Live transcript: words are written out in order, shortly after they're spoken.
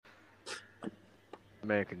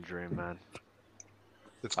American dream, man.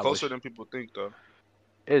 It's I closer wish than people think, though.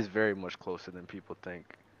 it is very much closer than people think.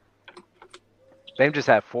 Dame just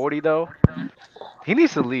had 40 though. He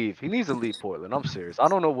needs to leave. He needs to leave Portland. I'm serious. I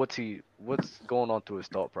don't know what's going on through his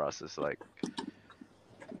thought process. Like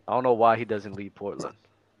I don't know why he doesn't leave Portland.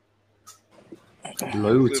 If you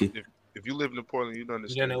live Loyalty. if you live in Portland, you'd You don't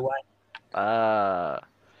know understand. why? Ah,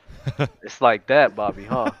 it's like that, Bobby,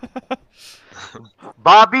 huh?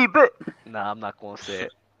 Bobby bit. Nah, I'm not gonna say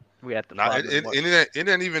it. We at the Nah, 5 minute mark. it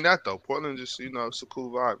ain't even that though. Portland just it's a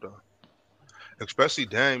cool vibe though. Especially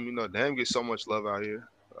Dame, Dame gets so much love out here.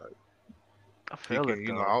 Like I he feel can, it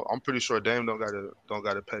though. I'm pretty sure Dame don't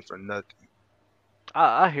gotta pay for nothing.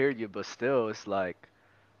 I hear you, but still, it's like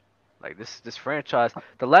this franchise.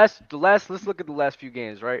 The last. Let's look at the last few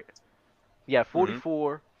games, right? Yeah, Hmm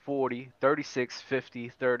 44, 40, 36, 50,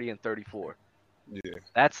 30, and 34. Yeah.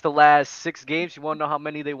 That's the last 6 games. You want to know how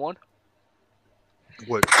many they won?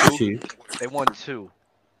 What two? 2. They won 2.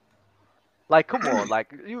 Like, come on,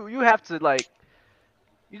 like you have to like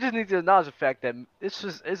you just need to acknowledge the fact that this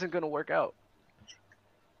just isn't gonna work out.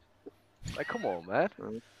 Like, come on, man.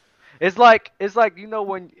 It's like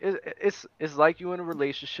when it's like you in a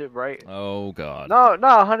relationship, right? Oh God. No, no,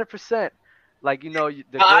 100%. Like the No, I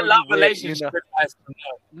girl love you with, relationship advice.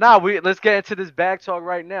 Nah, let's get into this bag talk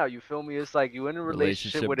right now. You feel me? It's like you in a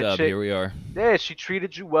relationship Relationship with a dub. chick. Here we are. Yeah, she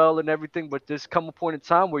treated you well and everything, but there's come a point in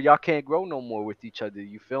time where y'all can't grow no more with each other.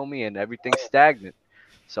 You feel me? And everything's stagnant.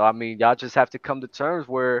 So I mean, y'all just have to come to terms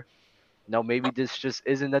where, maybe this just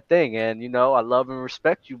isn't a thing. And I love and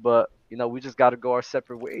respect you, but we just got to go our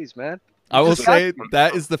separate ways, man. I will just got say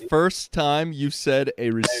that is the first time you said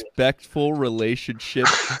a respectful relationship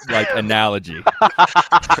like analogy. Kept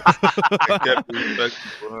it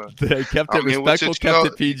respectful, huh? They kept I it mean, which respectful, is, kept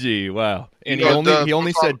it PG. Wow. And he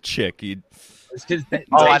only said chick. He It's just that,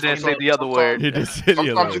 Oh, I like, didn't say the other word. just said the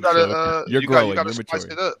Sometimes other you one, gotta so you're you growing. gotta You're spice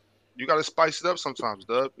maturing. it up. You gotta spice it up sometimes,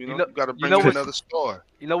 Dub. You know, You gotta you bring know in what's another star.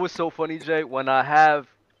 what's so funny, Jay? When I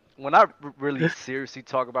really seriously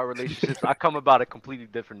talk about relationships, I come about it completely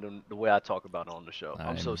different than the way I talk about it on the show.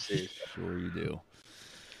 I'm so I'm serious. sure you do.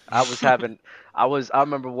 I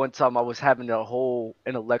remember one time I was having a whole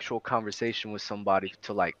intellectual conversation with somebody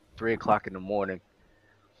till like 3 o'clock in the morning.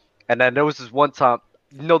 And then there was this one time,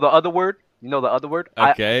 the other word? The other word?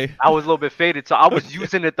 Okay. I was a little bit faded, so I was Okay.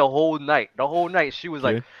 using it the whole night. The whole night. Okay. She was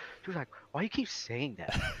like, why you keep saying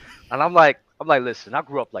that? And I'm like, listen, I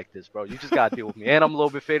grew up like this, bro. You just gotta deal with me. And I'm a little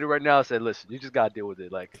bit faded right now. I said, listen, you just gotta deal with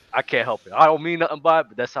it. Like, I can't help it. I don't mean nothing by it,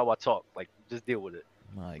 but that's how I talk. Like, just deal with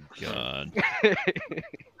My God. it.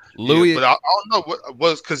 Louis, Yeah, but I don't know what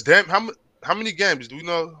was because damn how many games do we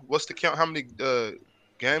know? What's the count? How many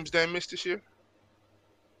games Dan missed this year?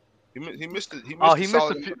 He missed it. He Oh, missed a he missed a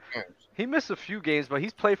solid amount few. of games. He missed a few games, but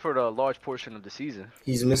he's played for the large portion of the season.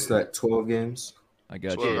 He's missed like 12 games. I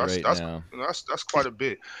got 12. you Yeah. right That's now. that's quite a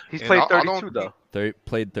bit. He's And played I 32 don't though.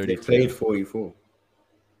 Played They 32. played 44.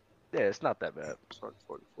 Yeah, it's not that bad. Sorry,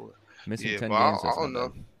 44. Missing Yeah, 10 but games. I That's don't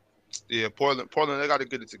not know. Yeah, Portland, they got to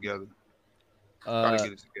get it together. Got bad. to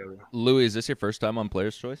get it together. Louis, is this your first time on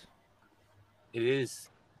Player's Choice? it is.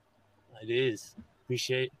 It is.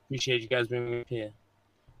 Appreciate you guys bringing me up here.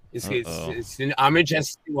 I'm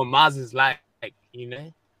interested in what Maz is like, you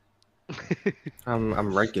know?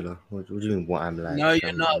 I'm regular. What do you mean what I'm like? No,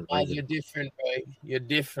 you're not, I'm Maz. regular. You're different, bro. You're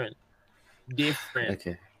different. Different.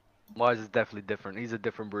 Okay. Mars is definitely different. He's a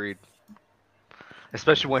different breed,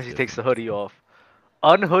 especially when he takes the hoodie off.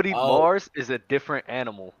 Unhoodied Oh. Mars is a different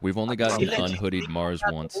animal. We've only I gotten promise. unhoodied Mars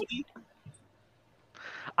once.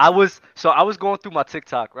 I was going through my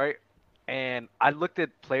TikTok, right? And I looked at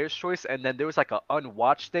Player's Choice, and then there was like a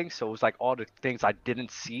unwatched thing, so it was like all the things I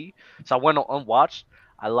didn't see. So I went on unwatched.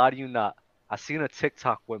 I lie to you not. I seen a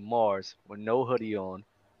TikTok with Mars with no hoodie on,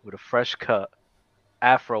 with a fresh cut,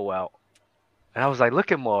 afro out, and I was like,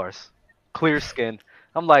 look at Mars, clear skin.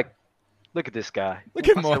 I'm like, look at this guy. Look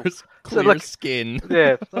at I said, Mars. so Clear look- skin.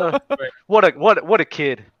 Yeah. What a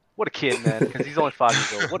kid. What a kid, man. Because he's only 5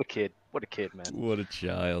 years old. What a kid. What a kid, man. What a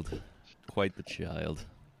child. Quite the child.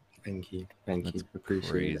 Thank you. Thank That's you. Appreciate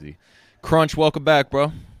it. Crazy. Crunch, welcome back,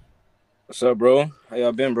 bro. What's up, bro? How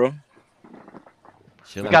y'all been, bro? We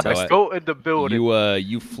Chilling. got So the goat in the building.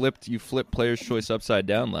 you flipped Player's Choice upside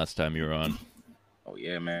down last time you were on. Oh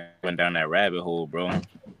yeah, man. Went down that rabbit hole, bro.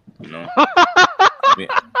 You know.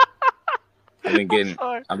 I've been getting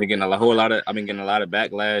Sorry. I've been getting a whole lot of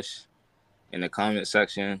backlash in the comment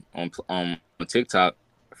section on TikTok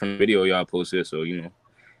from the video y'all posted. So,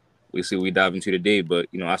 we see what we dive into today, but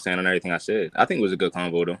I stand on everything I said. I think it was a good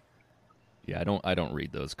convo though. Yeah, I don't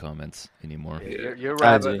read those comments anymore. Yeah, you're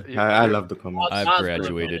I rabbit. do. I love the comments. I've Miles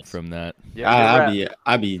graduated comments. from that.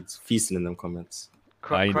 I be feasting in them comments.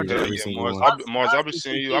 I Crunch Yeah, Hell every yeah, single Mars. one. Mars, I'll be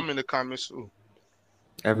seeing you. I'm in the comments too.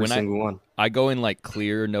 Every When single one. I go in like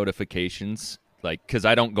clear notifications, like because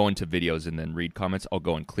I don't go into videos and then read comments. I'll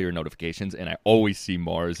go in clear notifications, and I always see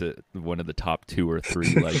Mars at one of the top 2 or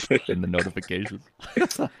 3 like in the notifications.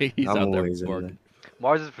 He's I'm out there always in there. barking.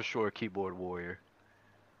 Mars is for sure a keyboard warrior.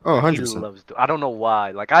 Oh, He 100%. loves. I don't know why.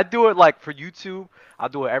 Like I do it like for YouTube. I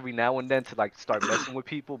do it every now and then to like start messing with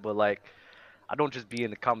people, but like I don't just be in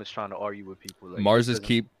the comments trying to argue with people. Like, it just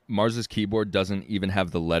doesn't- Mars's keyboard doesn't even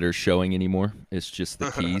have the letters showing anymore. It's just the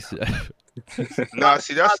keys. Nah,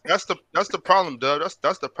 see that's the problem, Dub.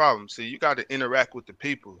 That's the problem. See, you got to interact with the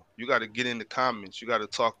people. You got to get in the comments. You got to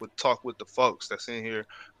talk with the folks that's in here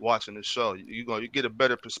watching the show. You get a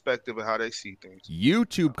better perspective of how they see things.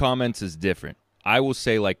 YouTube comments is different. I will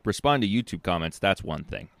say, like, respond to YouTube comments. That's one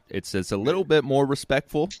thing. It's a little bit more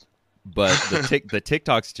respectful, but the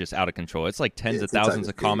TikTok's just out of control. It's like tens of TikTok thousands is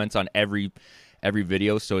of big. comments on every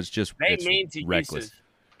video, so it's just They it's mean to reckless. Yusuf.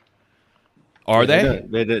 Are Yeah,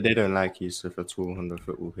 they? They don't like Yusuf at all on the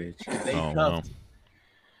football page. They Oh, cuffed. wow.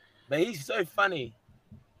 But he's so funny.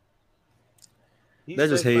 He's They're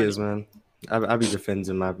so just funny. haters, man. I be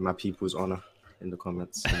defending my people's honor in the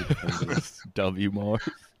comments. I be defending them. W Mars.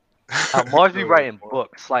 Mars be writing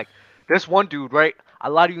books. Like this one dude, right? I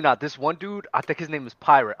lie to you not. This one dude, I think his name is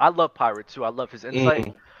Pirate. I love Pirate too. I love his insight.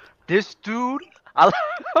 Mm. This dude, I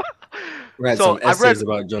Read So, some I read- essays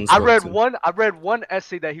about John I read Stockton. I read one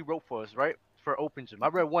essay that he wrote for us, right? For Open Gym. I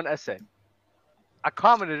read one essay. I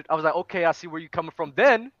commented. I was like, okay, I see where you're coming from.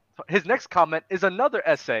 Then his next comment is another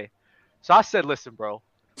essay. So I said, listen, bro.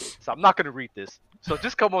 So I'm not gonna read this. So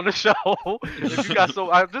just come on the show. If you got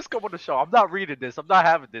I just come on the show. I'm not reading this. I'm not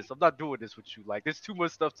having this. I'm not doing this with you. Like there's too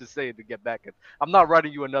much stuff to say to get back. I'm not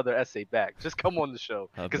writing you another essay back. Just come on the show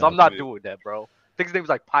because I'm not doing that, bro. I think his name was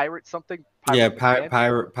like Pirate something. Yeah,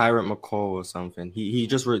 McMahon. Pirate McCall or something. He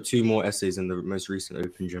just wrote 2 more essays in the most recent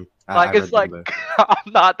Open Gym. Like I it's read like them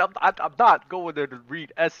both. I'm not going there to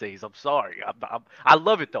read essays. I'm sorry. I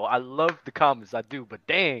love it though. I love the comments. I do. But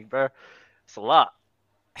dang, bro, it's a lot.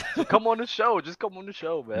 So come on the show. Just come on the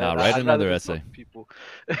show, man. Nah, write I'd another rather just essay. talk to People.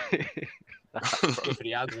 Good for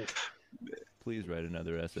the algorithm. Please write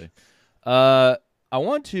another essay. I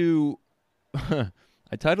want to.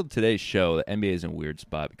 I titled today's show "The NBA is in a Weird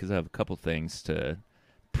Spot" because I have a couple things to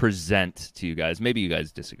present to you guys. Maybe you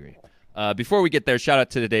guys disagree. Before we get there, shout out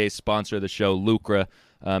to today's sponsor of the show, Lucra.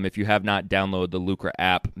 If you have not downloaded the Lucra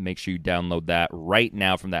app, make sure you download that right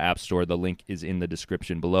now from the App Store. The link is in the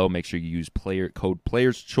description below. Make sure you use code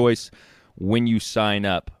Players Choice when you sign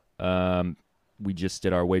up. We just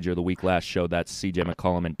did our Wager of the Week last show. That's CJ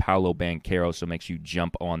McCollum and Paolo Banchero, so make sure you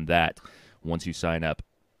jump on that once you sign up.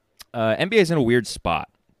 NBA is in a weird spot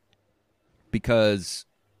because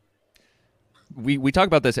we talk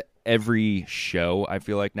about this every show, I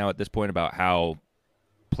feel like now at this point, about how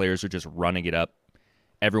players are just running it up.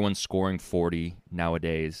 Everyone's scoring 40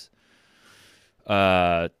 nowadays.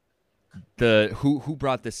 Who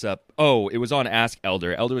brought this up? Oh, it was on Ask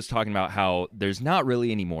Elder. Elder was talking about how there's not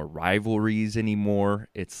really any more rivalries anymore.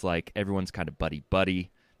 It's like everyone's kind of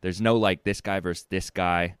buddy-buddy. There's no like this guy versus this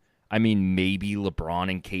guy. I mean, maybe LeBron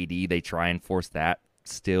and KD, they try and force that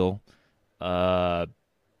still.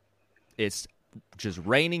 It's just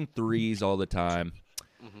raining threes all the time.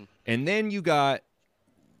 Mhm. And then you got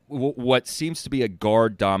what seems to be a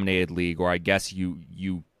guard-dominated league, or I guess you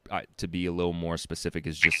to be a little more specific,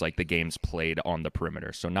 is just like the games played on the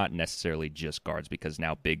perimeter. So not necessarily just guards, because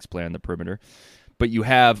now bigs play on the perimeter. But you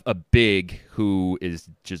have a big who is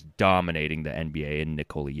just dominating the NBA in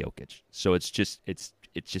Nikola Jokic. So it just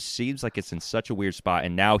seems like it's in such a weird spot,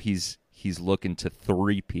 and now he's looking to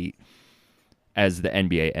three-peat as the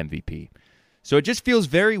NBA MVP. So it just feels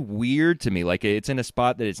very weird to me, like it's in a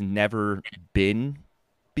spot that it's never been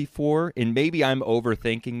before, and maybe I'm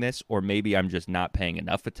overthinking this, or maybe I'm just not paying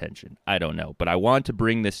enough attention. I don't know, but I want to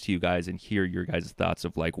bring this to you guys and hear your guys' thoughts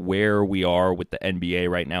of like where we are with the NBA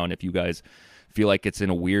right now, and if you guys feel like it's in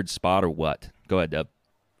a weird spot or what. Go ahead, Dub.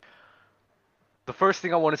 The first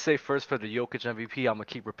thing I want to say first for the Jokic MVP, I'm gonna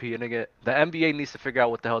keep repeating it. The NBA needs to figure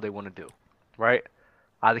out what the hell they want to do, right?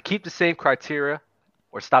 Either keep the same criteria,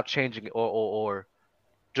 or stop changing it, or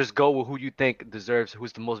just go with who you think deserves,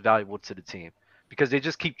 who's the most valuable to the team. Because they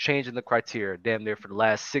just keep changing the criteria damn near for the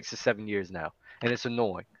last 6 or 7 years now. And it's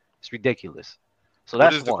annoying. It's ridiculous. So What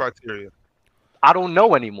that's is the one. criteria? I don't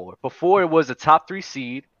know anymore. Before it was a top 3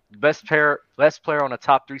 seed, best player on a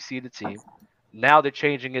top 3 seeded team. Now they're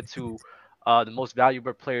changing it to the most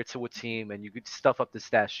valuable player to a team, and you could stuff up the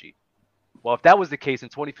stat sheet. Well, if that was the case in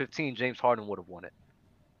 2015, James Harden would have won it,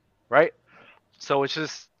 right? So it's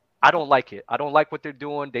just I don't like it. I don't like what they're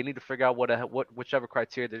doing. They need to figure out what whichever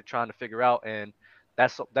criteria they're trying to figure out, and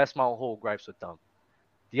that's my whole gripes with them.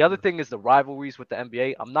 The other thing is the rivalries with the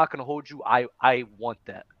NBA. I'm not gonna hold you. I want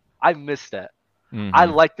that. I miss that. I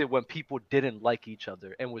Mhm. liked it when people didn't like each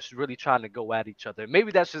other and was really trying to go at each other.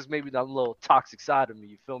 Maybe that's just maybe that little toxic side of me.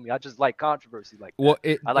 You feel me? I just like controversy like that. Well,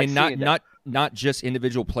 I like and not seeing that. not just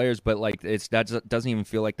individual players, but like doesn't even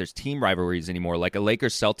feel like there's team rivalries anymore. Like a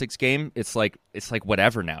Lakers Celtics game, it's like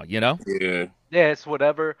whatever now, you know? Yeah. Yeah, it's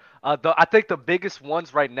whatever. I think the biggest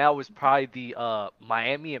ones right now is probably the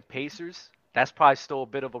Miami and Pacers. That's probably still a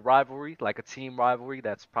bit of a rivalry, like a team rivalry.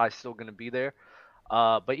 That's probably still going to be there.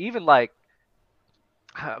 But even like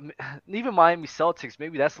even Miami Celtics,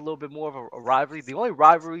 maybe that's a little bit more of a rivalry. The only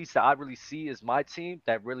rivalries that I really see is my team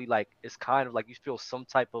that really like is kind of like you feel some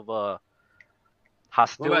type of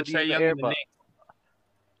What about hostility Trey in the Young air. and the But Knicks?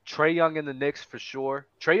 Trey Young in the Knicks for sure.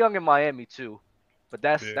 Trey Young in Miami too. But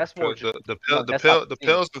Yeah, that's more just the that's not Pel, the the team.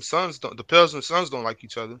 Pels and Suns don't like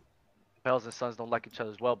each other. Pels and Suns don't like each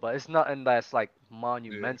other as well, but it's nothing that's like Yeah,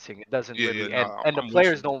 monumenting. It doesn't yeah. really, Nah, and the I'm with you.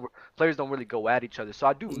 players don't really go at each other. So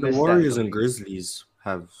I do The miss that in Warriors the and league. Grizzlies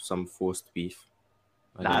have some forced beef.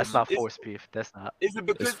 I Nah, it's guess not Is, forced beef. That's not. is it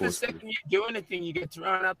because the forced beef. second you do anything, you get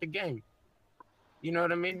thrown out the game? You know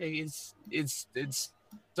what I mean? It's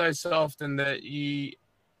so often that you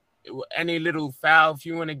any little foul, if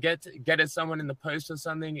you want to get at someone in the post or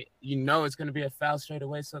something, you know it's going to be a foul straight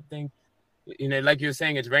away. Something, you know, like you were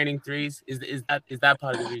saying, it's raining threes. Is that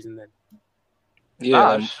part of the reason then? Yeah,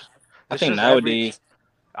 Nah, like I it's think just every. nowadays,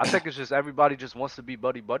 I think it's just everybody just wants to be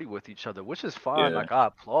buddy buddy with each other, which is fine. yeah, Like I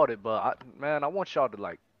applaud it, but man, I want y'all to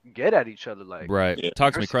like get at each other, like Right. yeah.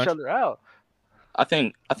 Talk to me, curse each Crunch. other out. I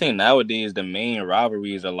think nowadays the main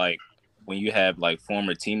rivalries are like when you have like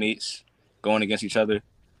former teammates going against each other.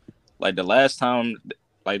 Like the last time,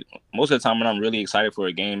 like most of the time when I'm really excited for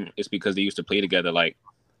a game, it's because they used to play together, like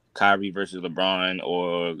Kyrie versus LeBron,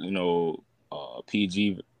 or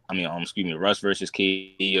PG. I mean, excuse me, Russ versus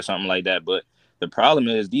KD or something like that. But the problem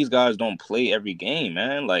is these guys don't play every game,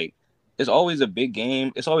 man. Like it's always a big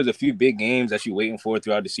game. It's always a few big games that you're waiting for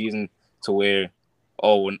throughout the season to where,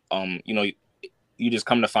 you just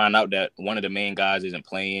come to find out that one of the main guys isn't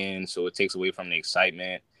playing, so it takes away from the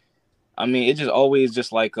excitement. I mean, it just always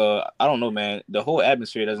just like I don't know, man. The whole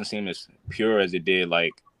atmosphere doesn't seem as pure as it did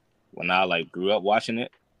like when I like grew up watching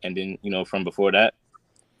it, and then from before that.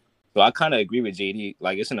 So I kind of agree with JD.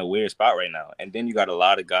 Like it's in a weird spot right now, and then you got a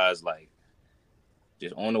lot of guys like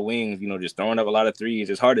just on the wings, just throwing up a lot of threes.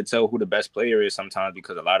 It's hard to tell who the best player is sometimes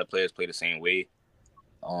because a lot of players play the same way.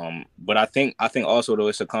 But I think also though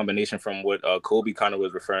it's a combination from what Kobe kind of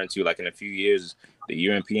was referring to. Like in a few years, the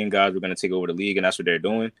European guys were going to take over the league, and that's what they're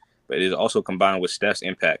doing. But it is also combined with Steph's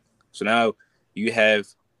impact. So now you have,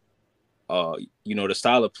 the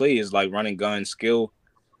style of play is like running gun skill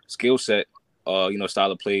set,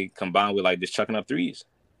 style of play combined with like just chucking up threes.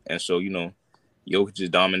 And so, Jokic is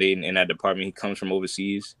dominating in that department. He comes from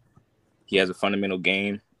overseas. He has a fundamental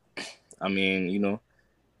game. I mean,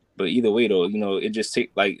 but either way though, it just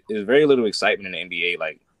takes like there's very little excitement in the NBA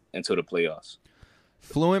like until the playoffs.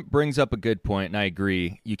 Fluent brings up a good point, and I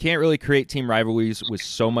agree. You can't really create team rivalries with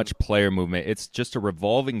so much player movement. It's just a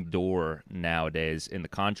revolving door nowadays, and the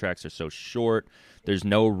contracts are so short. There's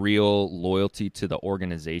no real loyalty to the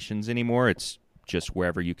organizations anymore. It's just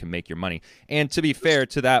wherever you can make your money. And to be fair,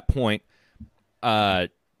 to that point,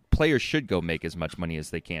 players should go make as much money as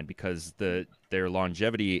they can because their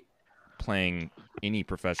longevity playing any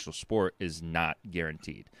professional sport is not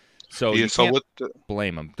guaranteed. So Yeah. you So can't with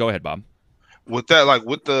blame them. Go ahead, Bob. that, like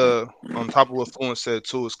with the on top of what Fluent said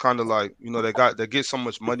too, it's kind of like they get so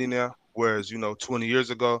much money now, whereas 20 years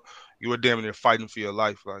ago you were damn near fighting for your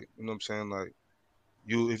life. Like what I'm saying, like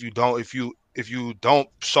if you don't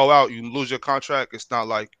show out, you lose your contract. It's not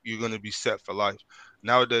like you're gonna be set for life.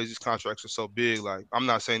 Nowadays, these contracts are so big. Like I'm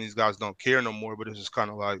not saying these guys don't care no more, but it's just kind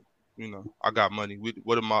of like I got money.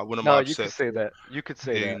 What am I No, you could upset say for? that. You could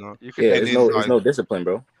say Yeah, that. You could Yeah, and say it's then that. it's like no discipline,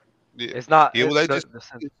 bro. yeah, It's not yeah. Well, they just the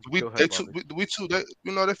sense. we Go ahead, they too Bobby. we too they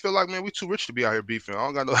they feel like, man, we too rich to be out here beefing. I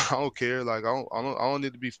don't got no I don't care. Like I don't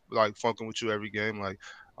need to be like funking with you every game. Like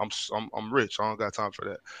I'm rich. I don't got time for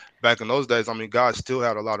that. Back in those days, I mean, guys still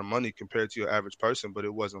had a lot of money compared to your average person, but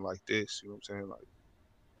it wasn't like this. You know what I'm saying? Like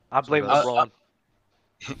I so blame that's LeBron.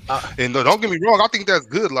 and no, don't get me wrong. I think that's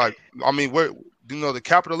good. Like I mean, where the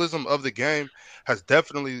capitalism of the game has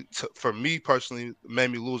definitely, for me personally,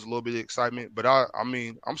 made me lose a little bit of excitement. But I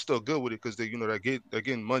mean, I'm still good with it because they're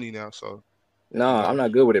getting money now. So No, you I'm know,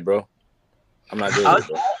 not good with it, bro. I'm not good I with was,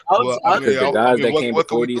 it, bro. Well, I mean, Because the I guys mean, that came what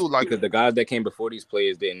can before we these, do? Like, because the guys that came before these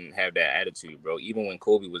players didn't have that attitude, bro. Even when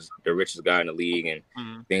Kobe was the richest guy in the league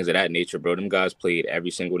and things of that nature, bro, them guys played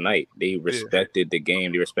every single night. They respected the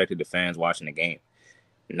game. They respected the fans watching the game.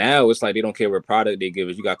 Now it's like they don't care what product they give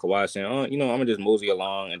us. You got Kawhi saying, "Oh, I'm gonna just mosey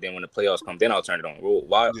along, and then when the playoffs come, then I'll turn it on." Well,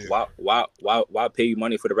 why pay you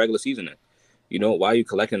money for the regular season then? Why are you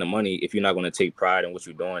collecting the money if you're not going to take pride in what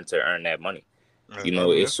you're doing to earn that money?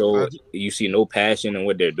 It's so you see no passion in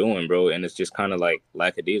what they're doing, bro, and it's just kind of like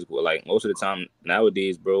lackadaisical. Like most of the time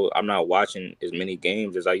nowadays, bro, I'm not watching as many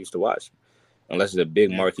games as I used to watch, unless it's a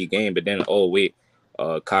big marquee game. But then, oh wait,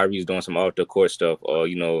 Kyrie's doing some off the court stuff, or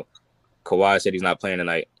Kawhi said he's not playing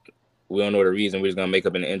tonight. We don't know the reason. We're just gonna make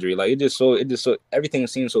up an injury. Like it just so everything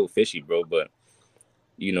seems so fishy, bro. But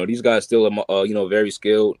these guys still are very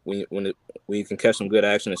skilled. When you can catch some good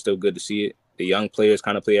action, it's still good to see it. The young players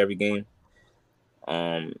kind of play every game.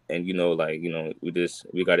 And we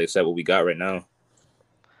got to accept what we got right now.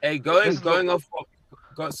 Hey, going off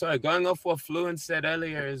what Fluent said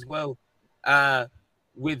earlier as well,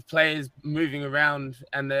 with players moving around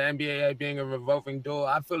and the NBA being a revolving door,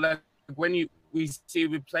 I feel like when we see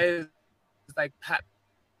with players like Pat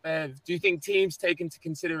Bev, do you think teams take into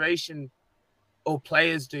consideration, or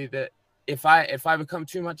players do, that if I become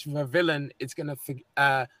too much of a villain, it's gonna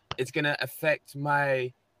affect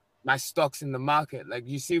my stocks in the market? Like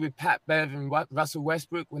you see with Pat Bev and Russell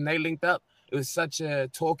Westbrook, when they linked up, it was such a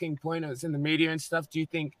talking point. It was in the media and stuff. Do you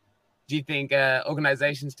think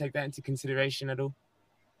organizations take that into consideration at all,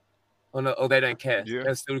 or no, or they don't care? Yeah,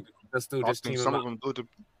 they'll still just team some up. of them do.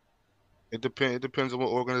 It depends on what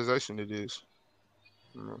organization it is.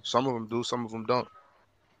 Some of them do, some of them don't.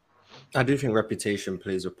 I do think reputation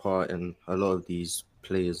plays a part in a lot of these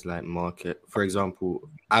players like market. For example,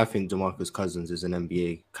 I think DeMarcus Cousins is an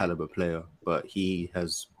NBA caliber player, but he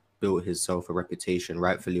has built himself a reputation,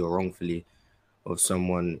 rightfully or wrongfully, of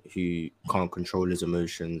someone who can't control his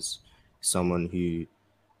emotions, someone who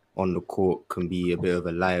on the court can be a bit of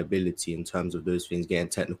a liability in terms of those things, getting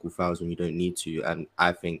technical fouls when you don't need to. And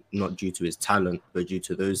I think not due to his talent, but due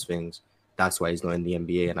to those things, that's why he's not in the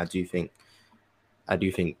NBA. And I do think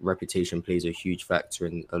reputation plays a huge factor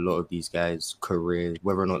in a lot of these guys' careers,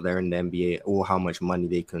 whether or not they're in the NBA or how much money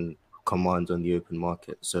they can command on the open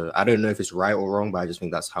market. So I don't know if it's right or wrong, but I just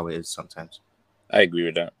think that's how it is sometimes. I agree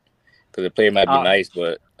with that. Because the player might be nice,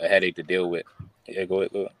 but a headache to deal with. Yeah, go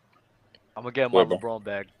ahead. I'm going to get my LeBron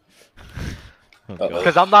bag.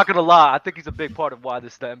 Because I'm not gonna lie, I think he's a big part of why the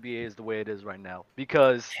NBA is the way it is right now.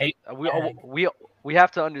 Because we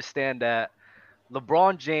have to understand that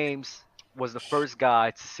LeBron James was the first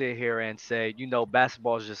guy to sit here and say,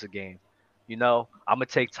 basketball is just a game. I'm gonna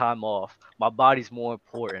take time off. My body's more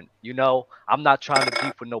important. I'm not trying to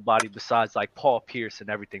beef with nobody besides like Paul Pierce and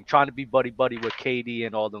everything. Trying to be buddy with KD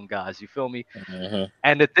and all them guys. You feel me? Mm-hmm.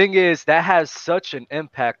 And the thing is, that has such an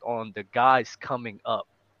impact on the guys coming up.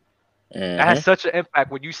 That has such an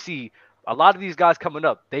impact when you see a lot of these guys coming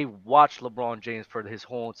up. They watch LeBron James for his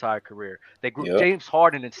whole entire career. They grew. James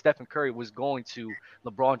Harden and Stephen Curry was going to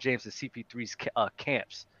LeBron James and CP3's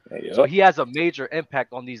camps. So he has a major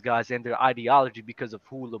impact on these guys and their ideology because of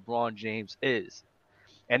who LeBron James is.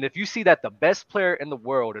 And if you see that the best player in the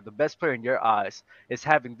world or the best player in your eyes is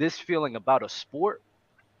having this feeling about a sport,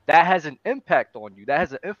 that has an impact on you. That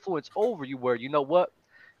has an influence over you where, you know what?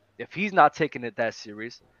 If he's not taking it that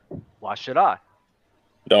serious, why should I?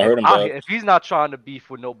 Don't hurt him, dog. If he's not trying to beef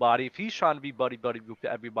with nobody, if he's trying to be buddy with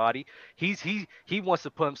everybody, he wants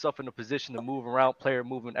to put himself in a position to move around, player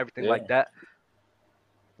movement, everything like that.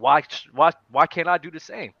 Why can't I do the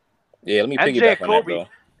same? Yeah, let me piggyback on that, bro.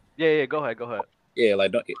 Yeah, go ahead. Yeah,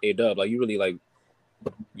 like Dub, like you really like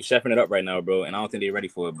you're chefing it up right now, bro, and I don't think they're ready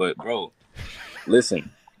for it. But bro,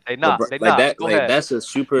 listen. They not. That's a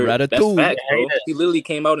super. That's fact, bro. He literally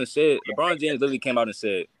came out and said, LeBron James literally came out and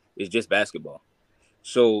said, it's just basketball.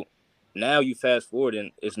 So now you fast forward,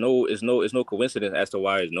 and it's no coincidence as to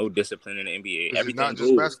why there's no discipline in the NBA. Is it not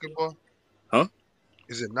just basketball? Huh?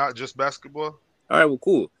 Is it not just basketball? All right, well,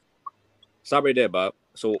 cool. Stop right there, Bob.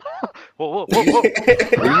 So whoa.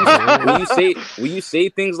 when you say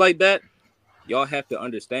things like that, y'all have to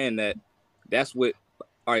understand that that's what.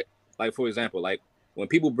 All right, like for example, like. When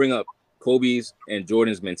people bring up Kobe's and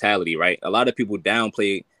Jordan's mentality, right? A lot of people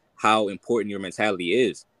downplay how important your mentality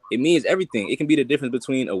is. It means everything. It can be the difference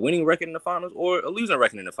between a winning record in the finals or a losing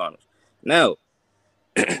record in the finals. Now,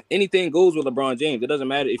 anything goes with LeBron James. It doesn't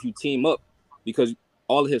matter if you team up because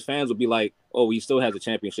all of his fans will be like, oh, he still has a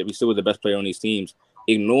championship. He still was the best player on these teams,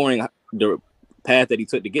 ignoring the path that he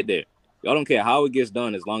took to get there. Y'all don't care how it gets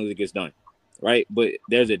done as long as it gets done, right? But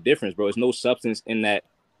there's a difference, bro. There's no substance in that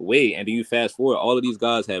way, and then you fast forward, all of these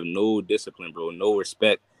guys have no discipline, bro, no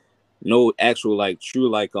respect, no actual like true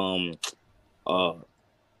like love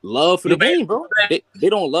for the game, bro. They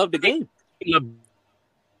don't love the game. LeBron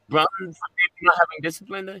not having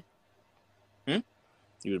discipline there?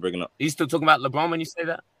 He was breaking up. You still talking about LeBron when you say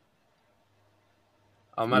that?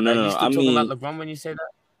 Oh my No, bad. no, You no, still I talking mean- about LeBron when you say that?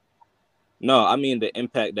 No, I mean the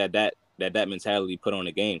impact that mentality put on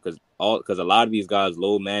the game, because a lot of these guys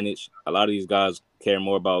low manage. A lot of these guys care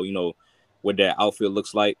more about, you know, what their outfit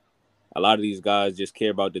looks like. A lot of these guys just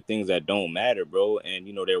care about the things that don't matter, bro. And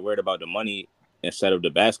you know, they're worried about the money instead of the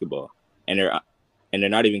basketball. And they're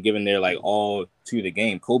not even giving their like all to the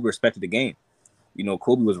game. Kobe respected the game. You know,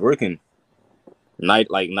 Kobe was working night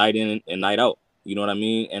in and night out. You know what I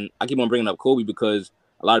mean? And I keep on bringing up Kobe because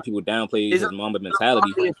a lot of people downplay his Mamba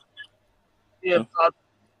mentality. Yeah.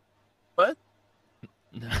 What?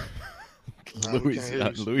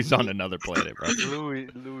 Louis on another planet, bro. Louis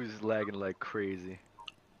is lagging like crazy.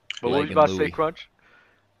 But what Lagging was you about to say, Louis. Crunch?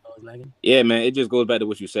 Yeah, man, it just goes back to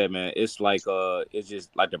what you said, man. It's like it's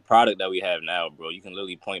just like the product that we have now, bro. You can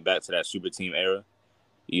literally point back to that super team era,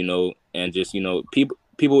 you know, and just, you know,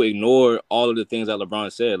 people ignore all of the things that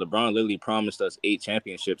LeBron said. LeBron literally promised us 8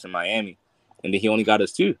 championships in Miami, and then he only got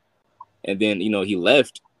us 2. And then, you know, he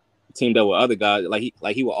left, teamed up with other guys.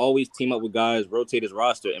 Like he will always team up with guys, rotate his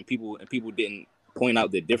roster, and people didn't point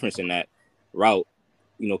out the difference in that route,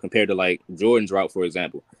 you know, compared to like Jordan's route, for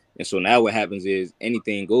example. And so now what happens is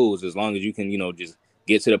anything goes as long as you can, you know, just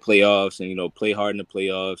get to the playoffs and, you know, play hard in the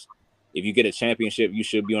playoffs. If you get a championship, you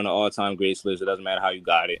should be on the all-time greats list. It doesn't matter how you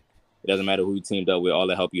got it. It doesn't matter who you teamed up with, all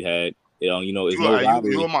the help you had. You know, it's no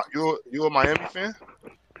rivalry. You a Miami fan?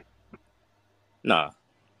 Nah,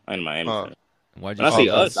 I ain't a Miami fan. Why'd When I say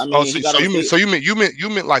us, I mean, you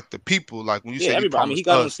meant like the people, like when you say everybody. I mean, he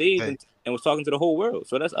got on stage hey. and was talking to the whole world,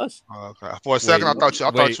 so that's us. Okay. For a second, I thought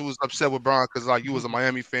you was upset with Bron because like you was a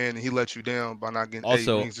Miami fan and he let you down by not getting 8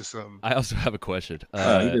 rings or something. I also have a question.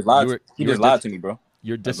 He just lied. He just lied to me, bro.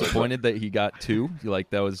 You're disappointed that he got 2? Like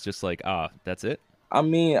that was just like, that's it? I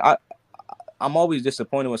mean, I'm always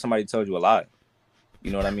disappointed when somebody tells you a lie. You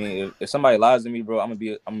know what I mean? If somebody lies to me, bro, I'm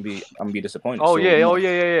gonna be disappointed. Oh so, yeah, you know,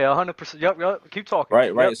 100%. Yep. Keep talking.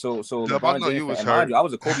 Right. Yep. So Dub, LeBron I know James, you was and hurt. mind you, I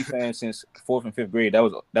was a Kobe fan since 4th and 5th grade. That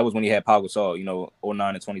was when he had Pau Gasol, you know,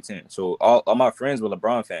 09 and 2010. So all my friends were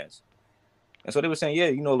LeBron fans. And so they were saying, yeah,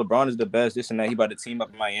 you know, LeBron is the best, this and that. He about to team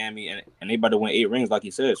up in Miami and they about to win 8 rings, like he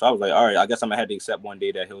said. So I was like, all right, I guess I'm gonna have to accept one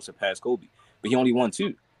day that he'll surpass Kobe. But he only won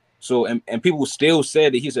 2. So and people still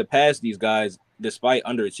said that he surpassed these guys despite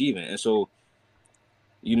underachieving. And so,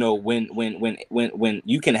 you know, when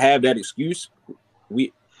you can have that excuse,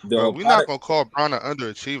 we're not gonna call Bron an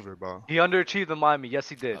underachiever, bro. He underachieved in Miami. Yes,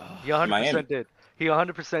 he did. He 100% did. He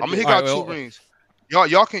 100%. I mean, he got 2 rings.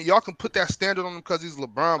 Y'all can put that standard on him because he's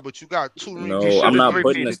LeBron, but you got 2 rings. No, I'm not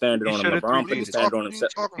putting the standard on him. LeBron put the standard on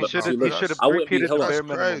himself. He should have repeated the bare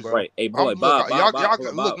minimum, bro. Right, hey boy, Bob,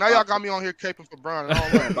 look, now y'all got me on here caping for Bron.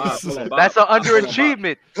 That's an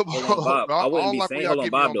underachievement. I wouldn't be saying, hold on,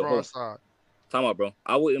 Bob, though. Time out, bro.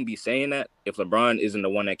 I wouldn't be saying that if LeBron isn't the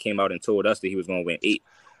one that came out and told us that he was going to win 8.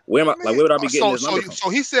 Where would I be getting this number from? So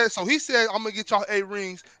he said, I'm gonna get y'all 8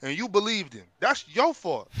 rings, and you believed him. That's your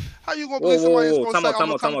fault. How you gonna believe somebody is gonna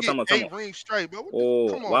say I'm gonna get 8 rings straight, bro?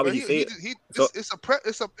 Come on, why would he say it? It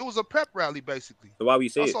was a prep rally, basically. So why would you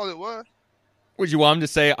say That's all it was. Would you want him to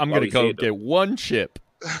say, I'm going to go get 1 chip?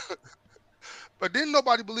 But didn't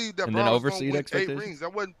nobody believe that Bron was gonna win 8 rings?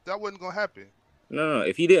 That wasn't gonna happen. No.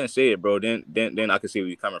 If he didn't say it, bro, then I could see where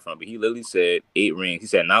you're coming from. But he literally said 8 rings. He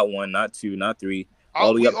said not 1, not 2, not 3.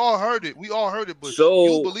 We all heard it. But so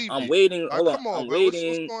you believe I'm it. waiting. Like, Hold on. come on, I'm bro.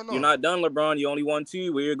 waiting. What's going on? You're not done, LeBron. You only won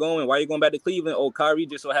 2. Where you going? Why are you going back to Cleveland? Oh, Kyrie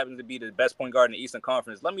just so happens to be the best point guard in the Eastern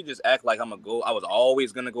Conference. Let me just act like I'm going to go. I was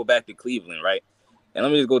always going to go back to Cleveland, right? And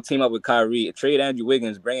let me just go team up with Kyrie, trade Andrew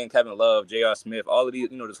Wiggins, bring in Kevin Love, J.R. Smith, all of these,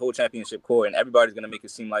 you know, this whole championship core, and everybody's going to make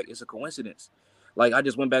it seem like it's a coincidence. Like, I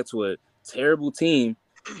just went back to a terrible team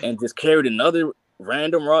and just carried another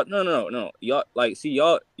random route. No.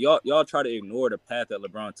 Y'all try to ignore the path that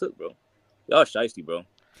LeBron took, bro. Y'all shiesty, bro.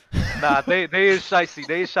 Nah, they is shiesty.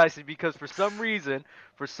 They is shiesty because for some reason,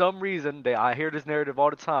 I hear this narrative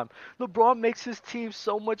all the time. LeBron makes his team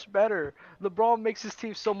so much better.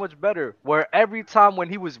 Where every time when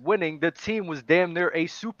he was winning, the team was damn near a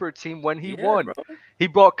super team when he won. Bro. He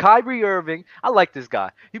brought Kyrie Irving. I like this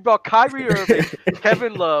guy. He brought Kyrie Irving,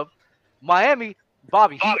 Kevin Love, Miami.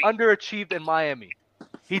 Bobby, he underachieved in Miami.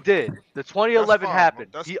 He did. The 2011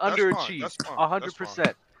 happened. He underachieved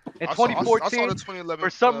 100%. In 2014, for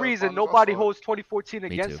some reason, nobody holds 2014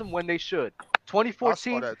 against him when they should. I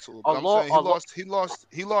saw 2014. that too. A But I'm law, saying a law,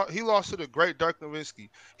 he lost to the great Dirk Nowitzki.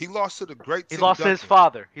 He lost to the great he Tim lost to his Duncan.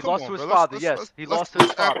 father. He Come lost to on, his bro. father. Yes, he lost to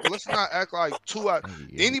his father. Let's not act like Hey,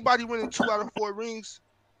 anybody winning 2 out of 4 rings.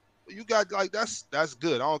 You got like that's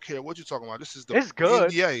good. I don't care what you're talking about. This is the It's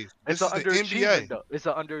good. NBA. It's This an is the underachievement NBA. though. It's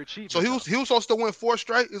an underachievement. So he was supposed to win 4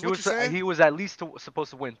 straight. Is what you're saying? He was at least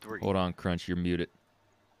supposed to win 3. Hold on, Crunch. You're muted.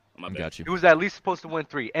 My I bad. got you. He was at least supposed to win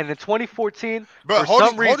 3. And in 2014, Bro, for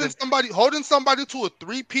some reason, holding somebody to a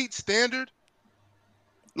 3-peat standard.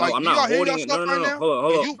 No, Like, I'm do not y'all hear holding it. yourself No, no, right no, no. now?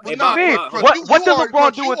 Hold on. Hey, Nah, Bob, Bob, hold on. what did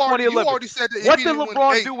LeBron do in you 2011? already said that What if he did didn't win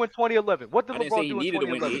LeBron 8, do in 2011? What did I didn't say LeBron he do in needed to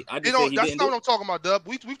win 2011? 8. I just said he that's didn't not do what it. I'm talking about, Dub.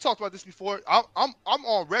 We've talked about this before. I'm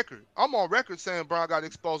on record. I'm on record saying Brown got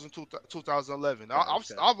exposed in 2011.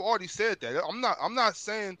 I've already said that. I'm not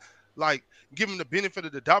saying like give him the benefit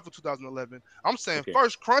of the doubt for 2011. I'm saying Okay.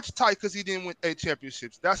 first crunch tight because he didn't win 8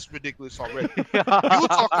 championships. That's ridiculous already. You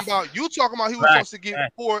talking about he was supposed to get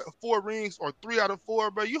four rings or 3 out of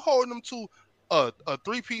 4, bro. You holding him to a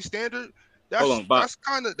 3-piece standard. Hold on, Bob.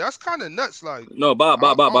 That's kind of nuts. Like, No, I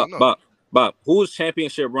don't know. Bob. Whose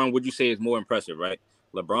championship run would you say is more impressive, right?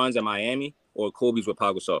 LeBron's at Miami or Kobe's with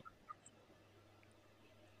Pau Gasol?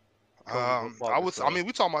 We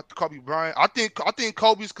talking about Kobe Bryant. I think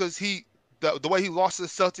Kobe's because the way he lost to the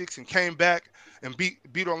Celtics and came back and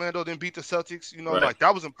beat Orlando, then beat the Celtics. You know, Right. like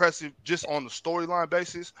that was impressive just on the storyline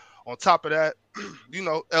basis. On top of that, you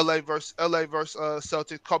know, LA versus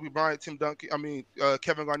Celtics, Kobe Bryant, Tim Duncan.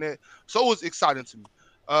 Kevin Garnett. So it was exciting to me.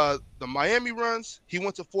 The Miami runs, he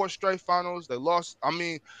went to 4 straight finals. They lost. I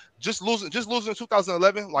mean, just losing in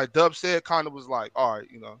 2011, like Dub said, kind of was like, all right,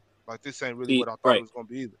 you know, like this ain't really what I thought it was going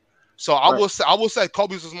to be either. So I will say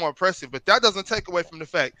Kobe's was more impressive, but that doesn't take away from the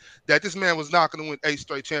fact that this man was not going to win 8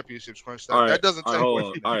 straight championships. Crunch time. That doesn't take away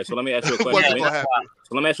from All right, so let me ask you a what's question. going to happen.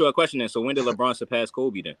 So let me ask you a question then. So when did LeBron surpass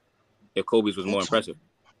Kobe then? If Kobe's was more impressive.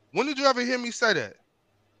 When did you ever hear me say that?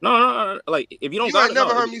 No. Like if you don't ain't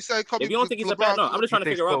never heard me say Kobe. If you don't think he's surpassed, no, I'm just trying to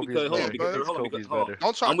figure out because hold on.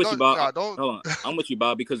 Don't try. I'm with you, Bob. Hold on. I'm with you,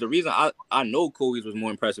 Bob, because the reason I know Kobe's was more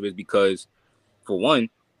impressive is because, for one,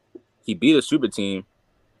 he beat a super team.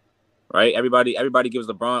 Right? Everybody gives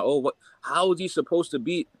LeBron, how is he supposed to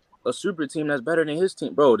beat a super team that's better than his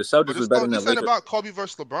team? Bro, the Celtics was better than the Lakers. This ain't about Kobe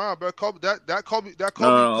versus LeBron, bro.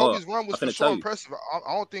 Kobe's run was for sure impressive.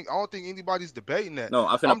 I don't think anybody's debating that. No,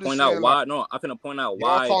 I'm finna point out why.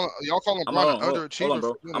 Y'all calling LeBron an underachiever. Hold on,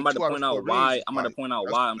 bro. I'm about to point out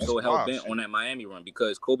why. I'm so hell bent on that Miami run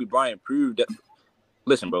because Kobe Bryant proved that.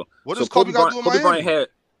 Listen, bro. What does Kobe got to do in Miami? Kobe Bryant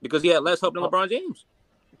because he had less help than LeBron James.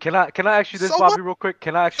 Can I ask you this, Bobby, real quick?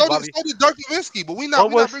 Can I ask you, Bobby? So did Dirk Nowitzki, but we're not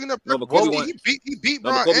bringing up. No, but Kobe he beat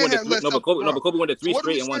Bron and had less help. Kobe went to 3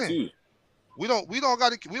 straight and won 2. We don't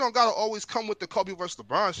gotta always come with the Kobe versus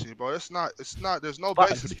LeBron shit, bro. It's not. There's no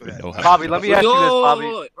basis for that. Bobby, let me ask you this, Bobby.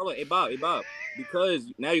 Hold on, hey Bob,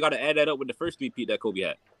 because now you got to add that up with the first 3-peat that Kobe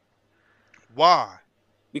had. Why?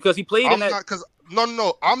 Because he played in that.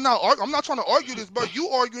 No. I'm not trying to argue this, bro. You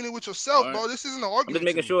arguing it with yourself, bro. This isn't an argument.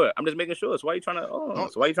 I'm just making sure. So why are you trying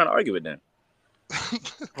to argue it then?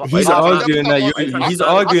 He's arguing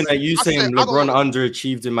that you saying LeBron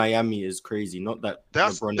underachieved in Miami is crazy. Not that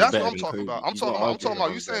LeBron is better what I'm talking about. I'm talking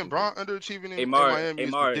about you saying Bron underachieving in Miami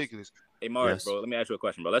is ridiculous. Hey, Mark, bro, let me ask you a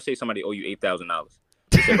question, bro. Let's say somebody owe you $8,000.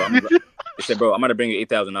 They said, bro, I'm gonna bring you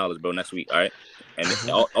 $8,000, bro, next week, all right? And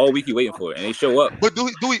all week you waiting for it, and they show up. But do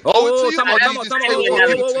we owe it to you? Time out. And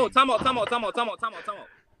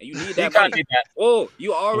you need that money.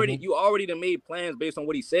 You already done made plans based on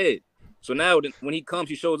what he said. So now when he comes,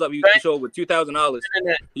 he shows up. He shows up with $2,000.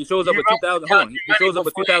 He shows up with $2,000. He shows up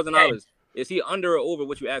with $2,000. Is he under or over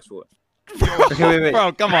what you asked for? Okay, wait.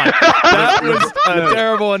 Bro, come on. That was a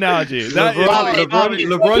terrible analogy. LeBron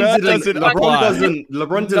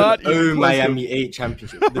didn't owe Miami 8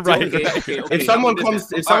 championships. If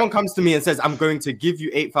someone comes to me and says, I'm going to give you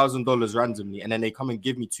 $8,000 randomly, and then they come and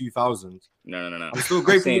give me 2,000. No. I'm still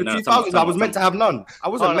grateful for 2,000. I was meant to have none. I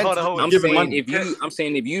wasn't meant to give him money. I'm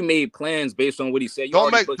saying if you made plans based on what he said, I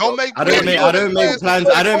don't make plans. I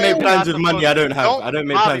don't make plans with money I don't have. I don't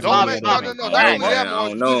make plans with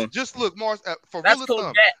money. No. Just look, Mars, for real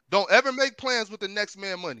thumb. Don't ever make plans with the next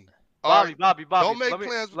man money. Bobby. Don't make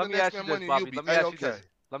plans with the next man money. You'll be okay.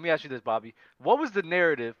 Let me ask you this, Bobby. What was the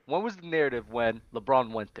narrative? When was the narrative when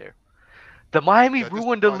LeBron went there? The Miami Yeah, this is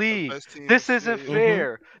ruined the like the league. best team. This Yeah, isn't yeah.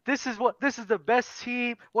 fair. This is the best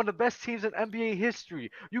team, one of the best teams in NBA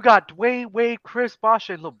history. You got Dwayne Wade, Chris Bosh,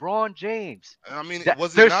 and LeBron James. And I mean, That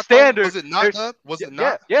was it their not though? standard, Was it not, Dub? Was it yeah,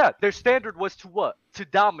 not? yeah. Their standard was to what? To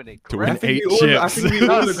dominate, To correct? win 8 I chips. think we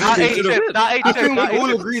all agree Not they eight should have. chips, not eight I chips, think we not eight all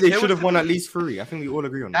chips. agree they It should was have to won the- at least 3. I think we all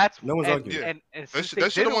agree on that. That's No one's and, arguing. Yeah. and They since should they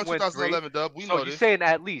have didn't won win 3, 2011, Dub. We so know you're this. saying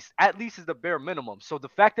at least is the bare minimum. So the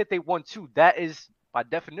fact that they won 2, that is by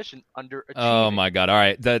definition underachieving. Oh my god! All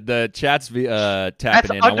right, the chat's That's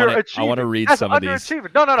tapping in. I want to read That's some of these.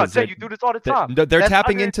 underachieving. No, 'cause Jay, they're- you do this all the time. They're That's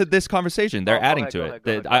tapping into this conversation. They're Oh, go adding ahead, to go it. ahead,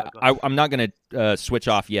 go ahead, go ahead. I'm not going to switch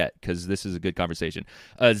off yet because this is a good conversation.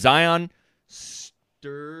 Zion Sturdivant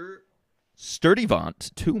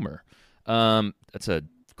Toomer. That's a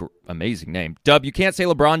amazing name. Dub, you can't say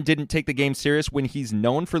LeBron didn't take the game serious when he's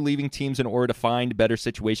known for leaving teams in order to find better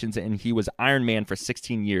situations, and he was Iron Man for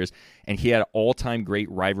 16 years, and he had all-time great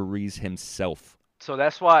rivalries himself. So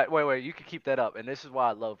that's why. Wait. You can keep that up, and this is why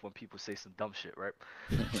I love when people say some dumb shit, right?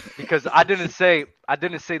 Because I didn't say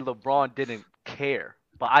LeBron didn't care,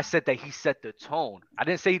 but I said that he set the tone. I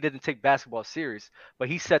didn't say he didn't take basketball serious, but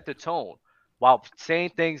he set the tone while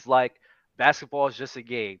saying things like basketball is just a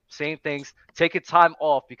game. Saying things, taking time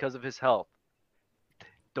off because of his health.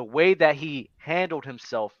 The way that he handled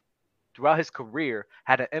himself throughout his career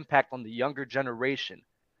had an impact on the younger generation.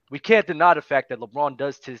 We can't deny the fact that LeBron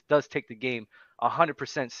does take the game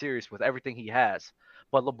 100% serious with everything he has.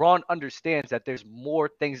 But LeBron understands that there's more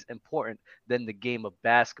things important than the game of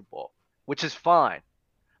basketball, which is fine.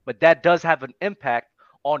 But that does have an impact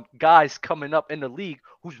on guys coming up in the league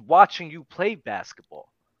who's watching you play basketball.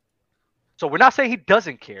 So we're not saying he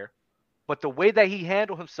doesn't care, but the way that he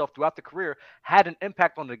handled himself throughout the career had an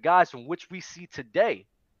impact on the guys from which we see today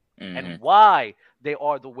and why they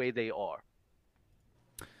are the way they are.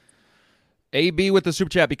 AB with the super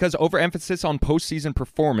chat, because overemphasis on postseason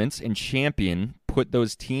performance and champion put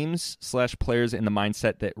those teams/players in the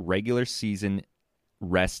mindset that regular season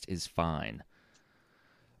rest is fine.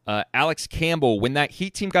 Alex Campbell, when that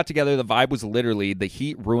Heat team got together, the vibe was literally the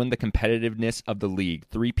Heat ruined the competitiveness of the league.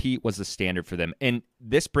 Three-peat was the standard for them. And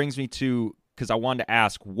this brings me to, because I wanted to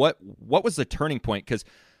ask, what was the turning point? Because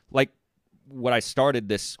like what I started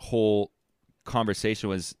this whole conversation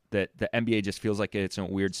was that the NBA just feels like it's in a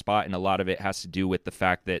weird spot, and a lot of it has to do with the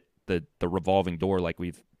fact that the revolving door, like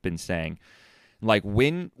we've been saying. Like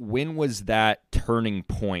when was that turning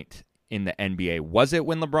point in the NBA? Was it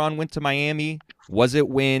when LeBron went to Miami? Was it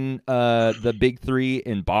when the Big Three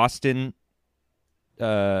in Boston,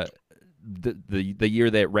 the year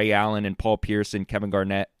that Ray Allen and Paul Pierce and Kevin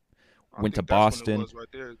Garnett went to Boston? When it was right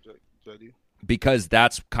there, JD. Because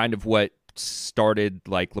that's kind of what started,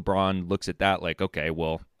 like LeBron looks at that like, okay,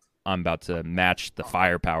 well, I'm about to match the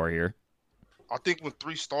firepower here. I think when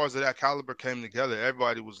 3 stars of that caliber came together,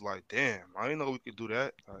 everybody was like, damn, I didn't know we could do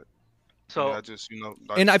that. So I just,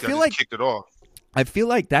 I feel like kicked it off. I feel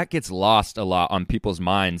like that gets lost a lot on people's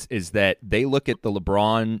minds, is that they look at the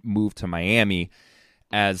LeBron move to Miami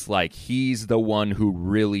as like he's the one who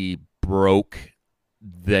really broke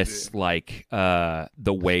this, the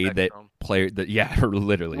way that player that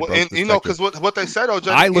literally. Well, and because what they said, OJ,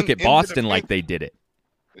 I look at Boston like they did it.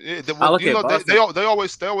 Yeah, Boston. they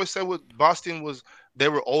always say what Boston was. They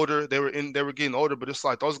were older. They were getting older, but it's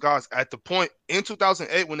like those guys at the point in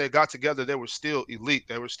 2008 when they got together, they were still elite.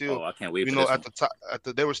 They were still, I can't wait for this at the top.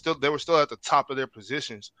 They were still at the top of their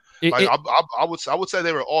positions. I would say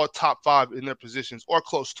they were all top 5 in their positions or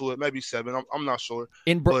close to it, maybe 7. I'm not sure.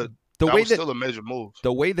 But the that way was that still a major move.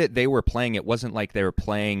 The way that they were playing, it wasn't like they were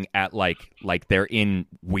playing at like they're in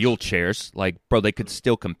wheelchairs. Like, bro, they could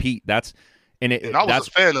still compete. And I was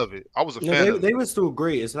a fan of it. I was a fan of it. They were still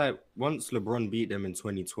great. It's like once LeBron beat them in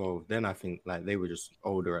 2012, then I think like they were just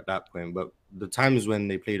older at that point. But the times when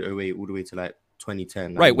they played 08 all the way to like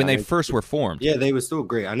 2010. Right, when they first were formed. Yeah, they were still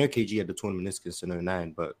great. I know KG had the torn meniscus in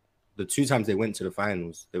 09, but the 2 times they went to the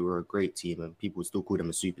finals, they were a great team, and people still call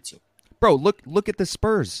them a super team. Bro, look at the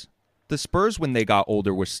Spurs. The Spurs, when they got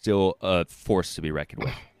older, were still a force to be reckoned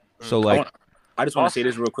with. So, like... I just want to say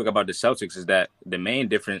this real quick about the Celtics is that the main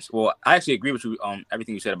difference. Well, I actually agree with you on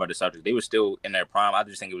everything you said about the Celtics. They were still in their prime. I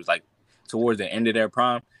just think it was like towards the end of their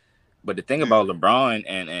prime. But the thing about LeBron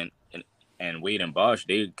and Wade and Bosh,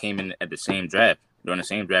 they came in at the same draft during the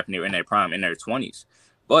same draft, and they were in their prime in their 20s.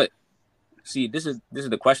 But see, this is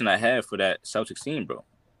the question I have for that Celtics team, bro.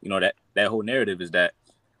 You know, that whole narrative is that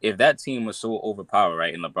if that team was so overpowered,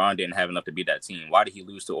 right, and LeBron didn't have enough to beat that team, why did he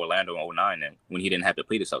lose to Orlando in 09 then when he didn't have to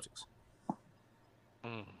play the Celtics?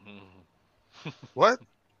 What?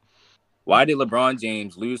 Why did LeBron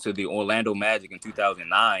James lose to the Orlando Magic in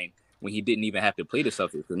 2009 when he didn't even have to play the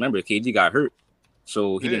Celtics. Remember, KG got hurt,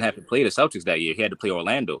 so he didn't have to play the Celtics that year. He had to play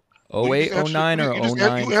Orlando. 08, 09, or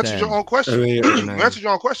 09, You answered your own question. 08, You 09. answered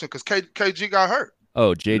your own question because KG got hurt.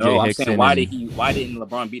 Oh, JJ No, I'm Hickson. saying why didn't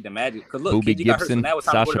LeBron beat the Magic? Because look, Booby KG got hurt, so Gibson, now it's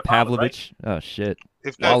time to Sasha go to the finals, right? Pavlovich. Oh shit.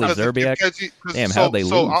 If Wally because if Zerbiak? KG, Damn, how'd they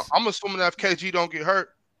lose? I'm assuming that if KG don't get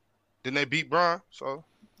hurt, then they beat Bron. So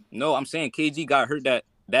No, I'm saying KG got hurt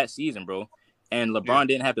that season, bro, and LeBron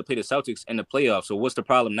didn't have to play the Celtics in the playoffs. So what's the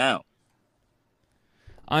problem now?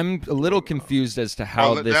 I'm a little confused as to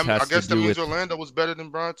how this has I guess to that do means with. Orlando was better than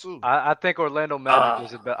Bron too. I think Orlando Magic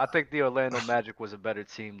was a better. I think the Orlando Magic was a better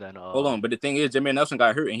team than. Hold on, but the thing is, Jameer Nelson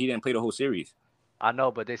got hurt and he didn't play the whole series. I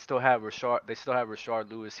know, but they still have Rashard. They still have Rashard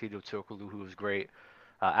Lewis, Hedo Turkoglu, who was great.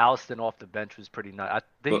 Alston off the bench was pretty nice.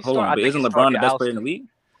 But hold on, but isn't LeBron the best player in the league?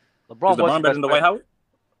 LeBron Is LeBron better than Dwight Howard?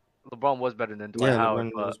 LeBron was better than Dwight Yeah,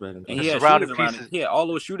 Howard, LeBron was better. And the he had surrounding shooters around pieces- him. He had all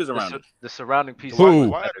those shooters around him. the surrounding pieces. Who?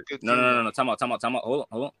 Why had a good No. team. Time out. Hold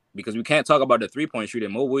on. Because we can't talk about the 3-point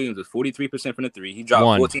shooting. Mo Williams was 43% from the three. He dropped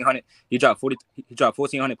One. 1,400. He dropped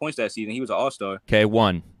 1,400 points that season. He was an All-Star. Okay,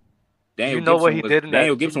 1. Daniel You know what Gibson he was, did in that-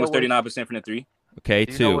 Daniel you Gibson know was what he- 39% from the three. Okay,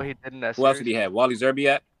 Do you know 2. what he did in that Who else series? did he have? Wally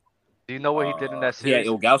Zerbiak. Do you know what he did in that He had series?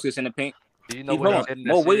 Ilgauskas in the paint. Do you know what he did in that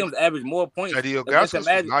Mo series? Williams averaged more points Eddie against the Ilgauskas was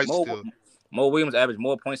Magic. nice still. Mo Williams averaged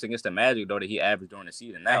more points against the Magic though that he averaged during the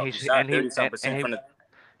season. Now And he he- shot and he- 37% and from the.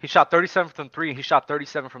 He shot 37 from 3, and he shot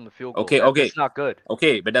 37 from the field goal. Okay. That's not good.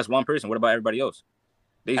 Okay, but that's one person. What about everybody else?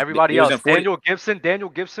 Everybody they was else. in 40 Daniel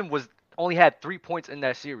Gibson only had 3 points in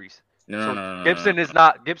that series. No. Gibson no. is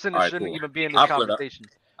not. Gibson All right, shouldn't cool. even be in I'll this pull it up. conversation.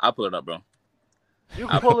 I'll pull it up, bro. You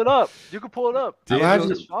can pull it up. You can pull it up. Why Daniel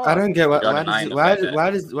does- is fine. I don't get why Y'all does denying it, the why, fact does, that-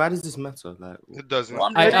 why does this matter? Like, It doesn't. Well,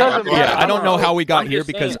 I'm I, It doesn't yeah, matter. I don't know how we got here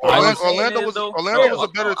because I was. Orlando was a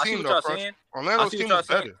better team though. Orlando's team was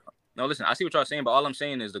better. No, listen, I see what y'all saying, but all I'm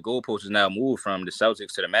saying is the goalpost is now moved from the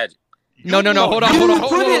Celtics to the Magic. No. Hold on.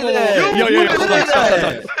 put it there. Yo. You Hold put on. it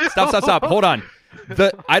Stop. Hold on.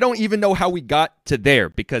 I don't even know how we got to there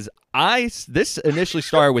because this initially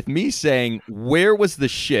started with me saying where was the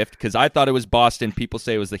shift because I thought it was Boston. People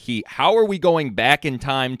say it was the Heat. How are we going back in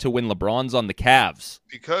time to when LeBron's on the Cavs?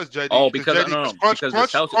 Because JD.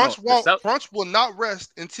 Crunch will not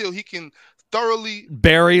rest until he can thoroughly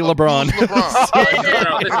Barry LeBron. Until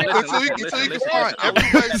he can find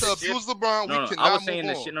every way to abuse LeBron, we cannot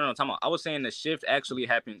move on. I was saying the shift actually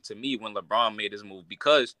happened to me when LeBron made his move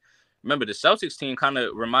because remember the Celtics team kind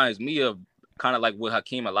of reminds me of kind of like what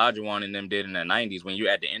Hakeem Olajuwon and them did in the 90s when you're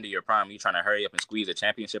at the end of your prime, you're trying to hurry up and squeeze a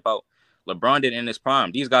championship out. LeBron did in his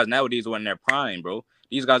prime. These guys nowadays are in their prime, bro.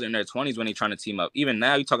 These guys are in their 20s when they're trying to team up. Even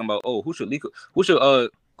now, you're talking about, who should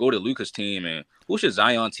go to Luka's team and who should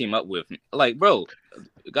Zion team up with? Like, bro,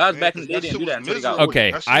 guys back in the day didn't do that until they got older.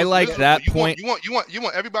 Okay, I like that point. You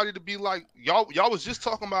want everybody to be like y'all. Y'all was just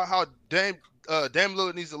talking about how Dame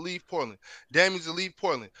Lillard needs to leave Portland. Dame needs to leave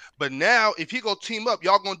Portland. But now, if he go team up,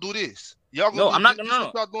 y'all gonna do this. Y'all gonna I'm not this gonna.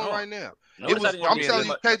 Is what y'all doing right now. I'm Notice telling you,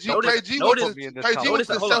 KG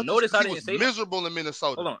was miserable in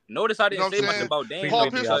Minnesota. Hold on. Notice I didn't say much about Dame. Paul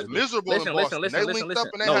Pierce was miserable in Boston. They linked up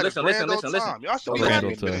and they had a grand old time. Y'all should be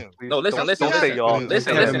happy for them. No, listen.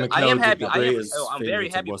 I am happy. I'm very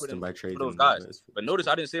happy for those guys. But notice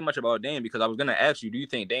I didn't say much about Dame because I was gonna ask you, do you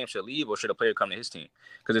think Dame should leave or should a player come to his team?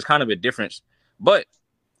 Because it's kind of a difference. But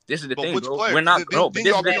this is the thing, bro. Player? We're not, bro. But this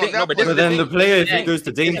is the thing. No, but this is then the the player, if he thing. goes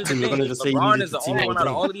to Dame's team, you're gonna just say LeBron you is need the to team only one out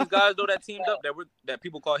of up. all of these guys though that teamed up that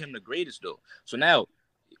people call him the greatest though. So now,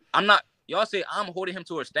 I'm not. Y'all say I'm holding him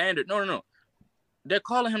to a standard. No. They're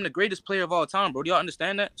calling him the greatest player of all time, bro. Do y'all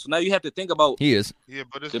understand that? So now you have to think about. He is. Yeah,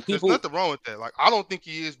 but there's nothing wrong with that. Like, I don't think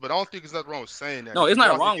he is, but I don't think there's nothing wrong with saying that. No, it's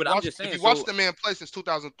not wrong with it. I'm just saying. If you watched the man play since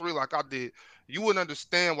 2003, like I did, you wouldn't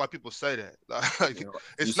understand why people say that. Like,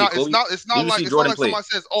 it's not like somebody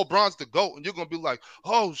says, "Oh, Bron's the GOAT," and you're gonna be like,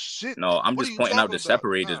 "Oh shit." No, I'm just pointing out the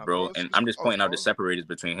separators, bro, and I'm just pointing out the separators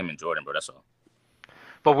between him and Jordan, bro. That's all.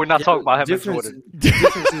 But we're not talking about him and Jordan.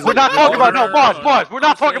 We're not talking about Bars. We're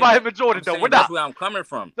not talking about him and Jordan though. We're not. That's where I'm coming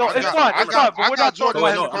from. No, it's fine. But we're not talking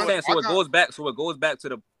about him. I'm saying so it goes back. So it goes back to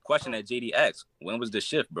the question that JD asked. When was the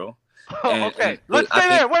shift, bro? Okay, let's stay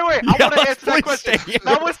there. Wait. I want to answer that question.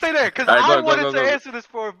 I want to stay there because I wanted to answer this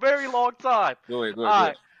for a very long time. Go ahead. All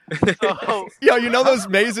right. So, yo, you know those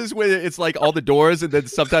mazes where it's like all the doors, and then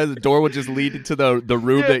sometimes the door will just lead into the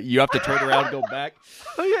room that you have to turn around and go back.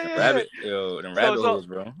 Rabbit holes,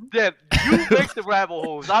 bro. Yeah, you make the rabbit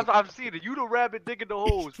holes. I've seen it. You the rabbit digging the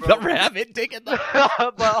holes, bro. The rabbit digging the.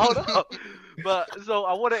 But hold up. But so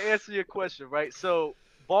I want to answer your question, right? So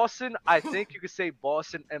Boston, I think you could say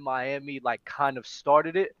Boston and Miami like kind of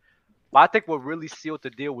started it. But I think what really sealed the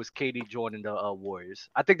deal was KD joining the Warriors.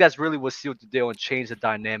 I think that's really what sealed the deal and changed the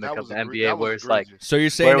dynamic That of was the egre- NBA, that was where it's like, egregious. So you're where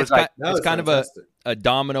saying it was like, That it's was kind of fantastic. a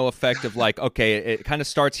domino effect of like, okay, it kind of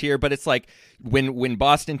starts here, but it's like when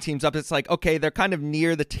Boston teams up, it's like, okay, they're kind of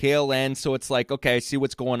near the tail end, so it's like, okay, I see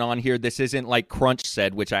what's going on here. This isn't like Crunch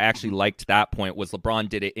said, which I actually liked that point, was LeBron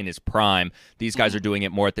did it in his prime. These guys are doing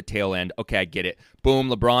it more at the tail end. Okay, I get it. Boom,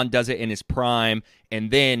 LeBron does it in his prime,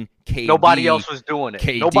 and then KD. nobody else was doing it.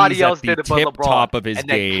 KD's Nobody at else the did it but tip LeBron. top of his and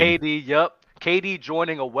then game. KD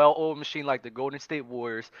joining a well-oiled machine like the Golden State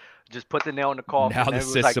Warriors just put the nail in the coffin. Now and the it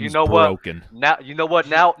was like, you system's know what? broken. Now you know what?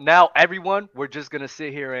 Now everyone, we're just gonna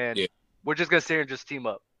sit here and Yeah. we're just gonna sit here and just team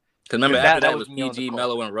up. Because remember, That- after that that was was me on the PG, call.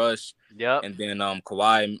 Melo, and Rush, Yep. and then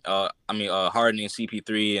Kawhi, Harden and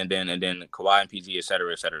CP3, and then Kawhi and PG, et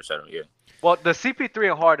cetera, et cetera, et cetera. Yeah. Well, the CP3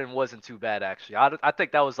 and Harden wasn't too bad actually. I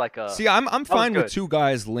think that was like a. See, I'm fine with good. two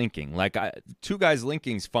guys linking. Like two guys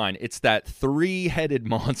linking's fine. It's that three-headed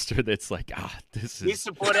monster that's like, this We is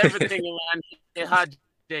support everything around here. Hard,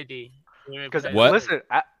 JD. Because What? listen,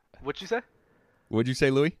 what you say? What'd you say,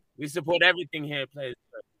 Louis? We support everything here at Players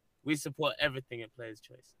Choice. We support everything at Players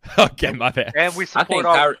Choice. Okay, my bad. And we I think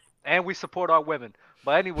support our women.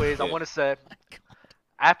 But anyways, I Yeah. want to say,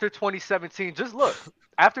 after 2017, just look.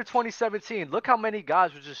 After 2017, look how many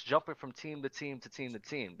guys were just jumping from team to team to team to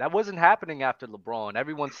team. That wasn't happening after LeBron.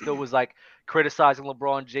 Everyone still was like criticizing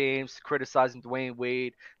LeBron James, criticizing Dwayne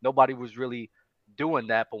Wade. Nobody was really doing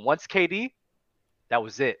that. But once KD, that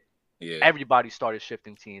was it. Yeah. Everybody started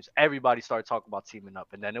shifting teams. Everybody started talking about teaming up,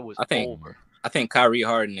 and then it was over. I think Kyrie,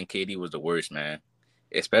 Harden, and KD was the worst, man.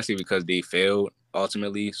 Especially because they failed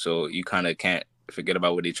ultimately. So you kind of can't forget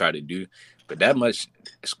about what they tried to do. But that much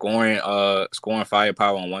scoring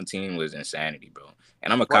firepower on one team was insanity, bro.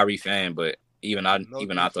 And I'm a Kyrie fan, but even I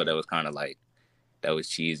thought that was kind of like, that was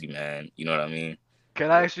cheesy, man. You know what I mean?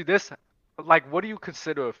 Can I ask you this? Like, what do you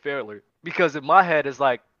consider a failure? Because in my head, it's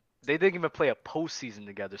like they didn't even play a postseason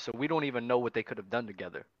together, so we don't even know what they could have done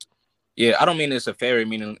together. Yeah, I don't mean it's a failure,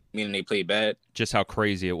 meaning they played bad. Just how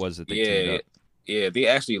crazy it was that they teamed up. Yeah, they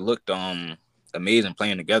actually looked amazing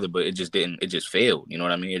playing together, but it just failed. You know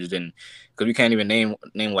what I mean? It just didn't, because we can't even name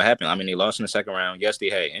what happened. I mean, they lost in the second round. Yes, they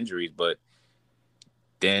had injuries, but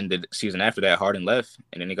then the season after that, Harden left,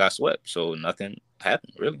 and then they got swept. So nothing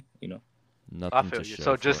happened, really. You know? Nothing I feel to you. show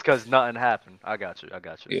So for just it. because nothing happened, I got you.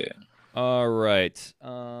 Yeah. All right.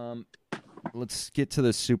 Let's get to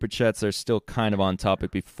the super chats. They're still kind of on topic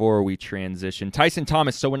before we transition. Tyson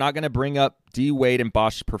Thomas. So we're not going to bring up D. Wade and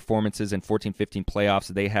Bosch's performances in 14-15 playoffs.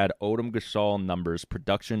 They had Odom Gasol numbers,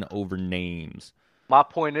 production over names. My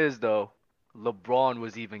point is, though, LeBron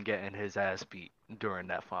was even getting his ass beat during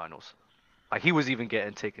that finals. Like, he was even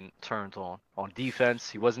getting taken turns on defense.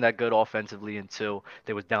 He wasn't that good offensively until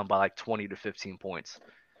they was down by like 20 to 15 points.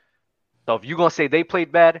 So if you're going to say they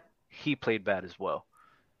played bad, he played bad as well.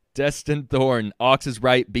 Destin Thorne. Ox is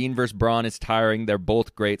right. Bean versus Braun is tiring. They're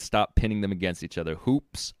both great. Stop pinning them against each other.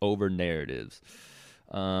 Hoops over narratives.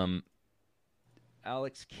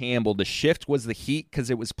 Alex Campbell. The shift was the Heat because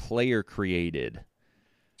it was player created.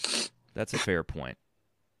 That's a fair point.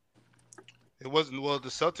 It wasn't. Well, the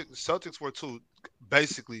Celtics were too.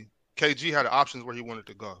 Basically, KG had options where he wanted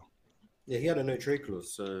to go. Yeah, he had a no trade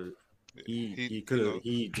clause, so he could you have. know.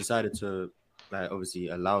 He decided to, like, obviously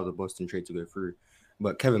allow the Boston trade to go through,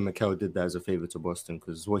 but Kevin McHale did that as a favor to Boston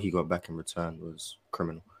because what he got back in return was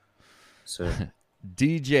criminal. So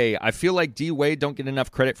DJ. I feel like D. Wade don't get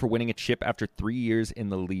enough credit for winning a chip after 3 years in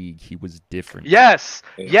the league. He was different. Yes.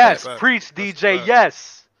 Yeah, Yes. facts. Preach, That's DJ. facts.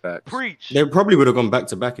 Yes. Facts. Preach. they probably would have gone back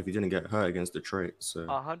to back if he didn't get hurt against Detroit. So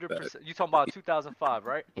 100%. You talking about 2005,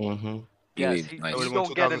 right? mm-hmm. Yes. He- nice. He Would've don't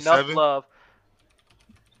won get enough 2007? love.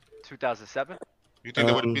 2007? You think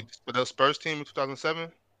they would have beat the Spurs team in 2007?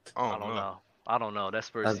 I don't know. I don't know. That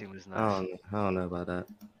Spurs team is I nice. don't know about that.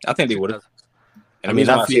 I think they would have. I mean,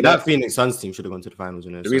 that Phoenix Suns team should have gone to the finals.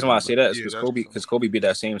 The reason why I say that is Yeah, because that's Kobe beat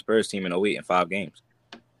that same Spurs team in 08 in 5 games.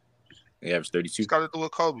 He averaged 32. It's got to do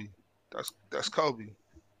with Kobe. That's Kobe.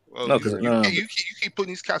 Well, No, you keep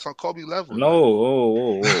putting these cats on Kobe level.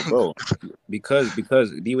 No, bro. because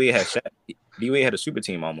D-Wade had Shaq. D-Wade had a super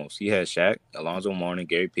team almost. He had Shaq, Alonzo Mourning,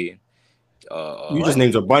 Gary Payton. You just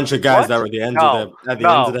named a bunch of guys that were at the end of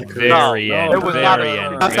their career. Very end. It was not Very a-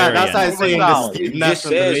 end. That's very like end. saying No. the You Steve just Nash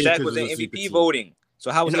and the said Shaq Lakers was in a super MVP team. voting.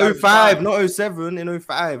 So how was In 05, not 07. In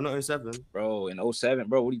 05, not 07. Bro, in 07,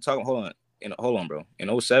 bro, what are you talking? Hold on, bro. In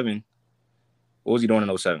 07, what was he doing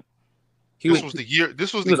in 07? This was the year.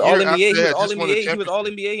 This was He the was all year after NBA. He they was had all just won the NBA. He was all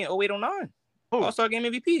championship. NBA in 08, 09. Who? All-Star game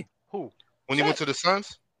MVP. Who? When he went to the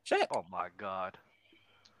Suns. Shaq. Oh my God.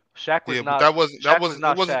 Shaq was Yeah, but not. that wasn't Shaq was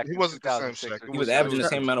not wasn't Shaq he in wasn't the same 2006. Shaq. He was averaging the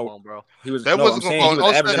same amount of. bro. He was. They No, wasn't I'm saying going he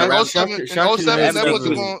was averaging in around. 07, in Shaq 07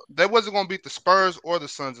 in 07. they wasn't going to beat the Spurs or the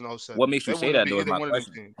Suns in 07. What makes you They say wouldn't that beat though is either my one of them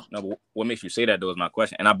question. teams. No, but what makes you say that though is my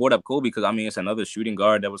question. And I brought up Kobe because I mean it's another shooting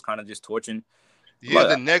guard that was kind of just torching. Yeah, Look,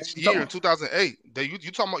 the next you talking year in about- 2008.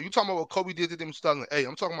 You talking about what Kobe did to them in 2008.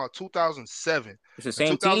 I'm talking about 2007. It's the In same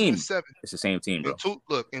team. 2007. It's the same team, bro.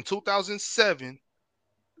 In 2007,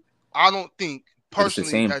 I don't think But it's the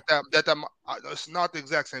personally same. it's not the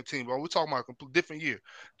exact same team, bro. We're talking about a complete different year.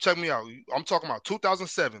 Check me out. I'm talking about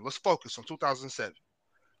 2007. Let's focus on 2007.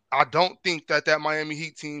 I don't think that Miami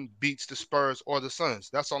Heat team beats the Spurs or the Suns.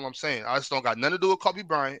 That's all I'm saying. I just don't got nothing to do with Kobe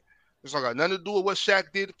Bryant. It's not got nothing to do with what Shaq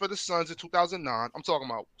did for the Suns in 2009. I'm talking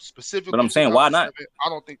about specifically. But I'm saying, why not? I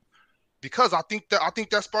don't think because I think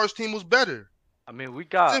that Spurs team was better. I mean, we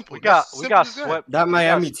got Simple. That's we simple got as that. swept. That we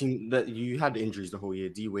Miami got- team that you had injuries the whole year.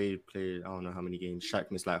 D Wade played I don't know how many games. Shaq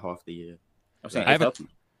missed like half the year. I'm saying I it's have a- healthy.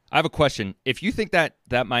 I have a question. If you think that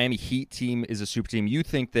Miami Heat team is a super team, you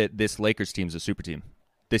think that this Lakers team is a super team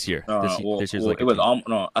this year? This year's Lakers it was team.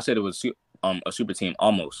 no. I said it was a super team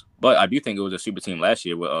almost, but I do think it was a super team last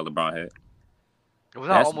year with LeBron had. It was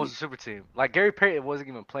not almost a super team. Like Gary Payton wasn't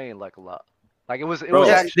even playing like a lot. Like it was. Bro, was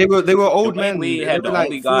Yeah, actually, they were old Dwayne men. Wade They had were the like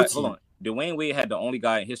only guy. 40. Hold on. Dwayne Wade had the only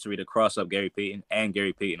guy in history to cross up Gary Payton and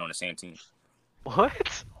Gary Payton on the same team.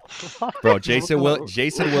 what? Bro, Jason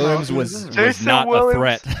Williams was Jason not Williams- a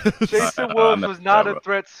threat. Jason I'm Williams not was not sure, a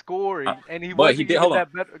threat scoring, and he but wasn't he did- even hold on.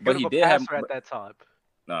 that better, But good he of a did have- passer at that time.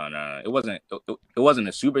 No. It wasn't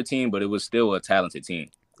a super team, but it was still a talented team.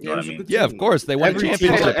 You know what I mean? Yeah, of course they won a Every team,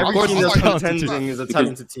 championship. Of every course team it's that's a talented team. contending is a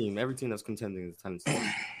talented team. Every team that's contending is a talented team.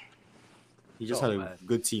 He just had a man.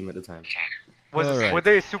 good team at the time. All Were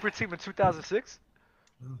they a super team in 2006?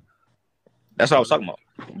 That's what I was talking about.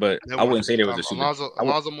 But They I wouldn't say there was a super.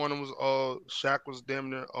 Alonzo Mourning was Shaq was damn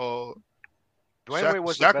near Dwayne Wade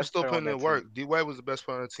was the Shaq was best still player on putting in that work. team. D Wade was the best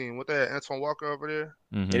player on the team. What that Antoine Walker over there?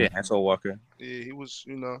 Mhm. Yeah, Ansel Walker. Yeah, he was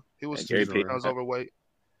he was And Gary 2 Payton. pounds overweight.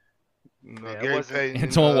 Yeah, it Gary wasn't- Payton.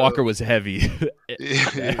 Antoine Walker was heavy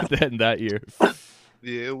Yeah, that year.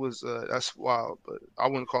 yeah, it was. That's wild, but I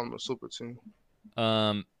wouldn't call him a super team.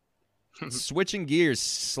 Switching gears,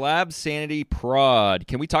 Slab Sanity Prod.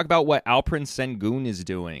 Can we talk about what Alperen Sengun is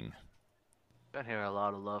doing? Been hearing a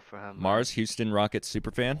lot of love for him. man. Mars, Houston Rockets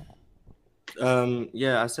superfan.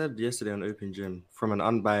 Yeah, I said yesterday on Open Gym, from an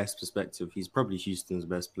unbiased perspective, he's probably Houston's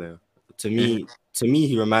best player. To me,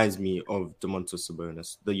 he reminds me of Domantas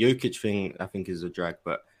Sabonis. The Jokic thing, I think, is a drag,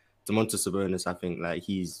 but Domantas Sabonis, I think, like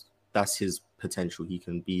that's his potential. He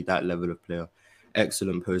can be that level of player.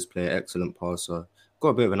 Excellent post player, excellent passer. Got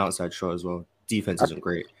a bit of an outside shot as well. Defense isn't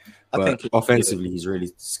great, but offensively, he's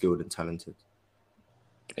really skilled and talented.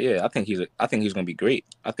 Yeah, I think he's gonna be great.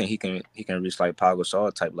 I think he can reach like Pau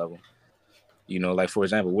Gasol type level. You know, like for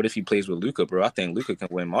example, what if he plays with Luka, bro? I think Luka can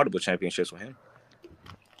win multiple championships with him.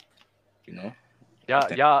 You know?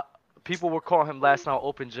 Yeah. People were calling him last night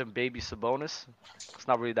Open Gym Baby Sabonis. It's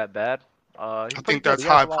not really that bad. I think that's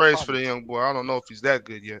high praise for the young boy. I don't know if he's that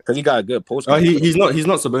good yet. Because he got a good post. Oh, he's not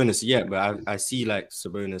Sabonis yet, but I see like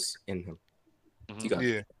Sabonis in him. He got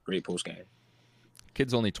a great post game.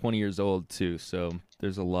 Kid's only 20 years old too, so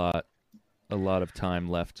there's a lot of time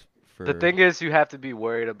left for. The thing is, you have to be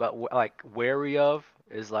worried about, like, wary of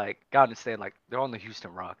is like, gotta understand, like, they're on the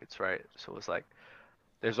Houston Rockets, right? So it's like,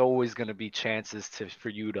 there's always gonna be chances for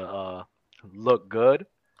you to look good.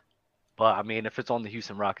 But I mean, if it's on the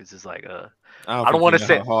Houston Rockets, it's like I don't want to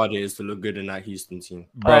say how hard it is to look good in that Houston team.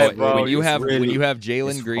 Bro, bro, when you have it's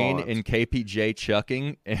Jalen Green hard. and KPJ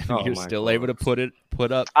chucking, and Oh you're my still God. able to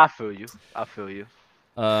put up. I feel you.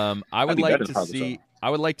 I would be like better to than see. I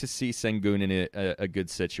would like to see Sengun in a good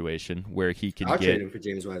situation where he can I'll get trade him for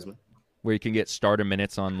James Wiseman. where he can get starter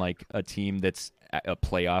minutes on like a team that's a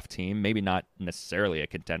playoff team, maybe not necessarily a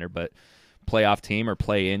contender, but playoff team or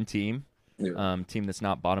play-in team, team that's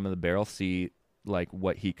not bottom of the barrel. See like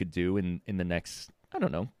what he could do in the next, I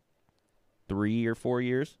don't know, 3 or 4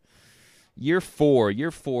 years. Year four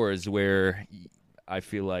is where I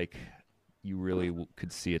feel like you really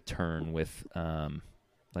could see a turn with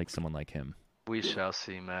like someone like him. We shall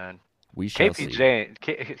see, man. We shall see.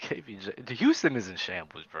 KPJ. The Houston is in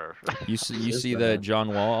shambles, bro. You see the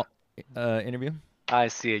John Wall interview? I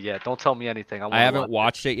see it yet. Don't tell me anything. I haven't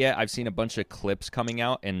watched it yet. I've seen a bunch of clips coming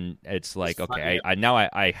out, and it's like, okay,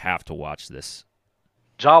 I have to watch this.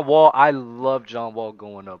 John Wall, I love John Wall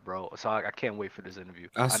going up, bro. So I can't wait for this interview.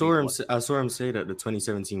 I saw him say that the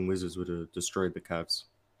 2017 Wizards would have destroyed the Cavs.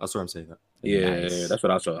 I saw him say that. Yeah, Nice. that's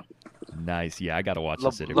what I saw. Nice. Yeah, I gotta watch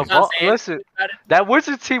this interview. LeBron, listen, that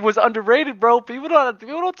Wizards team was underrated, bro. People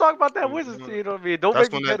don't talk about that Wizards team. You know what I mean? Don't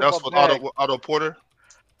make me get That's up what my bag. Otto Porter.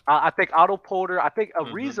 I think Otto Porter. I think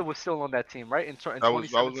Ariza was still on that team, right? In That was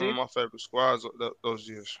 2017. one of my favorite squads those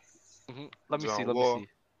years. Let me John see. Let Wall. me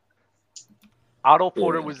see. Otto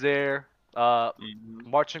Porter was there. Mhm.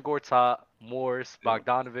 Marcin Gortat, Morris,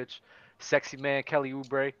 Bogdanovich, Sexy Man, Kelly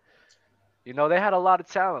Oubre. You know, they had a lot of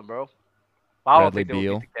talent, bro. I don't Bradley think they would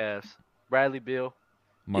Beal. beat the Cavs. Bradley Beal.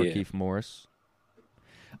 Markieff Morris.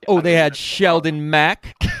 Yeah, Oh, I they mean, had Sheldon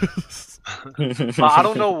Mack. but I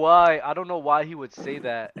don't know why. I don't know why he would say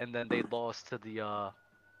that, and then they lost to the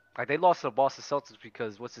like they lost to the Boston Celtics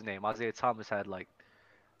because what's his name? Isaiah Thomas had like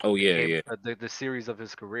Oh the yeah, game, yeah. the series of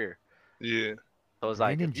his career. Yeah. So it's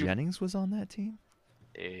like Brandon if you, Jennings was on that team.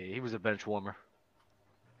 he was a bench warmer.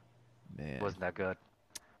 Man. Wasn't that good?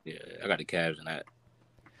 Yeah, I got the Cavs in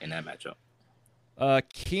that matchup.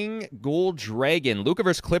 King Gold Dragon. Luka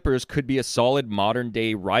versus Clippers could be a solid modern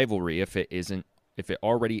day rivalry if it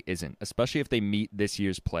already isn't, especially if they meet this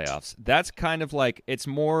year's playoffs. That's kind of like, it's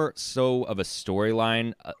more so of a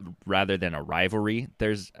storyline rather than a rivalry.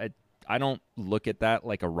 I don't look at that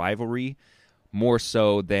like a rivalry, more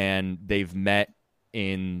so than they've met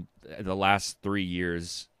in the last 3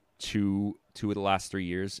 years, two of the last 3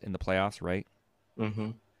 years in the playoffs, right?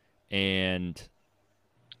 Mm-hmm. And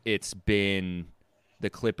it's been the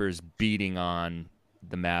Clippers beating on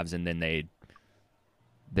the Mavs, and then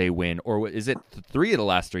they win. Or is it 3 of the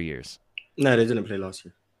last 3 years? No, they didn't play last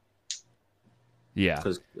year. Yeah.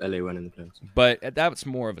 Because LA went in the playoffs. But that's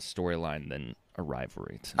more of a storyline than a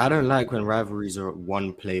rivalry. I don't like when rivalries are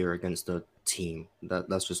one player against a team.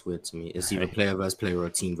 That's just weird to me. It's either player versus player or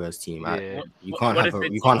team versus team. Yeah. You can't What have if a,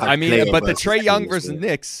 it's- you can't have. I mean, player but the versus Trey team, Young it's versus weird.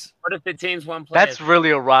 Knicks, What if the team's one player? That's really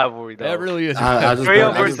a rivalry, though. that really is. I just Trae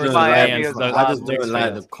Young don't, I just versus don't Miami like, is a I just rivalry. don't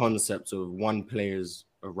like the fans. concept of one player's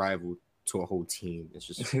a rival to a whole team. It's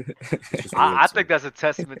just weird I to think me. that's a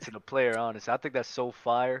testament to the player, honestly. I think that's so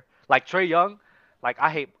fire. Like Trey Young, like I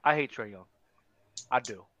hate Trey Young. I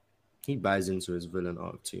do. He buys into his villain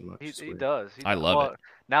arc too much. He It's he weird. does. I love it.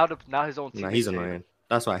 Now his own team. Nah, he's annoying.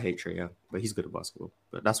 That's why I hate Trey Young. But he's good at basketball.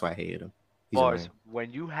 But that's why I hated him. He's Bars, annoying.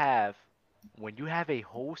 when you have a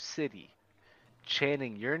whole city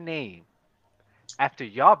chanting your name after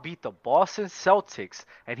y'all beat the Boston Celtics,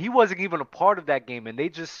 and he wasn't even a part of that game, and they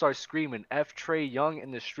just start screaming F Trey Young in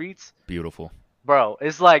the streets, Beautiful. bro.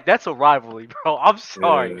 It's like that's a rivalry, bro. I'm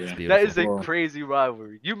sorry. Yeah. That is a Beautiful. crazy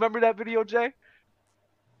rivalry. You remember that video, Jay?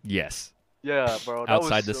 Yes. Yeah, bro. That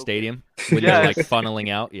Outside was the so stadium when they're like funneling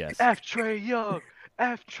out. Yes. F Trey Young,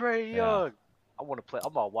 F Trey Yeah. Young. I want to play.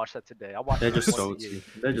 I'm gonna watch that today. I watch They're it just once a year. salty.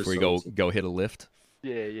 They're just Before you salty. go hit a lift.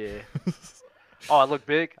 Yeah, yeah. Oh, I look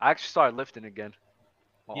big. I actually started lifting again.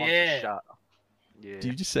 My arms are Yeah. shot. Yeah. Do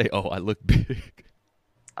you just say, "Oh, I look big"?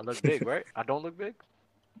 I look big, right? I don't look big.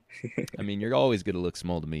 I mean, you're always gonna look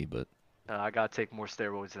small to me, but I gotta take more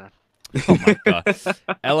steroids then. oh my god.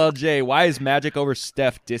 LLJ, why is Magic over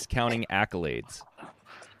Steph discounting accolades?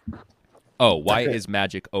 Oh, why is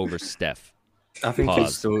Magic over Steph? I think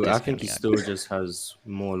Pause. I think he still just has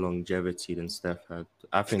more longevity than Steph had.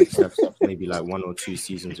 I think Steph's maybe like 1 or 2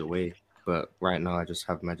 seasons away. But right now, I just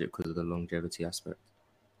have Magic because of the longevity aspect.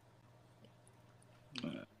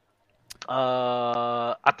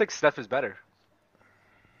 I think Steph is better.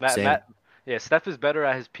 Same. Yeah, Steph is better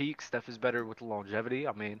at his peak. Steph is better with the longevity.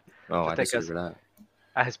 I mean, Oh, I think disagree with that.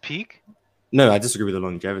 at his peak, No, I disagree with the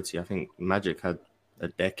longevity. I think Magic had a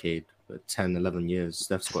decade, 10, 11 years.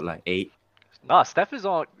 Steph's got like 8. nah, Steph is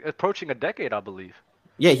approaching a decade, I believe.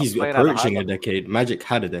 Yeah, he's playing at a high approaching a level. decade. Magic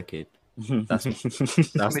had a decade. That's me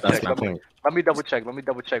that's check, my point. Let me double check.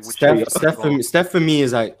 Which Steph for me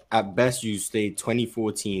is like at best you stay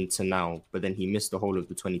 2014 to now, but then he missed the whole of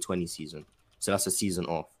the 2020 season, so that's a season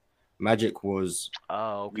off. Magic was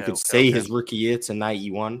Oh, okay. you could okay, say okay. his rookie year to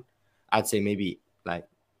 91. I'd say maybe like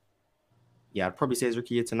I'd probably say his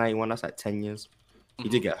rookie year to 91. That's like 10 years. He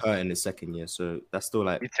did get hurt in his second year, so that's still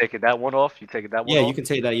like You taking that one off? You taking that one yeah, off? you can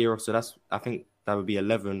take that year off. So that's I think that would be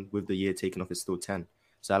 11 with the year taken off. It's still 10.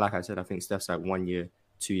 So like I said, I think Steph's like 1 year,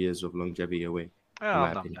 2 years of longevity away. Yeah, my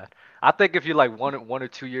I'm not opinion. bad. I think if you're like one or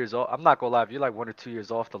 2 years off, I'm not gonna lie. If you're like 1 or 2 years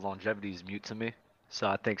off, the longevity is mute to me. So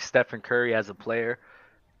I think Stephen Curry as a player,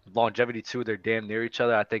 longevity too, they're damn near each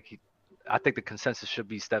other. I think the consensus should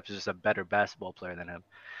be Steph's just a better basketball player than him.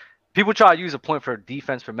 People try to use a point for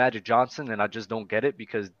defense for Magic Johnson, and I just don't get it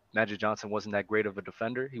because Magic Johnson wasn't that great of a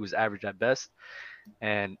defender. He was average at best.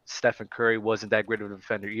 And Stephen Curry wasn't that great of a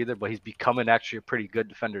defender either, but he's becoming actually a pretty good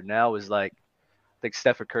defender now. Is like, I think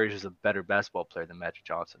Stephen Curry is just a better basketball player than Magic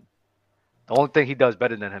Johnson. The only thing he does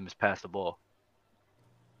better than him is pass the ball.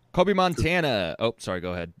 Kobe Montana. Oh, sorry.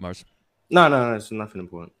 Go ahead, Mars. No, it's nothing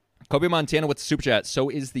important. Kobe Montana with the super chat. So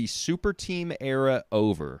is the super team era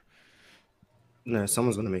over? No,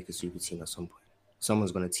 someone's gonna make a super team at some point.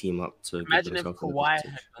 Someone's gonna team up to Imagine give if themselves an Kawhi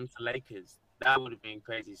advantage. had gone to Lakers. That would have been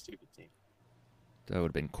crazy super team. That would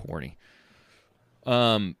have been corny.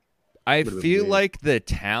 I Would've been feel weird. like the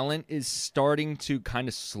talent is starting to kind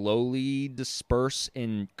of slowly disperse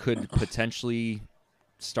and could potentially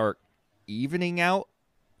start evening out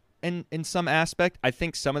in some aspect. I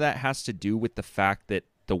think some of that has to do with the fact that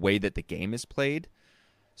the way that the game is played.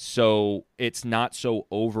 So it's not so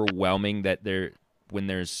overwhelming that when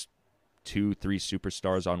there's 2-3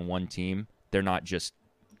 superstars on one team, they're not just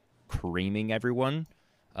creaming everyone.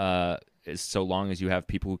 So long as you have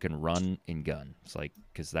people who can run and gun. It's like,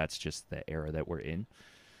 because that's just the era that we're in.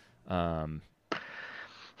 I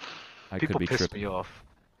People could be piss tripping. me off.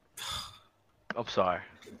 I'm sorry.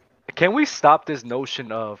 Can we stop this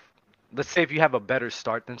notion of, let's say if you have a better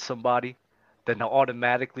start than somebody, then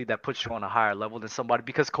automatically that puts you on a higher level than somebody?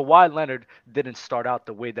 Because Kawhi Leonard didn't start out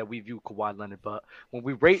the way that we view Kawhi Leonard. But when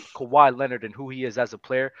we rate Kawhi Leonard and who he is as a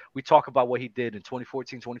player, we talk about what he did in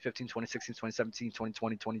 2014, 2015, 2016, 2017,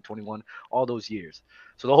 2020, 2021, all those years.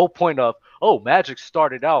 So the whole point of, oh, Magic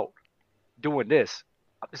started out doing this,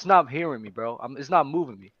 it's not hearing me, bro. It's not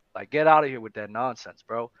moving me. Like, get out of here with that nonsense,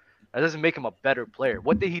 bro. That doesn't make him a better player.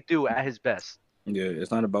 What did he do at his best? Yeah,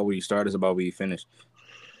 it's not about where you start; it's about where you finish.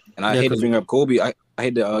 And I Yeah, hate to 'cause- bring up Kobe. I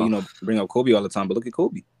hate to bring up Kobe all the time, but look at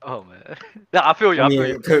Kobe. Oh man, yeah, I feel you. I I feel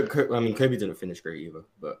you. mean, Kobe didn't finish great either,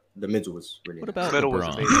 but the middle was really What nice. about Middle was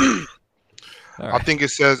LeBron? amazing. All I right. think it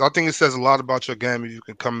says a lot about your game if you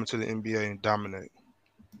can come into the NBA and dominate.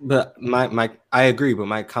 But I agree, but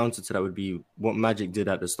my counter to that would be what Magic did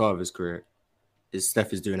at the start of his career is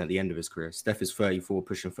Steph is doing at the end of his career. Steph is 34,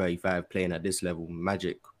 pushing 35, playing at this level.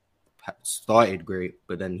 Magic started great,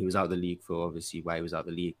 but then he was out of the league for obviously why he was out of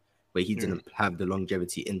the league. But he didn't have the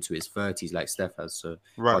longevity into his 30s like Steph has. So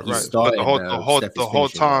Right, he right. started But Steph the is whole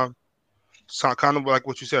finishing there. time, so kind of like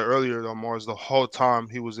what you said earlier, though, Mars. The whole time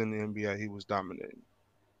he was in the NBA, he was dominating.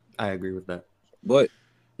 I agree with that. But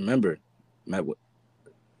remember,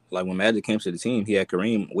 like when Magic came to the team, he had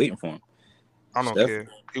Kareem waiting for him. I don't Steph? care.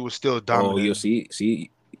 He was still Oh, dominating. you see,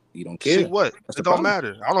 you don't care. See what? That's It the don't problem.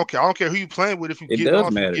 matter. I don't care. I don't care who you playing with. If you It getting does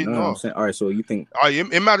off, matter. you getting No, I'm off. saying, all right. So you think? All right,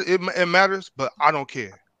 it matters. It matters, but I don't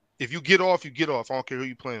care. If you get off, you get off. I don't care who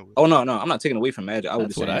you playing with. Oh no, I'm not taking away from Magic. I was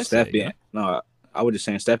That's just what saying I Steph say, didn't. No, I was just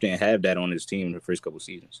saying Steph didn't have that on his team in the first couple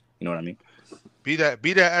seasons. You know what I mean? Be that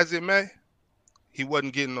as it may, he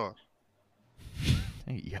wasn't getting off.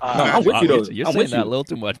 Hey, No, I'm with you, though. You're I'm saying with that you. a little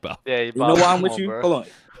too much, Bob. Yeah, You know why I'm with you? Bro. Hold on.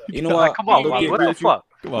 You know Like, why? come on, I low-key Bob. What agree the with you. fuck?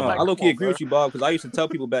 Come on, No, Bob. I low-key Come on, agree bro. with you, Bob, because I used to tell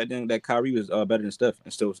people back then that Kyrie was better than Steph,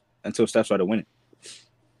 until Steph started winning.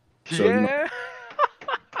 So, Yeah. you know-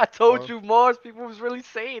 I told you, Mars. People was really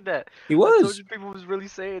saying that. He I told was. you, people was really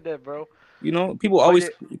saying that, bro. You know, people always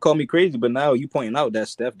call me crazy, but now you pointing out that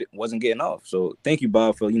Steph wasn't getting off. So thank you,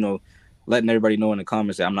 Bob, for letting everybody know in the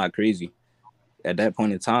comments that I'm not crazy. At that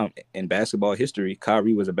point in time in basketball history,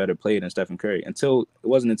 Kyrie was a better player than Stephen Curry. It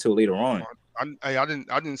wasn't until later on. I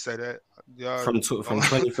didn't say that. Yeah, From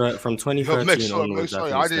 2013 make sure. onwards, I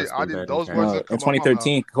think didn't. Steph's I been didn't. better Those than words Curry. that In come out my mouth.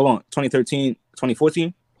 2013, hold on,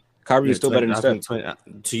 2014, Kyrie Yeah, is still better than I Steph.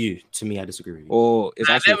 think to me, I disagree with you. Oh, it's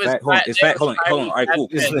Nah, actually that was fact. Hold on, fact. it's That fact. Hold on, was hold on. All right, cool.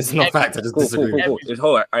 Kyrie. It's not fact. I just Cool. disagree. It's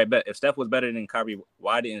hold on. All right, bet. If Steph was better than Kyrie,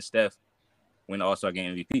 why didn't Steph win the All-Star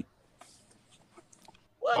Game MVP?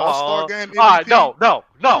 All-Star game MVP. All right, no.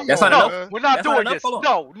 That's not no. enough. We're not That's not doing enough. this. Hold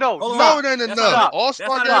on. No, Hold on. No, it ain't That's enough. not enough. All-Star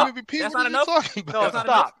That's game not enough. MVP. That's What not are you enough. talking No, about? That's not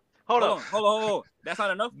stop. enough. Hold Hold on. on. Hold on. That's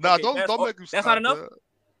not enough. Nah, Okay, don't make me stop. That's not enough. That.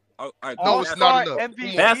 All right, No, cool. it's Fast not All-Star enough.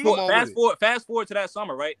 MVP. Come on, fast forward to that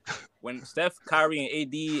summer, right? When Steph, Kyrie, and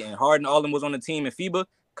AD and Harden, all of them was on the team in FIBA.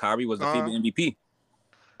 Kyrie was the FIBA MVP.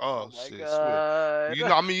 Oh my shit! God.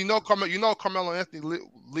 Swear. Carmelo Anthony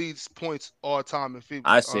leads points all time in FIBA.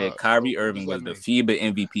 I said Kyrie so what Irving does was that the mean?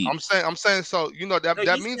 FIBA MVP. I'm saying so. That No,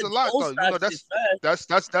 that you means a said lot though. All-Star is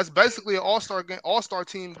fast. That's basically an all-star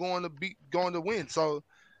team going to win. So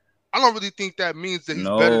I don't really think that means that he's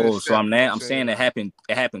better than No, so Steph, I'm you know what I'm saying it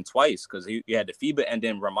happened twice because you had the FIBA and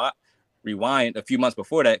then rewind a few months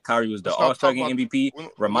before that. Kyrie was the Let's not All-Star talk Game about- MVP.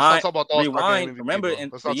 Let's not talk about the All-Star Rewind. Game MVP, Remember bro. in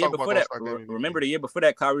Let's the not year talk about before the that. All-Star Game MVP. Remember the year before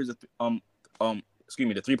that, Kyrie was the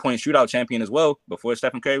 3-point shootout champion as well. Before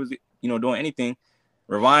Stephen Curry was doing anything.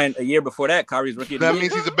 Rewind a year before that, Kyrie's rookie of the That year.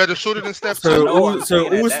 means he's a better shooter than Steph. So, know, all, I'm so saying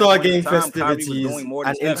at that All-Star point in Game time, Kyrie was festivities doing more than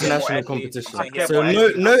and Steph. He had more international accolades. competition. I'm saying he had So more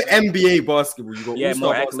no accolades. NBA basketball. You got He had more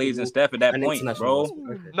All-Star accolades than basketball Steph at that and point, international bro.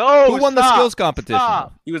 basketball. Okay. No, Who won the stop. skills competition?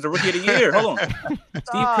 Stop. He was the rookie of the year. Hold on.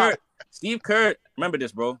 Stop. Steve Kerr. Remember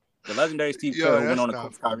this, bro. The legendary Steve Yo, Kerr who that's went on to not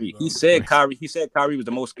coach funny, Kyrie. bro. He said Kyrie was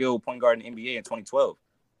the most skilled point guard in the NBA in 2012.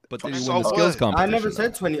 But did he So win the what? skills I competition? never though?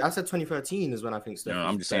 said 20. I said 2013 is when I think Steph. No, was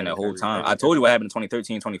I'm just saying better that than whole Kyrie. time. I told you what happened in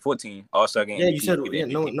 2013, 2014. All-Star game. Yeah, you MVP, said. the Yeah,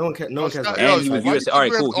 no MVP. one cares. No one cares about And that. he was why you USA. keep All right,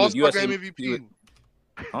 bringing cool. up He was All-Star USA. Game MVP?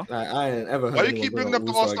 I ain't ever heard Why you anyone keep bring bringing up up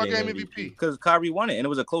the All-Star All-Star Game Game MVP. MVP? Because Kyrie won it, and it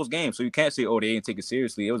was a close game. So you can't say, oh, they didn't take it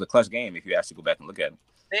seriously. It was a clutch game if you actually go back and look at it.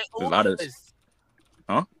 They There's a lot of- always.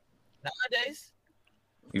 Huh? Nowadays.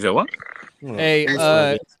 You said what? Hey,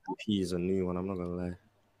 All-Star MVP is a new one. I'm not gonna lie.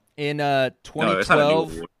 In No, it's not a new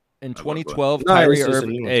 2012, award. in Go ahead. 2012, No, Kyrie it's just a Irving.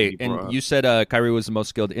 new one to Hey, be brought and up. you said Kyrie was the most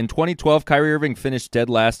skilled. In 2012, Kyrie Irving finished dead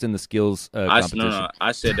last in the skills competition. No.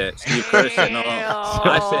 I said that. Steve Kerr said no.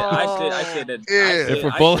 I said that. Yeah. If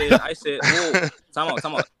we're both- I said. Well,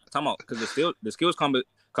 time out. Because the skills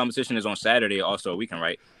competition is on Saturday, All-Star Weekend,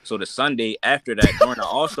 right? So the Sunday after that, during the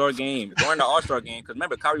All-Star game, because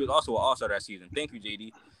remember Kyrie was also an All-Star that season. Thank you,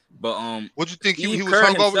 JD. But What you think he Steve was Kerr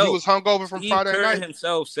hungover? He himself- was hungover from Steve Friday Kerr night.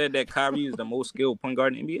 himself said that Kyrie is the most skilled point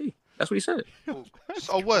guard in the NBA. That's what he said.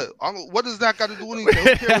 So what? What does that got to do with anything?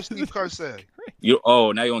 Who cares what Steve Kerr said? Now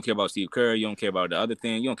you don't care about Steve Kerr. You don't care about the other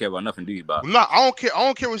thing. You don't care about nothing, do you, Bob? No, I don't care. I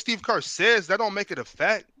don't care what Steve Kerr says. That don't make it a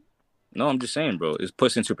fact. No, I'm just saying, bro. It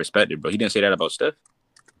puts into perspective, bro. He didn't say that about Steph.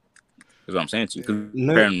 That's what I'm saying to you. 'Cause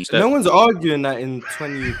comparing him to Steph. No one's arguing that in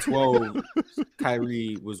 2012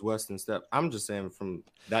 Kyrie was worse than Steph. I'm just saying from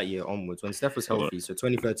that year onwards, when Steph was healthy, so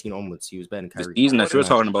 2013 onwards, he was better than The Kyrie. season that you're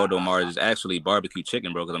talking about, though, Mars, is actually barbecue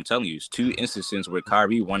chicken, bro. Because I'm telling you, it's two instances where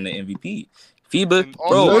Kyrie won the MVP. FIBA, And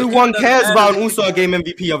bro. No one cares matter. about an All-Star Game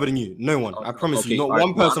MVP other than you. No one. I promise you. Not all right,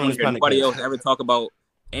 one person I on don't this hear planet anybody cares. else ever talk about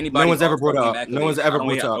anybody. No one's ever brought it All-Star up. game No one's accolades. ever I don't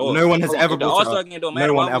brought it hear- up. hold No on, one has hold on. ever If the brought it All-Star up. game don't No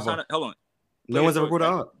matter. one why was ever. trying to- Hold on. No one's ever brought it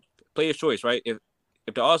up. Player's choice, right? If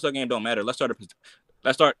the All-Star game don't matter, let's start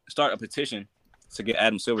a petition to get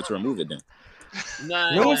Adam Silver to remove it. Then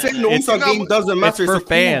No one's saying the It's- All-Star Game doesn't matter. for It's a cool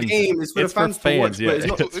fans. game. It's for the It's for fans to fans, watch. yeah. But it's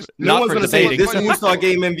not. It's No not one's for going to say debating. this All-Star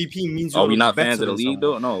Game MVP means are we you're not better fans of the than league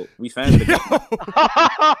someone. though? No, we fans of the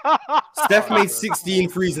game. Steph made 16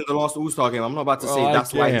 threes in the last All-Star game. I'm not about to say Oh, I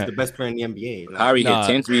that's why he's can't. the best player in the NBA. Like, Kyrie Nah. hit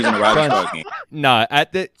 10 threes in the Rising Son. Star game. Nah,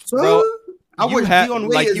 at the so, bro, I you watched ha- Dion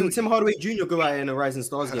like Waiters you- and Tim Hardaway Jr. go out in a Rising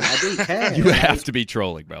Stars game. I don't care. you have to be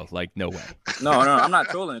trolling, bro. Like, no way. No, I'm not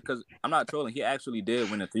trolling because I'm not trolling. He actually did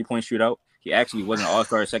win a 3-point shootout. He actually was an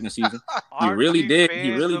All-Star his second season. He really did.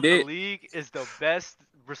 He really did. The league is the best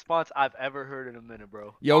response I've ever heard in a minute,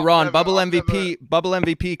 bro. Yo, I've Ron, never- Bubble I've MVP. Bubble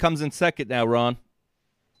MVP comes in second now, Ron.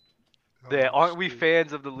 Yeah, aren't we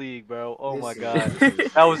fans of the league, bro? Oh my Listen, god,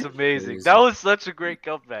 listen. that was amazing. That was such a great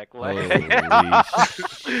comeback. Like,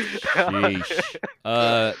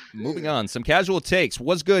 Sheesh. Moving on. Some casual takes.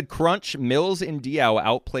 Was good. Crunch, Mills, and Diaw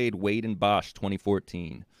outplayed Wade and Bosch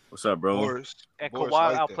 2014. What's up, bro? Boris, and Boris Kawhi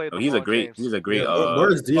like that. outplayed. Oh, he's a LeBron great. James. He's a great. Yeah,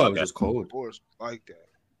 Boris Diaw was podcast. just cold. Boris like that.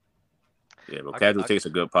 Yeah, bro. I- Casual I- takes a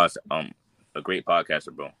good a great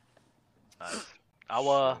podcaster, bro. Nice.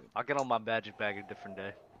 I'll get on my magic bag a different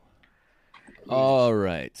day. All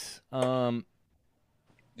right.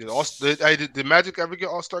 Did Magic ever get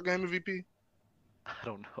All-Star Game MVP? I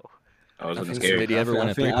don't know. I was I looking think scary. Did he ever win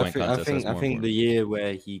a three-point contest? That's more I think important. the year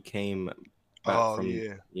where he came back Oh, from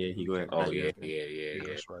yeah. he got it. Oh that yeah, year. yeah.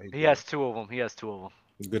 That's right. He has two of them.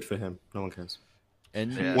 Good for him. No one cares.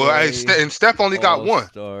 NBA Well, and Steph only got one.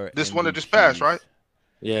 All-Star This one that just MVP. passed, right?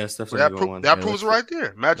 Yeah, Steph's So only got one. that Yeah, proves it let's- right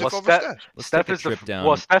there. Magic Well, over Steph- Steph. Let's Steph take a is the trip down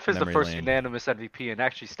first memory lane. unanimous MVP, and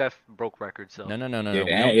actually Steph broke records. So No. Yeah, we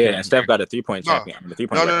don't and Steph got a 3-point No. champion. The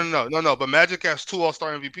 3-point. No. But Magic has 2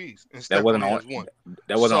 All-Star MVPs, and Steph That wasn't only on. has one.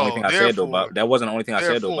 That wasn't the only So, thing I said though, therefore- Bob. That wasn't the only thing I said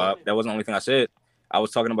though, therefore- Bob. That wasn't the only thing I said. I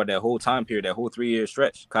was talking about that whole time period, that whole 3-year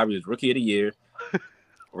stretch. Kyrie was Rookie of the Year,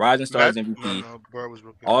 Rising Stars MVP, Bro was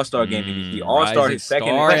rookie. All-Star Game MVP, All-Star Rising his second.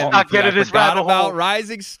 Star Let's not MVP. get I in this forgot rabbit about hole.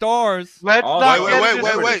 Rising Stars. let's All- not Wait, get Wait, into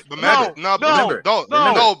wait, this. wait. But Magic, No, remember, no,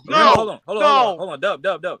 Hold on,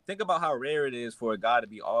 Dub. Think about how rare it is for a guy to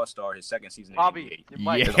be All-Star his second season in the Bobby, NBA. you're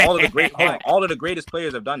right. Yeah. Because all of the greatest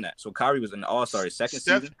players have done that. So Kyrie was an All-Star his second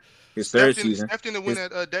Steph- season, his third Steph season. didn't win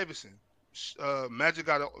at Davidson. Magic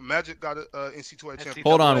got a NC2A championship.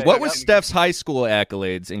 Hold on. Yep. What was Steph's high school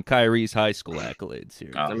accolades and Kyrie's high school accolades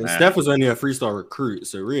here? Oh, I mean, man. Steph was only a 3-star recruit,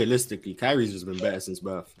 so realistically, Kyrie's just been better since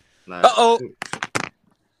birth. Like, Uh-oh.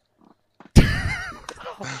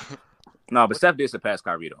 No, but Steph did surpass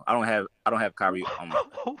Kyrie though. I don't have Kyrie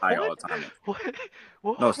higher all time.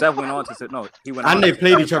 What? No, Steph went on to no. He went And on they to-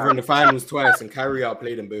 played each other in the finals twice, and Kyrie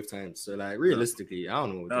outplayed them both times. So, like, realistically, I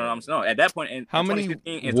don't know. No. At that point, in How in many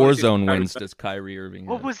 2015 and Warzone 2016, wins does Kyrie Irving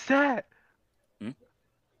What have? was that?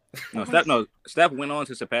 Steph went on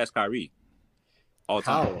to surpass Kyrie. all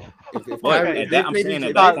time. How? If But Kyrie, at that, I'm saying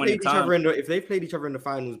at that if point in time, if they played each other in the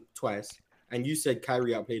finals twice, and you said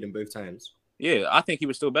Kyrie outplayed them both times, yeah, I think he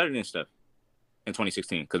was still better than Steph in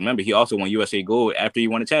 2016. Because remember, he also won USA Gold after he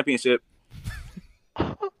won the championship.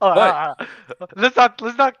 But let's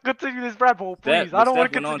not continue this rabbit hole, please. I don't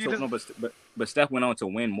want to continue this. No, but Steph went on to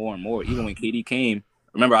win more and more. Even when KD came,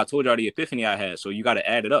 remember I told y'all the epiphany I had. So you got to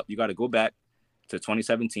add it up. You got to go back to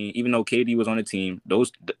 2017. Even though KD was on the team,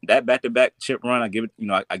 that back-to-back chip run,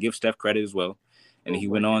 I give Steph credit as well. And he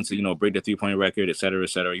went on to break the 3-point record, et cetera, et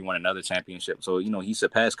cetera. He won another championship. So he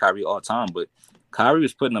surpassed Kyrie all time. But Kyrie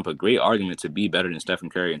was putting up a great argument to be better than Stephen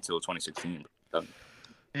Curry until 2016.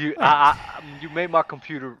 You made my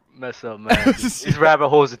computer mess up, man. These rabbit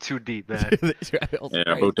holes are too deep, man. Yeah,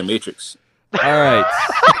 I broke the Matrix. All right.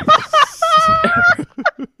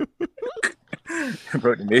 I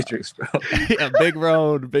broke the Matrix, bro. Yeah, Big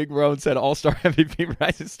Roan said All-Star MVP,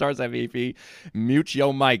 Rising Stars MVP. Mute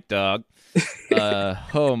your mic, dog.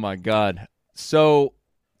 Oh my God. So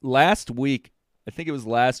last week, I think it was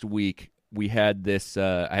last week, we had this.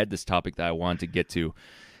 I had this topic that I wanted to get to.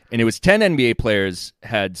 And it was 10 NBA players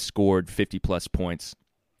had scored 50-plus points,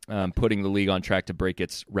 putting the league on track to break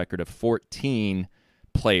its record of 14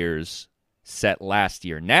 players set last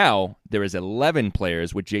year. Now, there is 11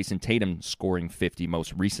 players, with Jason Tatum scoring 50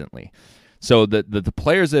 most recently. So the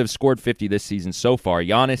players that have scored 50 this season so far,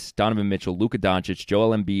 Giannis, Donovan Mitchell, Luka Doncic, Joel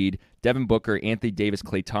Embiid, Devin Booker, Anthony Davis,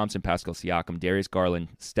 Klay Thompson, Pascal Siakam, Darius Garland,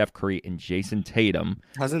 Steph Curry, and Jason Tatum.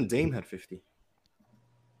 Hasn't Dame had 50?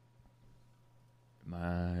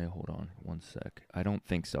 Hold on one sec. I don't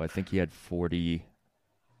think so. I think he had 40.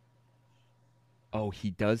 Oh,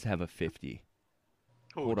 he does have a 50.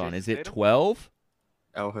 Hold on. Is it 12?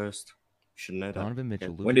 Elhurst. Should know that. Donovan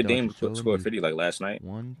Mitchell. When did Dame score 50? Like last night?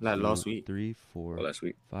 1, Like 2, last week. 3, 4, last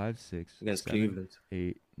week. 5, 6, Against 7, Cleveland.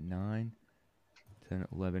 8, 9, 10,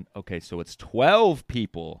 11. Okay, so it's 12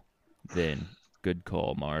 people then. Good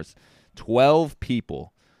call, Mars. 12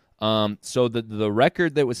 people. So the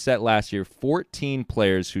record that was set last year, 14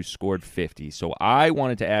 players who scored 50. So I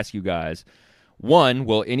wanted to ask you guys, one,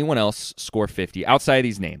 will anyone else score 50 outside of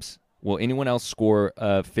these names? Will anyone else score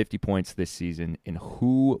 50 points this season, and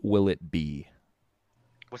who will it be?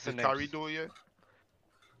 What's the name? Kyrie do it yet?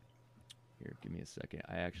 Here, give me a second.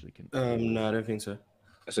 I actually can. No, I don't think so.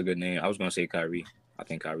 That's a good name. I was gonna say Kyrie. I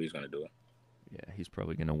think Kyrie's gonna do it. Yeah, he's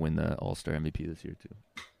probably gonna win the All-Star MVP this year too.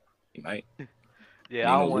 He might.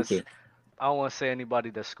 Yeah, I don't want to say anybody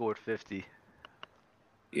that scored 50.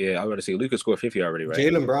 Yeah, I was gonna say Luka scored 50 already, right?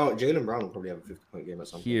 Jaylen Brown will probably have a 50-point game or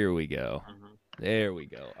something. Here we go. There we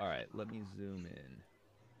go. All right, let me zoom in.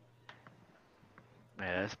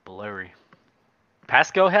 Man, that's blurry.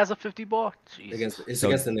 Pascal has a 50 ball? It's So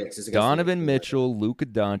against the Knicks. Donovan Mitchell, Luka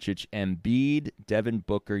Doncic, Embiid, Devin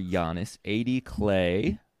Booker, Giannis, AD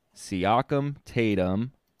Clay, Siakam,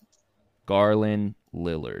 Tatum, Garland,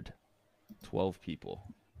 Lillard. 12 people.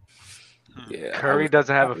 Yeah. Curry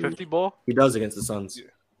doesn't have a 50 ball? He does against the Suns.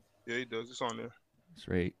 Yeah, he does. It's on there. That's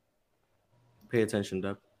right. Pay attention,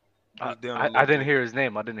 Dub. I didn't hear his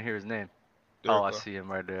name. Oh, I see him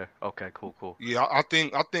right there. Okay, cool. Yeah, I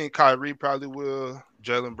think Kyrie probably will.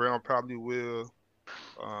 Jaylen Brown probably will.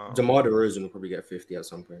 DeMar DeRozan will probably get 50 at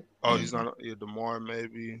some point. Oh, he's not. Yeah, DeMar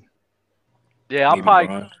maybe. Yeah, I'll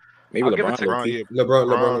probably. Maybe I'll give it to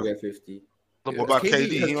LeBron will get 50. What about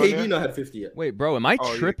KD? Has KD not had 50 yet? Wait, bro, am I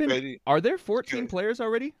Oh, yeah, tripping? KD. Are there 14 players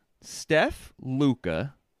already? Steph,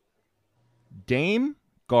 Luka, Dame,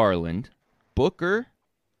 Garland, Booker,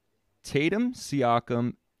 Tatum,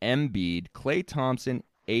 Siakam, Embiid, Klay Thompson,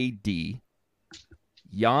 AD,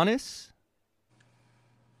 Giannis,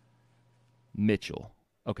 Mitchell.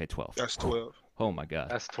 Okay, 12. That's 12. Oh my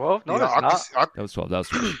God. That's 12? No, Yeah, that's not. That was 12. That was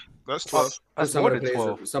 12. That's 12. That's Some more of the than players,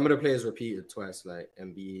 12. some of the players repeated twice, like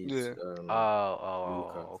Embiid. Yeah.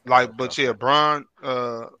 Okay, Like, but yeah, Bron,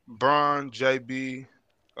 JB,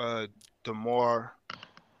 DeMar,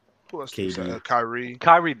 who else? KD.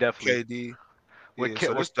 Kyrie, definitely. KD. With Yeah, K-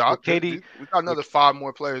 so with- that's with KD we got another 5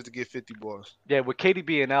 more players to get 50 balls. Yeah, with KD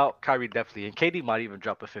being out, Kyrie definitely. And KD might even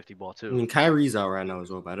drop a 50 ball, I too. mean, Kyrie's out right now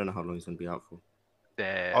as well, but I don't know how long he's gonna be out for.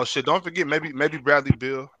 Yeah. Oh shit! Don't forget, maybe Bradley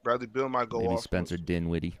Beal. Bradley Beal might go Maybe off. Spencer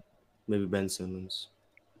Dinwiddie. Maybe Ben Simmons.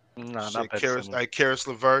 Nah, Shit, not Ben Karis, Simmons. Karis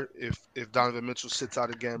LeVert. If Donovan Mitchell sits out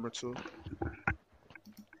a game or two.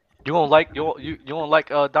 You don't like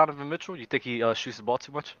Donovan Mitchell? You think he shoots the ball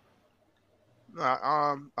too much?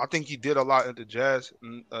 Nah, I think he did a lot at the Jazz.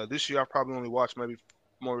 This year I probably only watched maybe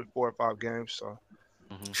more 4 or 5 games. So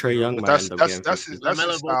Trae Young but might end up getting that's 50.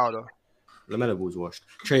 his style though. LaMelo Ball's washed.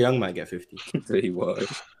 Trae Young might get 50. He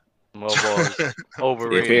was. Well, balls Yeah,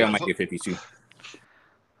 overrated. Trey might get 52.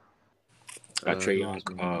 Trey Young,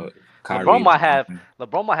 Kyrie.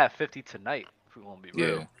 LeBron might have 50 tonight. If we want to be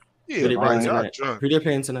real. Yeah, Who they playing man, y'all tonight? drunk. Who they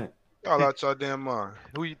playing tonight? Y'all out y'all damn mind.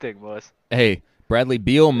 Who you think, Boss? Hey, Bradley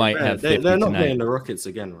Beal might have 50 They're not tonight. playing the Rockets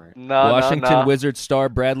again, right? No, Washington Wizards star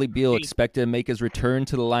Bradley Beal expected to make his return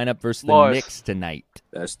to the lineup versus the Mars. Knicks tonight.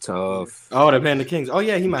 That's tough. Oh, they're playing the Kings. Oh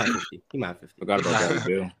yeah, he might have 50. He might have 50. Forgot about that,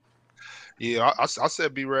 Bill. Yeah, I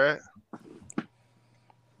said B-Rad.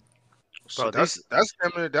 So Bro,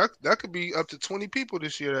 that could be up to 20 people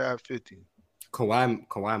this year that have 50.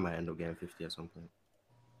 Kawhi might end up getting 50 at some point.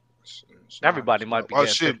 Everybody might be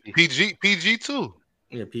getting 50. PG too.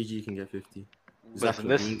 Yeah, PG can get 50. Listen,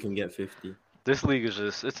 Zach LaVine can get 50. This league is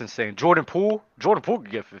it's insane. Jordan Poole could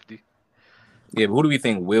get 50. Yeah, but who do we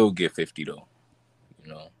think will get 50 though?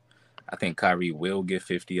 You know, I think Kyrie will get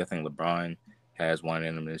 50. I think LeBron has one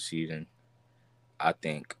in him this season. I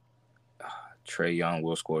think Trae Young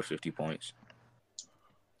will score 50 points.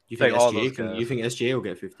 You think all SGA those can? guys. You think SGA will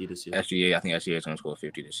get 50 this year? I think SGA is going to score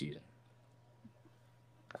 50 this season.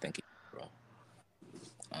 I think he will.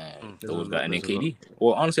 Those guys. And then KD.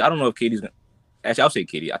 Well, honestly, I don't know if KD's going to. Actually, I'll say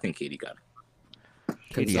KD. I think KD got it.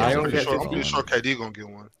 KD Zion has get I'm 50? pretty sure KD gonna get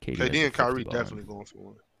one. KD KD has and Kyrie 50 ball. definitely going for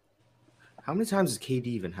one. How many times has KD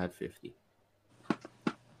even had 50?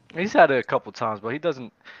 He's had it a couple times, but he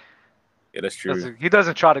doesn't. Yeah, that's true. He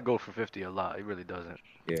doesn't try to go for 50 a lot. He really doesn't.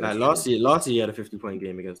 Yeah, Like that's last true. year he had a 50-point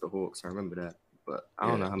game against the Hawks. I remember that, but I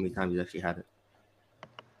don't Yeah. know how many times he actually had it.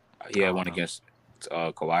 He had one against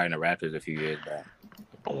Kawhi and the Raptors a few years back.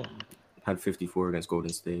 Had 54 against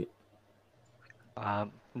Golden State.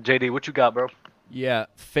 JD, what you got, bro? Yeah,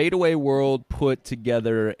 Fadeaway World put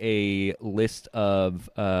together a list of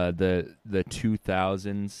the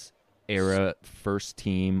 2000s era first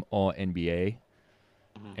team All NBA.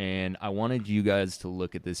 And I wanted you guys to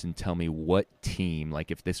look at this and tell me what team,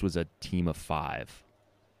 like if this was a team of 5,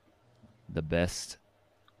 the best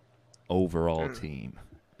overall team.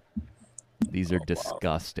 These are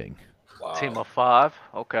disgusting. Wow. Team of 5.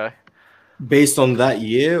 Okay. Based on that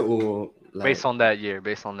year or like, Based on that year.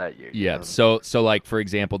 Yeah. So like for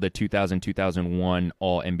example, the 2000-2001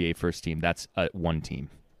 All NBA first team. That's one team.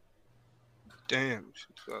 Damn.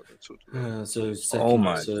 so second, Oh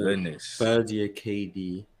my so goodness. third year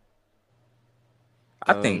KD.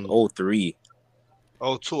 I think 03.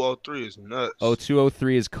 02, 03 is nuts.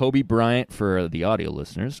 02-03 is Kobe Bryant for the audio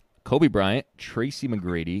listeners. Kobe Bryant, Tracy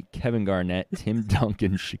McGrady, Kevin Garnett, Tim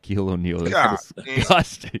Duncan, Shaquille O'Neal. God That's damn.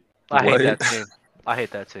 disgusting. I What?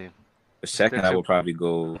 hate that team. The second, I would probably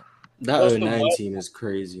go. That What's the 09 West team is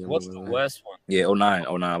crazy. What's the West one? Yeah, 09.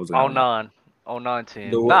 09. I was going 09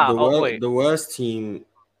 team. The Wait. worst team.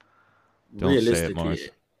 Don't say it, realistically, Mars.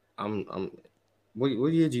 I'm.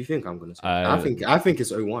 What year do you think I'm gonna say? I I think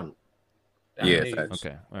it's 01. Yeah, Hey, facts.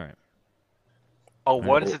 Okay, all right. Oh,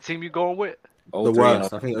 what is the team you going with? The 03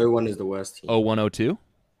 worst. I think 01 is the worst team. 01-02?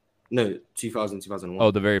 No, 2000, 2001.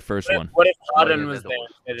 Oh, the very first one. What if Oh, Harden yeah, was they're there?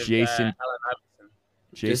 the instead of, Jason- Allen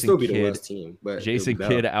Iverson? It'd still be the Kidd, worst team, but Jason it'll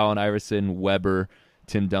be Kidd, better. Allen Iverson, Weber,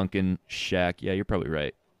 Tim Duncan, Shaq. Yeah, you're probably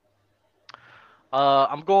right.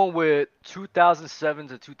 I'm going with 2007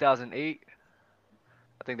 to 2008.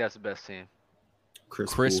 I think that's the best team.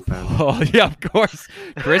 Chris Paul, fam. Paul. Yeah, of course.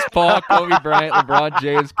 Chris Paul, Kobe Bryant, LeBron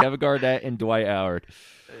James, Kevin Garnett, and Dwight Howard.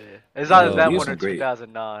 Yeah. It's either Oh, that these one are or great.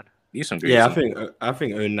 2009. These some great Yeah, teams. I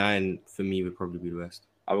think 09 for me would probably be the best.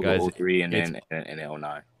 I would Guys, go 03 and it's- then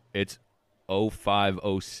 09. It's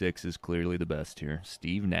 05-06 is clearly the best here.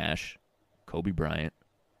 Steve Nash, Kobe Bryant,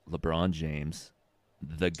 LeBron James,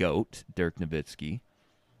 the GOAT, Dirk Nowitzki,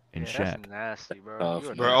 and Yeah, Shaq. that's nasty, bro. Tough.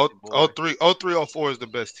 You a Bro, nasty boy. 03, 04 is the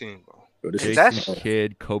best team, bro. Bro, this Is is that Jason sh-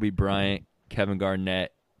 Kidd, Kobe Bryant, Kevin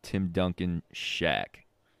Garnett, Tim Duncan, Shaq.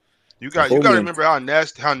 You got to remember how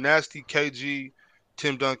nasty KG,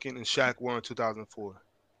 Tim Duncan, and Shaq were in 2004.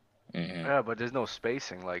 Mhm. Yeah, but there's no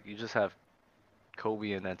spacing. Like, you just have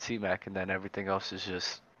Kobe and then T-Mac, and then everything else is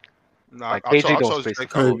just... Nah, Like, I KG chose don't J. space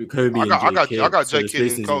Cole. Kobe I and got J. J. the Kidd and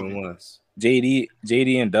spacing's Kobe. even worse. JD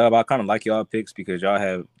and Dub, I kind of like y'all picks because y'all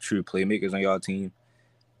have true playmakers on y'all team.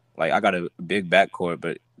 Like I got a big backcourt,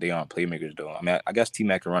 but they aren't playmakers though. I mean, I guess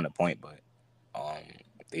T-Mac can run the point, but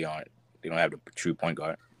they aren't. They don't have the true point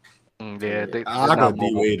guard. Yeah, I got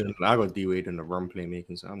D Wade and the run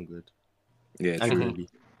playmaking, so I'm good. Yeah, And true. Kobe.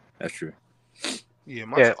 That's true. Yeah,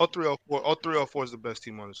 Yeah. 03, 04 is the best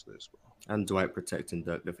team on this list, bro. And Dwight protecting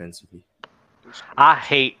Dirk defensively. I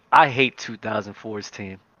hate 2004's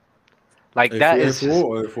team. Like, that is... 04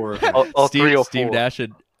 or 04. Oh, Steve 304. Steve Nash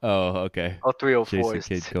had, oh, okay. 0304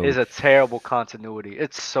 Jason Kidd, Kobe. is a terrible continuity.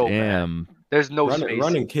 It's so bad. Damn. There's no space.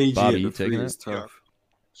 Running KG Bobby, at you the taking three it? is tough.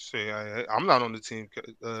 See, I'm not on the team,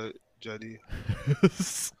 JD.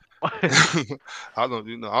 I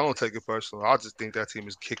don't take it personal. I just think that team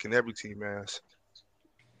is kicking every team ass.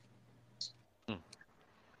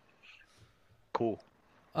 Cool.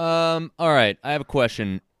 All right, I have a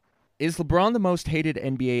question. Is LeBron the most hated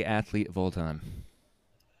NBA athlete of all time?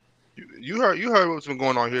 You heard what's been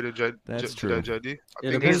going on here today, That's true. JD. It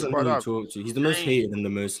think depends he's on brought who you up. talk to. He's the most hated and the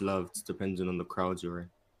most loved, depending on the crowds you're in.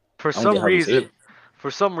 For I don't get some how he's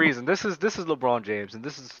reason, this is LeBron James, and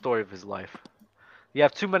this is the story of his life. You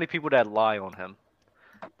have too many people that lie on him.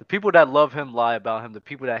 The people that love him lie about him. The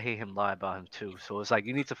people that hate him lie about him too. So it's like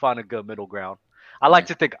you need to find a good middle ground. I like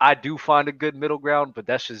to think I do find a good middle ground, but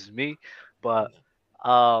that's just me. But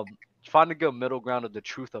find a good middle ground of the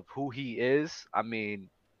truth of who he is. I mean,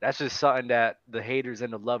 that's just something that the haters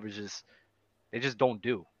and the lovers just don't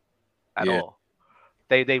do at Yeah. all.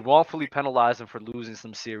 They wrongfully penalize him for losing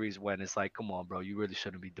some series when it's like, come on, bro, you really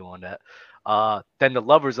shouldn't be doing that. Then the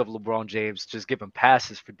lovers of LeBron James just give him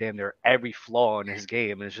passes for damn near every flaw in his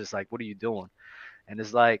game, and it's just like, what are you doing? And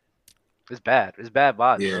it's like, it's bad. It's bad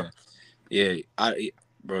vibes. Yeah, yeah.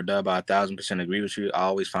 Bro, Dub, I 1,000% agree with you. I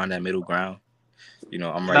always find that middle ground.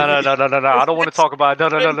 I'm right. No. I don't want to talk about. No.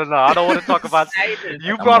 I don't want to talk about.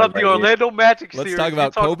 You brought up the Orlando Magic series. Let's talk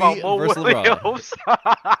about Kobe versus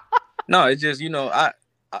LeBron. No, it's just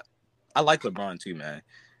I like LeBron too, man.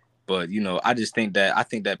 But I just think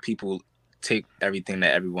that people take everything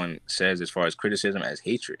that everyone says as far as criticism as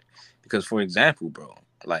hatred. Because, for example, bro,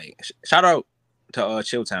 like shout out to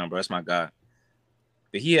Chilltown, bro. That's my guy.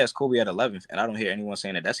 But he has Kobe at 11th, and I don't hear anyone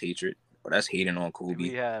saying that that's hatred or that's hating on Kobe.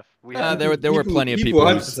 We have. There were plenty of people.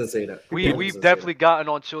 100% say that. We've definitely gotten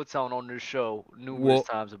on Chilltown on this show numerous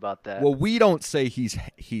times about that. Well, we don't say he's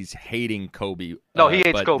hating Kobe. No, he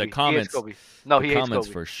hates but Kobe. The comments, he hates Kobe. No, he hates comments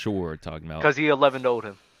Kobe for sure are talking about because he 11 owed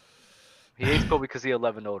him. He hates Kobe because he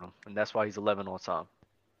 11 owed him, and that's why he's 11 on time.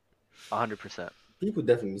 100%. People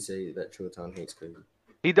definitely say that Chilltown hates Kobe.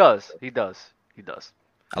 He does.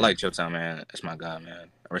 I like Chilltown, man. That's my guy, man.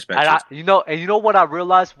 I respect And you know what I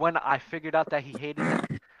realized when I figured out that he hated him?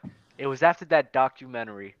 It was after that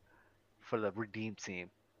documentary for the Redeem Team.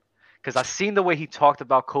 Because I seen the way he talked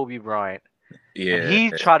about Kobe Bryant. Yeah. And he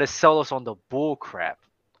tried to sell us on the bull crap.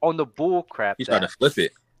 He tried to flip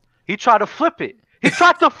it. He tried to flip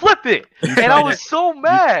it. And I was so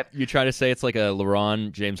mad. You try to say it's like a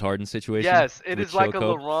LeBron James Harden situation? Yes, it is like a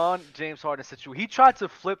Shoko? LeBron James Harden situation. He tried to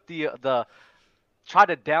flip try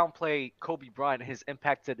to downplay Kobe Bryant and his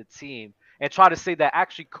impact to the team and try to say that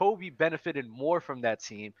actually Kobe benefited more from that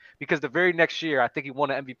team because the very next year I think he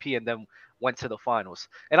won an MVP and then went to the finals.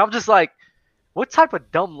 And I'm just like, what type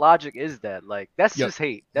of dumb logic is that? Like, that's just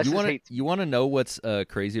hate. That's just hate. You want to know what's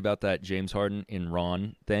crazy about that James Harden in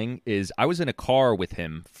Ron thing is I was in a car with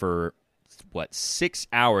him for, 6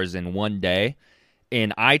 hours in one day,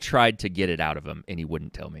 and I tried to get it out of him, and he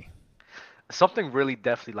wouldn't tell me. Something really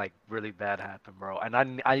really bad happened, bro.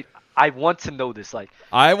 And I want to know this. Like,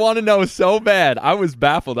 I want to know so bad. I was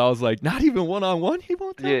baffled. I was like, not even one-on-one? He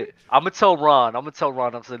won't tell me? I'm going to tell Ron. I'm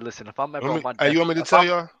saying, listen, if I'm ever on my death, you want me to tell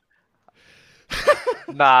y'all?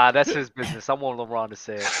 Nah, that's his business. I want LeBron to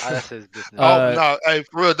say it. That's his business. No, hey,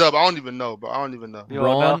 for real, Dub, I don't even know,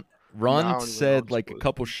 bro. Ron said like a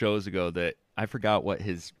couple shows ago that I forgot what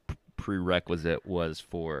his prerequisite was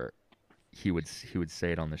for he would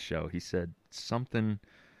say it on the show. He said something.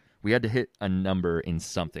 We had to hit a number in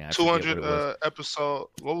something. 200 episode.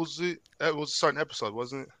 What was it? That was a certain episode,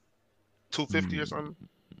 wasn't it? 250 or something.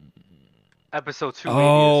 Episode 280.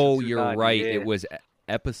 Oh, you're right. Yeah. It was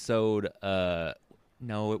episode.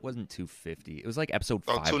 No, it wasn't 250. It was like episode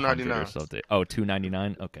 500 or something. Oh,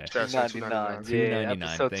 299. Okay. 299.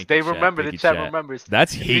 299. They remember. The chat remembers.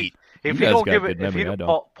 That's heat. If you don't give it,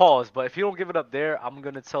 pause. But if you don't give it up there, I'm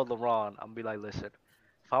gonna tell LeBron. I'm gonna be like, listen,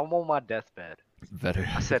 if I'm on my deathbed,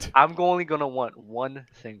 I said I'm only gonna want one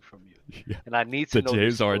thing from you, and I need to know the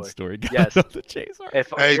James Harden story. Yes, the James Harden.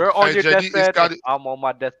 If you're on your deathbed, I'm on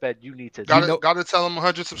my deathbed. You need to. Gotta tell him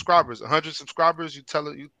 100 subscribers. 100 subscribers. You tell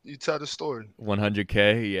it. You tell the story.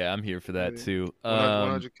 100K. Yeah, I'm here for that too.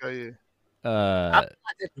 100K. Yeah. I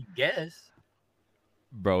guess.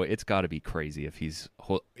 Bro, it's got to be crazy if he's.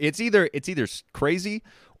 It's either crazy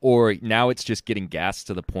or now it's just getting gassed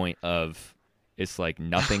to the point of it's like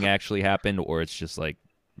nothing actually happened, or it's just like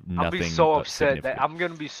nothing. I'll be so upset that I'm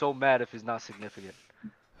gonna be so mad if it's not significant.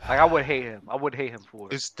 Like I would hate him. I would hate him for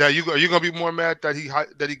it. Is that are you gonna be more mad that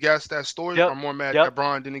he gassed that story, or more mad that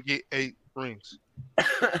Bron didn't get 8 rings?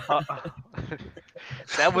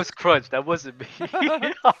 That was Crunch. That wasn't me.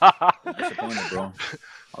 Disappointed, bro.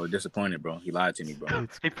 I was disappointed, bro. He lied to me, bro.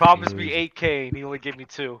 He promised me 8K and he only gave me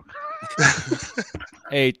 2.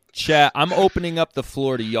 Hey, chat, I'm opening up the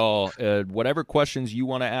floor to y'all. Whatever questions you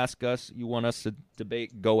want to ask us, you want us to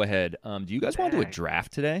debate, go ahead. Do you guys want to do a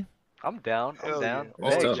draft today? I'm down. I'm Hell down. yeah.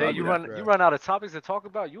 Hey, tough. Jay, I'll you do that. run out of topics to talk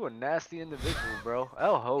about. You a nasty individual, bro.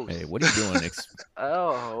 El host. Hey, what are you doing?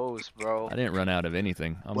 El host, bro. I didn't run out of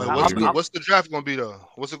anything. I'm Wait, over here. what's the draft gonna be though?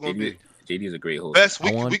 What's it gonna be? JD is a great host. Best.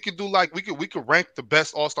 I want- We could do like we could rank the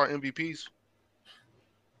best All Star MVPs.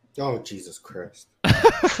 Oh Jesus Christ!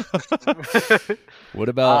 What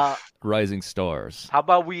about Rising Stars? How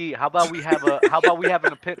about we have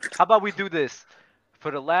an opinion? How about we do this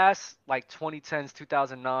for the last like 2010s,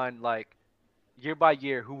 2009, like year by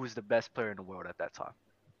year, who was the best player in the world at that time?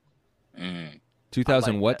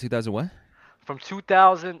 2000 like what? that. 2000 what? From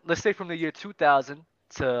 2000, let's say from the year 2000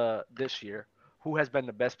 to this year, who has been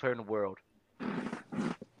the best player in the world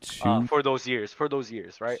for those years,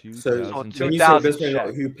 right? So 2000. can you say best 2000 player, Shaq.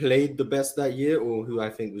 not who played the best that year, or who I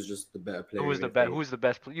think was just the better player? Who was the in best? game? Who's the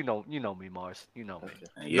best? You know me, Mars. You know me.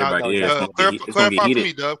 Yeah, Nah, by year, it's gonna clarify, be clarify for heated.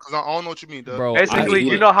 me, Dub, because I don't know what you mean, Dub. Bro, Basically,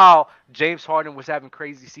 you know how James Harden was having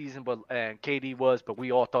crazy season, and KD was, but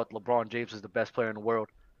we all thought LeBron James was the best player in the world.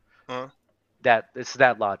 Huh? That it's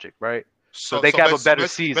that logic, right? So they can have a better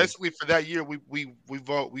season. Basically, for that year, we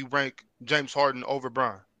rank James Harden over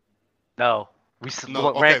Bron. No,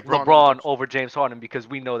 No, rank Bron LeBron over James Harden because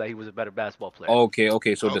we know that he was a better basketball player. Okay. So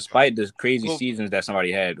Okay. despite the crazy Well- seasons that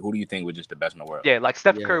somebody had, who do you think was just the best in the world? Yeah, like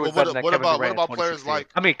Steph Yeah. Curry was Well, better than what Kevin about- Durant what about in players 2016. like-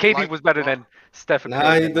 I mean, KD like was better LeBron? than Stephen Nah,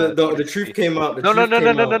 Curry. in, the truth 2016. came out. The No, truth came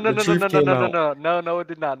out. The truth came out. No, it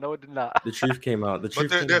did not. No, it did not. The truth came out. The But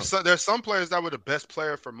truth came out. there's some players that were the best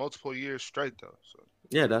player for multiple years straight though. So.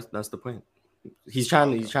 Yeah, that's the point. He's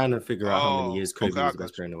trying to figure out how many years Kobe okay, I was the got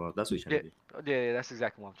best player in the world. That's what he's trying to do. Yeah, that's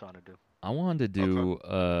exactly what I'm trying to do. I wanted to do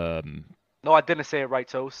No, I didn't say it right,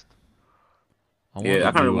 Toast. I wanted Yeah,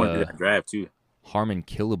 I to kind of do want to do that draft too. Harmon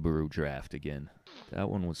Killebrew draft again. That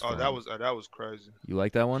one was fun. that was crazy. You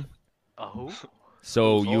like that one? Who?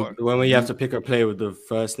 So was you hard. When you have to pick a player with the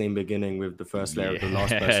first name beginning with the first letter of the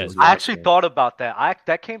last person's Yes. I last actually name. thought about that.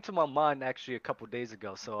 That came to my mind actually a couple days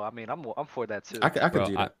ago. So I mean, I'm for that too. I could Bro,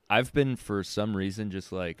 do that. I've been for some reason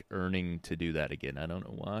just like earning to do that again. I don't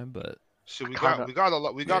know why, but Shit, we Kinda- got a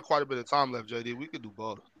lot. We got quite a bit of time left, JD. We could do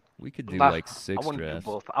both. we could do Nah, like I 6 want to do drafts.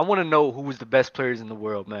 both. I want to know who was the best players in the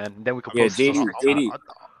world, man. And then we could Yeah, post this on- JD.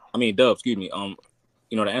 Dub. Excuse me.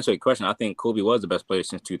 To answer your question, I think Kobe was the best player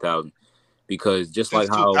since 2000 because just Since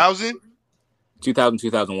like how 2000,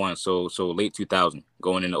 2001, so late 2000,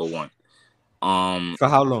 going into 01. For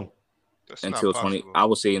how long? that's Until not 20, possible. I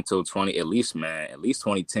would say until 20, at least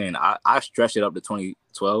 2010. I stretched it up to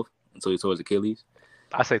 2012 until he tore his Achilles.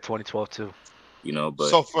 I say 2012 too. But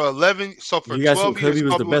So for 11, so for You guys 12 think Kobe years,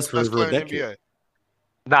 was the best for over a player in the decade? NBA.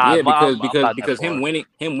 Nah, yeah, I'm not that because him far.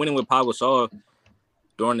 winning with Pau Gasol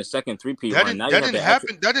during the second three-peat That run. didn't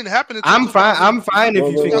happen. That didn't happen. Until I'm fine if Whoa,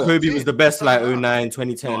 you whoa, think whoa. Kobe was the best like 09,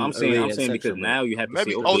 2010. No, I'm saying 08, because etc., now you have to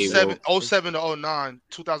Maybe say okay, 07, well, 07 to 09,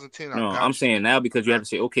 2010. no, I got I'm you. saying now because you have to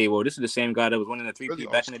say okay, well, this is the same guy that was winning the three-peat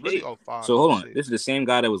Really, back in the day. really 05, So hold on, shit. this is the same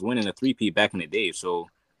guy that was winning the three-peat back in the day. So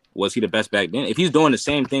was he the best back then? If he's doing the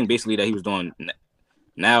same thing basically that he was doing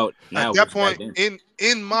now At that versus back point, then.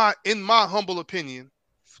 in my humble opinion,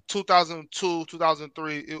 2002,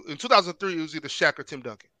 2003. In 2003, it was either Shaq or Tim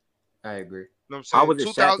Duncan. I agree. You know what I'm saying? How was it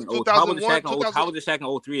Shaq in 2001, how was it Shaq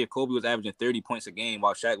in 03 if Kobe was averaging 30 points a game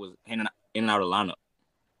while Shaq was in and out of the lineup?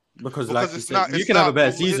 Because Because like you it's said, not- you it's can have a not-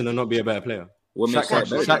 better season and not be a better player. What makes Shaq,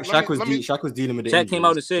 Shaq better? Shaq was dealing with the Shaq came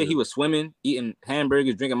out and injuries, said so- he was swimming, eating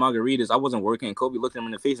hamburgers, drinking margaritas. I wasn't working. Kobe looked him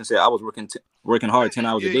in the face and said, "I was working hard 10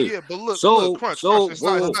 hours a day." Yeah, but look, Crunch. It's whoa,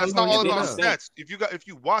 not all whoa, about whoa. stats. If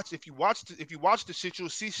you watch the shit, you'll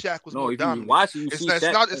see Shaq was No, more if you dominant. watch it, you see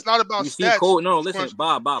Shaq. It's not about You see stats. Kobe. No, listen, Crunch,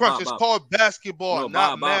 Bob. Crunch, it's called basketball, No,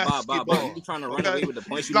 not Bob. basketball. You trying to run Okay? away with the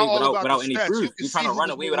points It's you not make all about without the any stats. proof. You can You're trying see to who run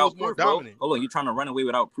was away more- without who was more proof, bro. dominant. Hold on, you're trying to run away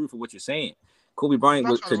without proof of what you're saying. Kobe Bryant I'm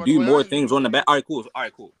not was trying to to run do away. more things on the back. All right,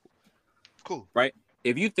 cool. Cool. Right?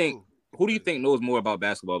 If you think, who do you think knows more about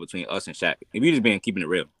basketball between us and Shaq? If you just been keeping it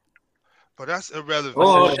real. But that's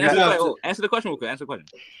irrelevant. Answer the question real quick. Answer the question.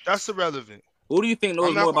 That's irrelevant. Who do you think knows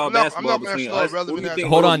I'm not- more about I'm not- basketball I'm not between gonna us? ask no Who do you relevant think ass-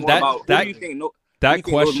 Hold knows on, more that- about- who that- do you think knows That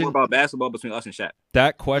more question, about basketball between us and Shaq?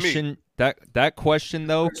 that question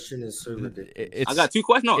though, Question is so ridiculous. it's I got two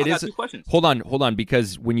questions. No, it I got is- two questions. Hold on,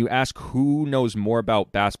 because when you ask who knows more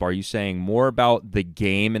about basketball, are you saying more about the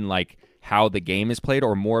game and like how the game is played,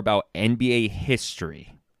 or more about NBA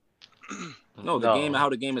history? No, the game and how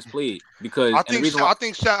the game is played. Because I and the think reason why, I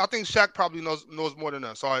think Shaq probably knows more than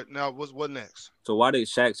us. All right, now what next? so why did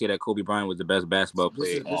Shaq say that Kobe Bryant was the best basketball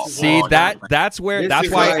player? See, that's why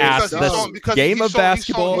I asked because game of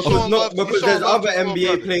basketball. Because there's other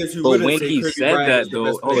NBA players who wouldn't say Kobe Bryant is the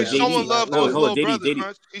best player. He's showing love to his little brother, JD.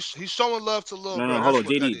 Crunch. He's showing love to little brother. No, hold on,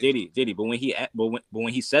 JD. But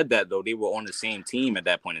when he said that though, they were on the same team at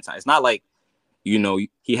that point in time. It's not like, you know,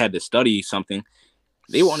 he had to study something.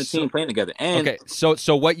 They were on the team playing together. And okay,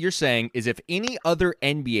 so what you're saying is if any other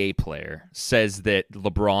NBA player says that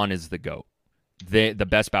LeBron is the GOAT, the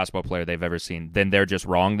best basketball player they've ever seen, then they're just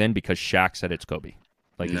wrong then because Shaq said it's Kobe.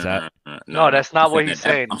 Like, is that? No, that's not what he's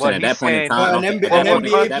saying. What he's saying. An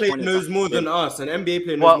NBA player knows more than us. An NBA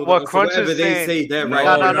player knows more than us. Whatever they say, they're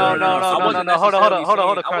right. No. Hold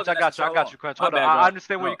on, Crunch. I got you, Crunch. Hold on. I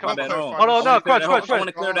understand where you're coming from. Hold on, no, Crunch. I want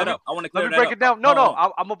to clear that up. Let me break it down. No,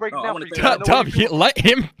 I'm gonna break it down for you. Dub, let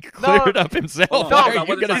him clear it up himself. No, he's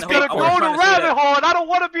gonna go to rabbit hole, and I don't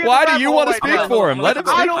want to be. Why do you want to speak for him? Let him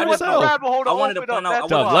speak for himself. I wanted to point out.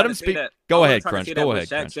 Dub, let him speak. Go ahead, Crunch. Go ahead,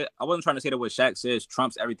 Crunch. I wasn't trying to say that what Shaq says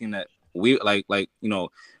trumps everything that we like you know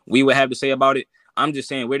we would have to say about it. I'm just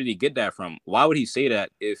saying, where did he get that from? Why would he say that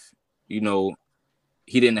if, you know,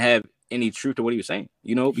 he didn't have any truth to what he was saying?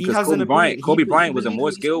 You know, because Kobe Bryant was a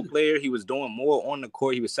more skilled player. He was doing more on the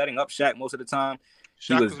court. He was setting up Shaq most of the time.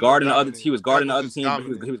 He was guarding the other team. He was guarding the other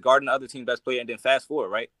team's best player. And then fast forward,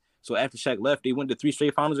 right? So after Shaq left, they went to 3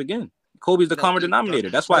 straight finals again. Kobe's the common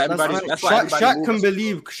denominator. That's why everybody. Shaq can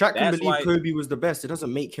believe Kobe was the best. It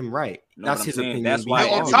doesn't make him right. That's his opinion. That's why.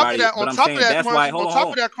 On top of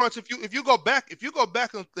that, Crunch. If you go back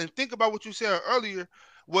and think about what you said earlier,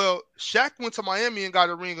 well, Shaq went to Miami and got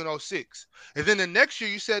a ring in 06. And then the next year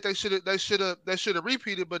you said they should have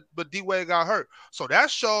repeated, but D Wade got hurt. So that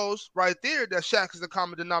shows right there that Shaq is the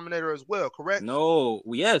common denominator as well, correct? No,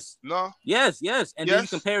 yes. No? Yes. And then you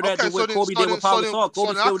compare that to what Kobe did with Pau Gasol.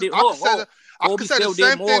 Kobe still did more. Kobe still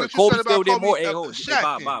did more. Kobe still did more.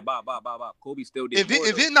 Kobe still did more.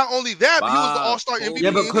 And then not only that, but he was the All-Star MVP.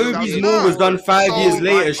 Yeah, but Kobe's more was done 5 years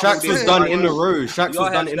later. Shaq's was done in a row. Shaq's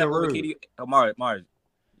was done in a row. Mars.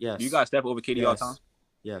 Yes. You got step over KD all the time?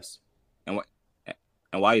 Yes. And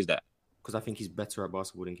why is that? Because I think he's better at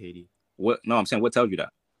basketball than KD. What? No, I'm saying what tells you that?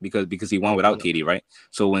 Because he won without KD, right?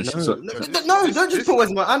 So when don't just put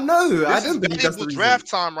words. I know. I don't believe that's the draft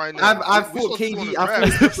time right now. I thought KD. I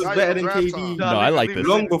thought Steph was better than KD. No, I like this.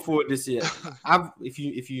 Long before this year.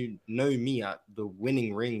 If you know me, the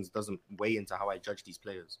winning rings doesn't weigh into how I judge these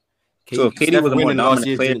players. So KD was a more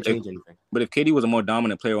dominant player. But if KD was a more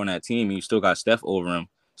dominant player on that team, and you still got Steph over him.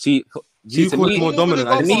 See, you call him more dominant.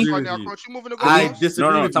 I disagree with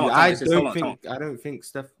you. I don't think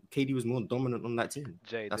KD was more dominant on that team.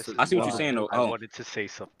 Jay, I see what you're saying though. I wanted to say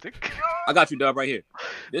something. I got you, Dub, right here.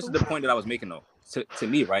 This is the point that I was making though. To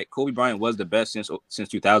me, right, Kobe Bryant was the best since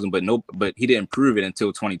 2000, but he didn't prove it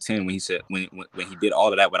until 2010 when he said when he did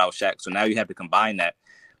all of that without Shaq. So now you have to combine that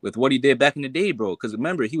with what he did back in the day, bro. Because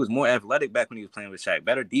remember, he was more athletic back when he was playing with Shaq.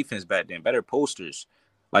 Better defense back then. Better posters.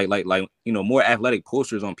 Like you know, more athletic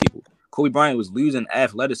posters on people. Kobe Bryant was losing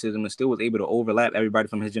athleticism and still was able to overlap everybody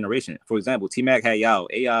from his generation. For example, T-Mac had Yao,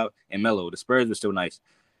 AI, and Melo. The Spurs were still nice.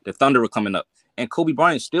 The Thunder were coming up. And Kobe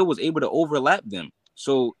Bryant still was able to overlap them.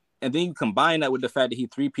 So, and then you combine that with the fact that he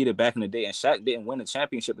three-peated back in the day, and Shaq didn't win a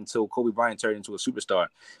championship until Kobe Bryant turned into a superstar.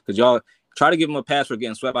 Because y'all try to give him a pass for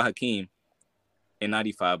getting swept by Hakeem in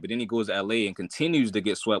 95, but then he goes to LA and continues to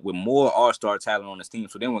get swept with more all-star talent on his team.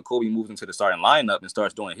 So then when Kobe moves into the starting lineup and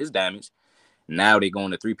starts doing his damage, now they go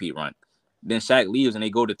on the three-peat run. Then Shaq leaves and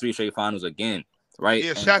they go to 3 straight finals again, right?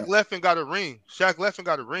 Yeah, Shaq left and got a ring.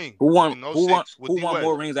 Who won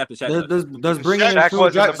more rings after Shaq left? Does bringing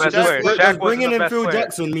in Phil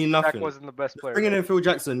Jackson mean nothing? Shaq wasn't the best player. Bringing in Phil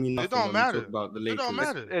Jackson mean nothing. It don't matter. About the Lakers. It don't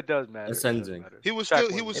matter. It does matter. Ascending. He was still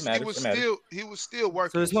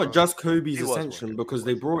working. So it's not just Kobe's ascension because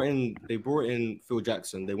they brought in Phil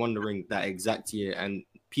Jackson. They won the ring that exact year, and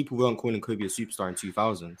people weren't calling Kobe a superstar in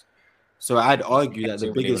 2000. So I'd argue that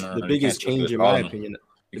the biggest change, in my opinion,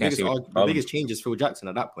 the biggest change is Phil Jackson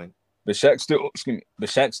at that point. But Shaq still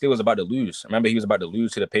was about to lose. Remember, he was about to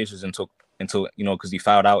lose to the Pacers until you know, because he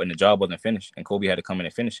fouled out and the job wasn't finished, and Kobe had to come in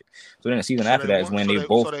and finish it. So then the season after that is when they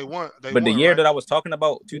both. But the year that I was talking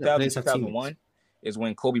about, 2001, is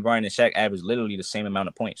when Kobe Bryant and Shaq averaged literally the same amount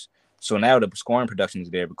of points. So now the scoring production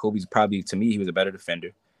is there, but Kobe's probably, to me, he was a better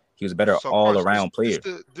defender. He was a better all-around player.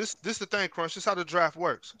 This the thing, Crunch. This is how the draft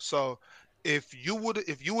works. So if you would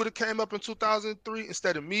have came up in 2003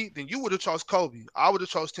 instead of me, then you would have chose Kobe. I would have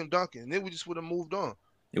chose Tim Duncan, and then we just would have moved on.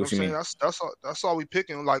 You know what I'm saying? That's all we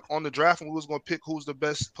picking. Like on the draft, and we was gonna pick who's the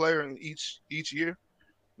best player in each year. You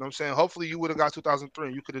know what I'm saying? Hopefully you would have got 2003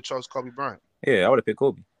 and you could have chose Kobe Bryant. Yeah, I would have picked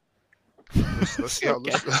Kobe. Let's see how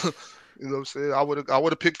you know what I'm saying? I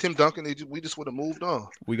would have picked Tim Duncan. We just would have moved on.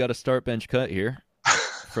 We got a start bench cut here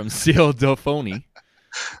from CL Dofoni.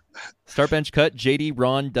 Start bench cut, JD,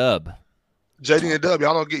 Ron, Dub. JD and Dub,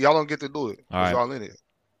 y'all don't get to do it. All right. Y'all in it.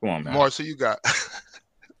 Come on, man. Mars, who you got?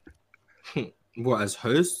 What, as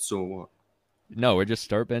hosts or what? No, we're just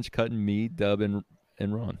start bench cutting me, Dub, and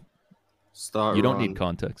Ron. Start. You don't Ron, need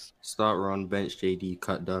context. Start Ron, bench JD,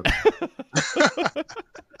 cut Dub.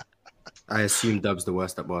 I assume Dub's the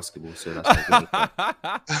worst at basketball, so that's not good.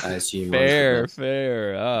 I assume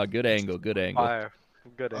fair. Ah, good angle. Fire.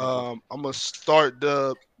 Good angle. I'm gonna start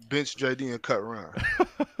Dub, bench JD, and cut Ron.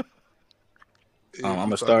 I'm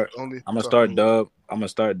gonna start Dub. I'm gonna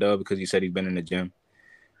start Dub because you said he's been in the gym.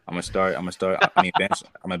 I'm gonna start. Bench.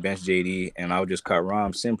 I'm gonna bench JD, and I'll just cut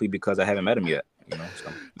Ron simply because I haven't met him yet. You know.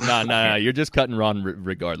 So. Nah. You're just cutting Ron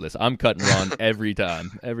regardless. I'm cutting Ron every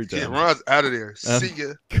time. Yeah, Ron's out of there. See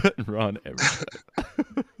ya. Cutting Ron every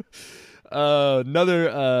time.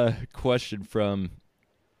 Another question from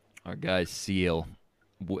our guy Seal.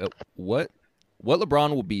 What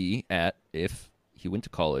LeBron will be at if he went to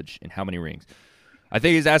college, and how many rings? I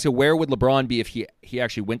think he's asking where would LeBron be if he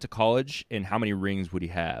actually went to college, and how many rings would he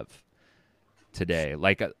have today?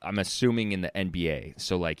 Like I'm assuming in the NBA.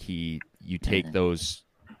 So like you take those.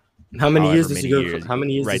 How many years does he go? How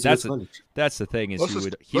many years? Right, does he go to college? That's the thing is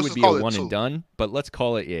he would be a one and done. But let's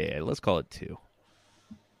call it 2.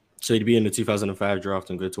 So he'd be in the 2005 draft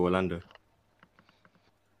and go to Orlando.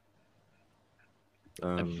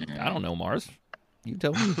 I don't know, Mars. You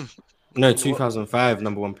tell me. No, 2005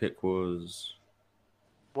 number 1 pick was.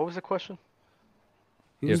 What was the question?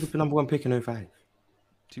 Who was the number 1 pick in 05?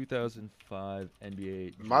 2005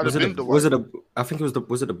 NBA. Might have been I think it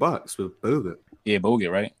was the Bucks with Bogut. Yeah, Bogut,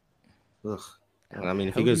 right? Ugh. I mean,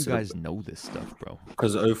 if How he do goes you guys know this stuff, bro?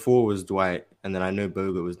 Because 04 was Dwight, and then I know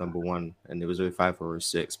Bogut was number 1, and it was 05 or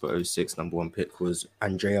 06, but 06 number 1 pick was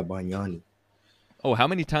Andrea Bargnani. Oh, how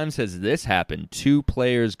many times has this happened? 2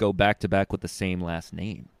 players go back-to-back with the same last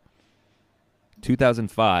name.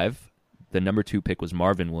 2005, the number 2 pick was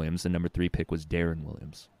Marvin Williams. The number 3 pick was Darren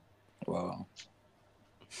Williams. Wow.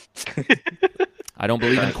 I don't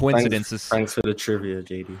believe in coincidences. Thanks for the trivia,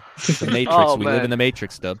 JD. The Matrix. Oh, we man. live in the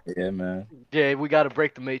Matrix, Dub. Yeah, man. Yeah, we got to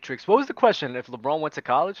break the matrix. What was the question? If LeBron went to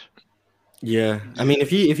college? Yeah, I mean, if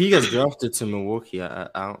he gets drafted to Milwaukee, I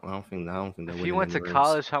don't think If he went to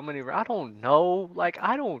college, how many? I don't know. Like,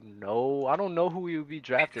 I don't know who he would be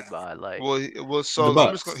drafted by. Like, so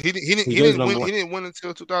I'm just gonna, he didn't win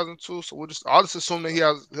until 2002. So I'll just assume that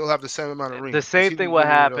he'll have the same amount of rings. the same thing will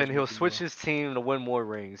happen. He'll switch his team to win more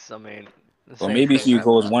rings. I mean, Or maybe if he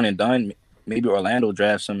goes one and done, maybe Orlando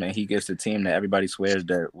drafts him and he gets the team that everybody swears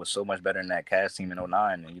that was so much better than that Cavs team in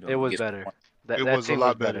 09. And it was better. It was a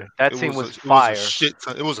lot better. That team was fire.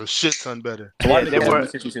 It was a shit ton better. Why they were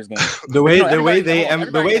the way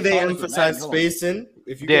they emphasize spacing.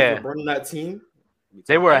 If you get LeBron on that team,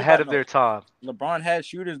 they were ahead of their time. LeBron had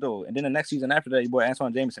shooters though, and then the next season after that, your boy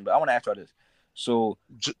Antoine Jameson. But I want to ask y'all this. So,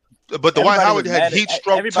 but Dwight Howard had heat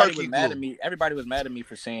stroke. Everybody was mad at me. Everybody was mad at me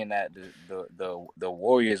for saying that the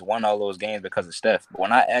Warriors won all those games because of Steph. But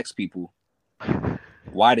when I ask people,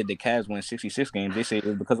 why did the Cavs win 66 games? They say it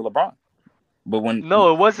was because of LeBron. But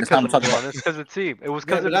it wasn't because of LeBron. It's because of the team. It was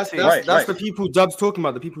because of the team. That's the people Dub's talking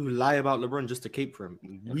about. The people who lie about LeBron just to cape for him.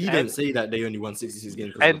 We don't say that they only won 66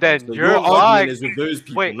 games. And then so you're lying. Is with those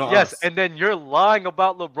people, not us. And then you're lying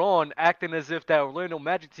about LeBron, acting as if that Orlando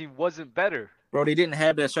Magic team wasn't better. Bro, they didn't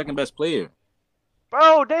have that second best player.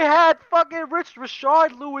 Bro, they had fucking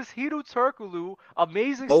Rashard Lewis, Hedo Turkoglu,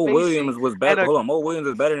 amazing Mo spacing. Williams was better. Hold on, Mo Williams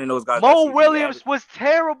was better than those guys. Mo Williams was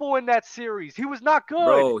terrible in that series. He was not good.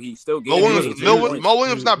 Bro, he still gave Mo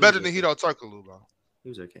Williams not better than Hedo Turkoglu, bro.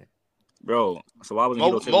 He was okay. Bro, so why wasn't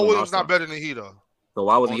Hedo Mo Williams not better than Hedo? So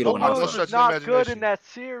why wasn't Hedo an Mo All-Star? Williams was not good in that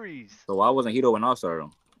series. So why wasn't Hedo an All-Star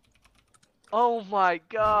though? Oh my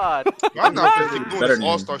God! I'm not doing this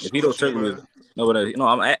All-Star shit. I'm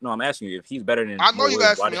asking you if he's better than. I know you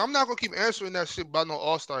asking me. I'm not gonna keep answering that shit about no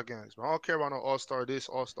All-Star games. Bro. I don't care about no All-Star this,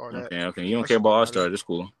 All-Star that. Okay. You don't care about All-Star. That's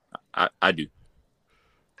cool. I do.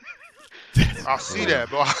 I see that,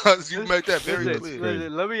 bro. You make that very clear.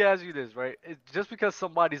 Let me ask you this, right? Just because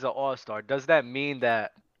somebody's an All-Star, does that mean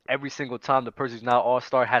that every single time the person who's not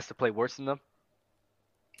All-Star has to play worse than them?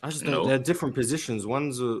 I just think they're different positions.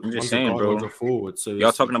 One's a bro. One's a forward. So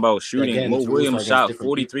y'all talking about shooting. Again, Mo Williams shot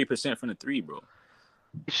 43% from the 3, bro.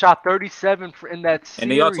 He shot 37 in that series. And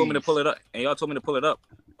then y'all told me to pull it up.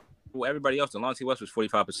 Well, everybody else, Delonte West was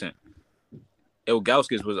 45%.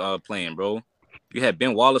 Ilgauskas was playing, bro. You had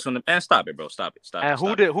Ben Wallace on the man. Stop it, bro. Stop it. And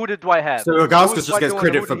who did Dwight have? So Ilgauskas just gets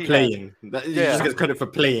credit for playing. He just gets credit for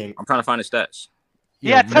playing. I'm trying to find his stats. He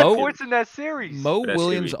had 10 points in that series. Mo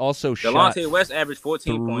Williams also Delonte shot West averaged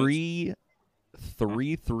 14 points.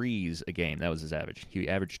 Three threes a game. That was his average. He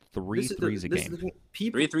averaged three threes a game.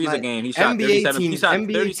 3 threes a game. He shot 37. He shot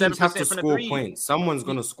 37% have to from the score three. points. Someone's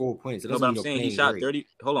gonna score points. No, but I'm saying he shot 30.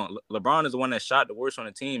 Hold on. LeBron is the one that shot the worst on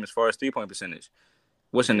the team as far as 3-point percentage.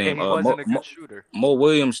 What's his name? He wasn't a good shooter. Mo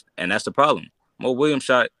Williams, and that's the problem. Mo Williams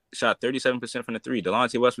shot 37% from the three.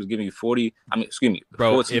 Delonte West was giving you 14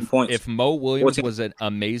 points. If Mo Williams was an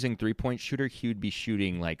amazing 3-point shooter, he would be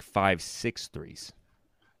shooting like 5-6 threes.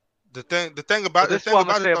 The thing about it, it's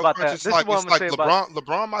like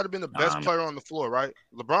LeBron might have been the best player on the floor, right?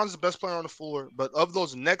 LeBron's the best player on the floor, but of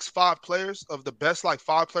those next 5 players, of the best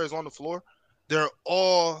 5 players on the floor, they're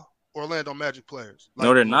all Orlando Magic players.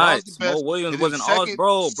 No, they're not. Mo Williams wasn't all,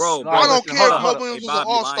 bro. I don't care if Mo Williams was an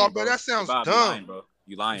all-star, bro. That sounds dumb.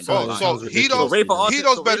 You lying, bro. So Hedo's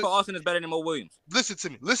better. Austin is better than Mo Williams. Listen to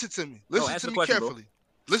me carefully.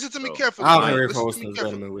 Listen to me carefully. I don't know if Austin is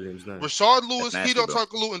better than Mo Williams. No. Rashard Lewis, Hedo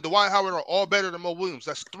Turkoglu, and Dwight Howard are all better than Mo Williams.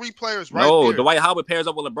 That's 3 players right there. No, Dwight Howard pairs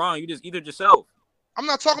up with LeBron. You just either yourself. I'm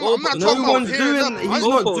not talking about. He's not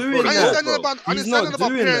doing that. I didn't say nothing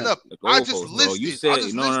about pairing up. I just listed. You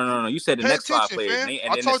said no. You said the next 5 players, and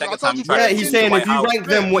then the second time you tried. Yeah, he's saying if you rank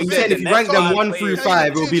them, he said if you rank them 1 through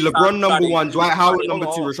 5, it will be LeBron number 1, Dwight Howard number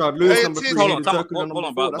 2, Rashard Lewis number 3. Hold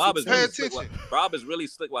on, Bob is really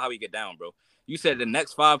slick with how he get down, bro. You said the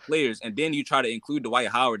next 5 players, and then you try to include Dwight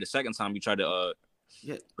Howard the second time you try to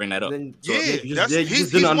bring that up. You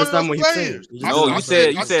just didn't understand what he's saying. No, you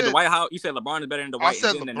said Dwight Howard. You said LeBron is better than Dwight,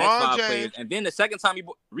 and then the next 5 players, and then the second time you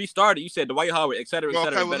restarted, you said Dwight Howard, et cetera,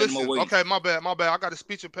 better than Mo Williams. Okay, my bad. I got a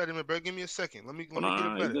speech impediment, bro. Give me a second. Let me get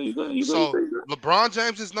it better. So LeBron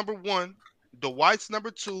James is number 1, Dwight's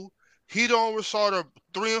number 2, Hedo and Rashard are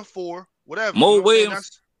 3 and 4, whatever. Mo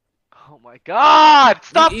Williams. Oh my God!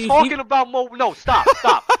 Stop talking about Mo. No, stop.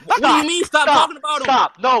 What do you mean? Stop talking about him.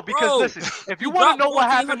 Stop. No, because listen, if you want to know what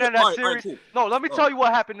happened in that series, no, let me tell you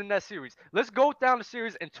what happened in that series. Let's go down the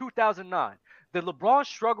series in 2009. Did LeBron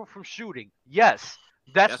struggle from shooting? Yes.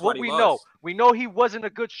 That's what we know. We know he wasn't a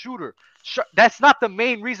good shooter. That's not the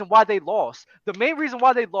main reason why they lost. The main reason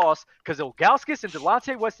why they lost, because Ilgauskas and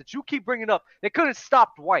Delonte West that you keep bringing up, they couldn't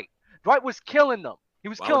stop Dwight. Dwight was killing them. He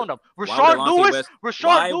was killing them. Rashard Lewis.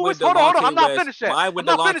 Hold on. I'm not finished yet. Why would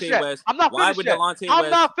Delonte West? I'm not finished yet. I'm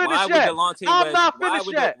not finished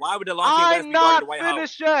yet. Why would Delonte West be guarding Dwight Howard?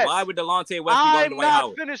 Why would Delonte West be guarding Dwight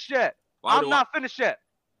Howard? I'm not finished yet.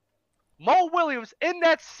 Mo Williams in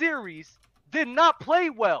that series did not play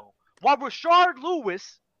well, while Rashard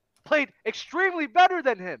Lewis played extremely better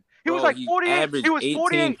than him. He was like 48. He was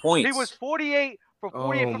 48 points. He was 48. From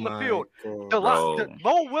 48 from the field.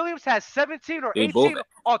 Mo Williams has 17 or 18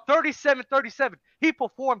 on 37. He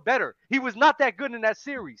performed better. He was not that good in that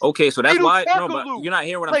series. Okay, so that's why. No, but you're not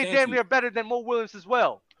hearing what I'm saying. Played damn near better than Mo Williams as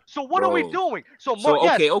well. So what are we doing? Let me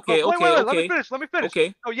finish.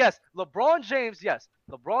 Okay. So yes, LeBron James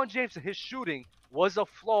and his shooting was a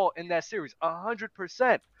flaw in that series,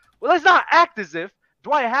 100%. Well, let's not act as if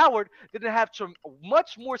Dwight Howard didn't have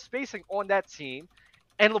much more spacing on that team,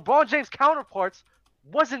 and LeBron James' counterparts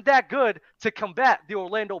wasn't that good to combat the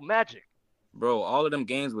Orlando Magic. Bro, all of them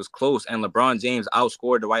games was close, and LeBron James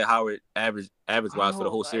outscored Dwight Howard average-wise for the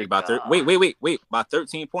whole series by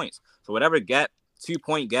 13 points. So whatever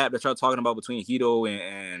 2-point gap that y'all talking about between Hedo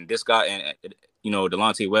and this guy and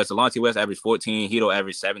Delonte West. Delonte West averaged 14, Hedo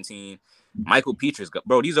averaged 17. Michael Petrus,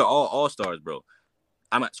 bro, these are all all-stars, bro.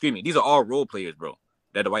 These are all role players, bro,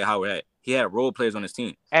 that Dwight Howard had. He had role players on his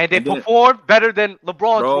team. And they performed better than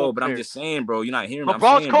LeBron's role but players. I'm just saying, bro. You're not hearing me.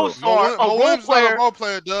 LeBron's co-star, a role player.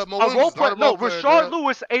 Rashard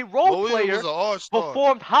Lewis, a role player,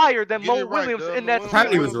 performed higher than Mo Williams in that series.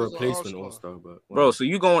 Apparently he was a replacement all-star. Bro, so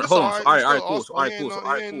you going... Hold on. All right, cool.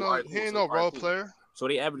 He ain't no role player. So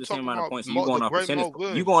they average the same amount of points. So you going off percentage.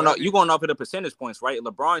 You going off of the percentage points, right?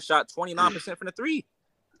 LeBron shot 29% from the 3.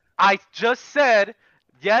 I just said...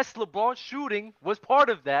 Yes, LeBron's shooting was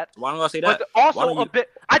part of that. Why don't I say that? But also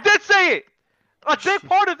I did say it. A big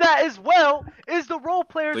part of that as well is the role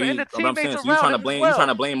players and the teammates around him. You're trying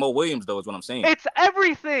to blame Mo Williams, though, is what I'm saying. It's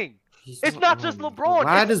everything. It's not just LeBron.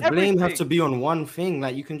 Why does blame have to be on one thing?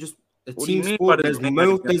 Like, you can just a team sport. There's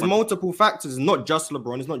multiple factors. It's not just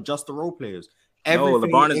LeBron. It's not just the role players.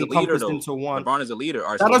 Everything LeBron is a leader, though. Into one. LeBron is a leader.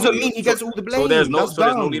 That doesn't mean he gets all the blame. So there's no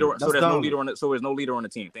leader on the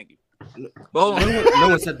team. Thank you. But hold on. No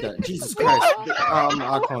one said that. Jesus Christ.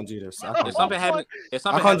 I can't do this. If something happens I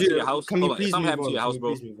can't to do your it. house, Can you hold on. If please something move happens to on? your house,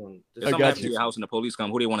 bro. If Please move on. something happens to your house and the police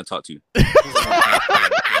come, who do you want to talk to? I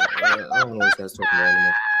don't know what that's talking about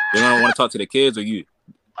anymore. They're gonna want to talk to the kids or you.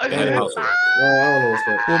 The head of the household. No, I don't know what's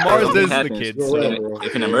going on. Well, Mars If is the happens- kid. You're So right, bro.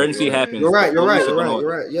 If an emergency happens, You're right. the police are gonna You're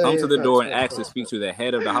right. Yeah, come yeah, to the facts, door and facts, ask to facts. speak to the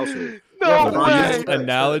head of the household. No Yeah, way. these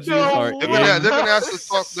analogies No are way. They're gonna ask to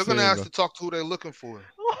insane, talk. They're gonna ask bro. to talk to who they're looking for.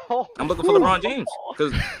 I'm looking for LeBron James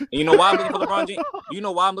because you know why I'm looking for LeBron James. You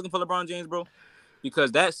know why I'm looking for LeBron James, bro?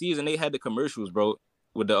 Because that season they had the commercials, bro,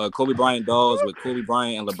 with the Kobe Bryant dolls with Kobe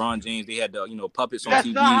Bryant and LeBron James. They had the puppets on That's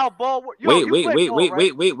TV. not how ball works. Wait.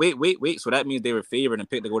 So that means they were favored and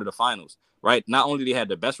picked to go to the finals, right? Not only they had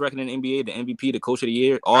the best record in the NBA, the MVP, the Coach of the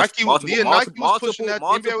Year, Nike was pushing that. The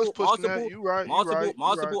NBA was pushing that. You right.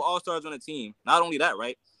 multiple All-Stars on the team. Not only that,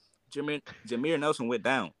 right? Jameer Nelson went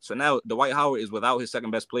down, so now Dwight Howard is without his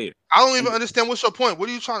second best player. I don't even understand what's your point. What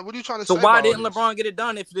are you trying to So say? why about didn't this? LeBron get it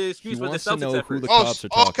done if the excuse He was the wants to know Celtics who effort? the cops are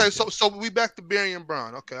talking okay. to. So we back to Barry and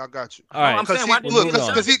Brown. Okay, I got you. All right. I'm saying, why didn't Look, he moving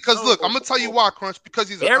on. because look, I'm gonna tell you why, Crunch. Because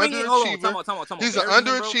he's an Barry, underachiever. hold on. He's an Barry,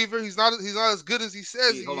 bro. underachiever. He's not as good as he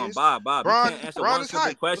says he Hold on, is. Bob. Bron- You can't answer Bron one is simple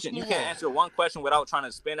hype. question. You Let's can't move on. answer one question without trying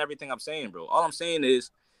to spin everything I'm saying, bro. All I'm saying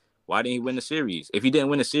is, why didn't he win the series? If he didn't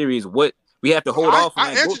win the series, what we have to hold off on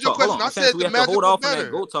I that answered GOAT your talk. Hold question. on, I said we the have to Magic hold was off on that better.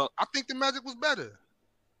 GOAT talk. I think the Magic was better.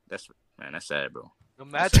 That's sad, bro. The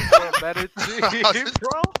Magic are a better team,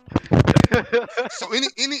 bro. So any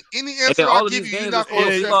And answer then all I'll of give these you, you're games not was going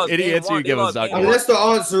to Any- accept. any answer you give us, Doc. Unless the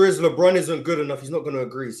answer is LeBron isn't good enough, he's not going to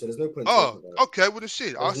agree. So there's no point. Oh, talking about it. okay. Well, the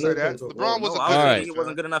shit. I'll There's say no that. point talking LeBron about was No, a I good. was All saying he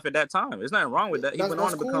wasn't good enough at that time. There's nothing wrong with that. He went on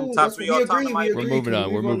to become cool. top That's 3 we all time agree, in my we We're agree. moving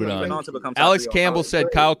on. We're moving He went on. to become top Alex 3 all Campbell time. said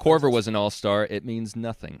Kyle Korver was an all-star. It means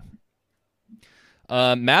nothing.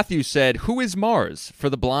 Matthew said, "Who is Mars? For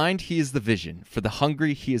the blind, he is the vision. For the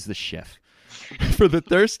hungry, he is the chef. For the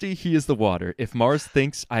thirsty, he is the water. If Mars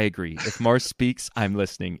thinks, I agree. If Mars speaks, I'm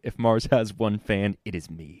listening. If Mars has one fan, it is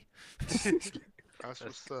me." That's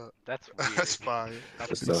what's up. That's weird. That's fine.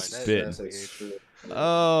 That's That's fine. spitting. That's weird.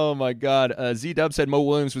 Oh my God. Z-Dub said Mo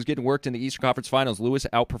Williams was getting worked in the Eastern Conference Finals. Lewis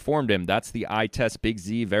outperformed him. That's the eye test. Big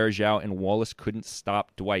Z, Verjao, and Wallace couldn't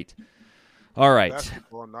stop Dwight. All right.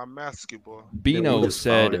 Basketball, not basketball. Bino Wallace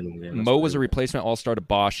said fouled him again. That's Mo was a crazy. replacement all-star to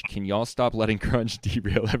Bosch. Can y'all stop letting Crunch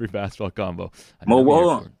derail every basketball combo? I Mo, know I'm hold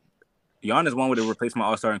here on. for it. Giannis won with a replacement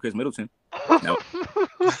All-Star and Chris Middleton. Now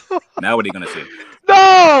what are you gonna say?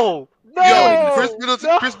 No! No! Yo, Chris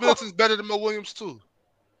No! Middleton's better than Mo Williams too.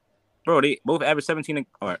 Bro, they both average 17.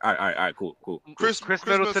 All right, cool. Chris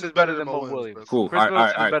Middleton is better than Mo Williams. bro. Cool. Chris All right,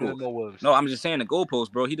 Middleton all right, is better cool. than Mo Williams. No, I'm just saying the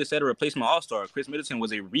goalpost, bro. He just said a replacement All-Star. Chris Middleton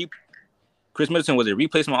was a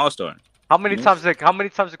replacement All-Star. How many times did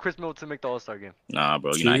Chris Middleton make the All-Star game? Nah,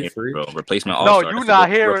 bro, you're Two, not here, three. bro. Replacement No, All-Star. you that's not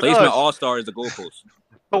the hearing Replacement us. All-Star is the goalpost.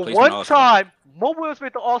 The Replacement one All-Star. time Mo Williams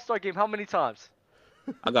made the All-Star game, how many times?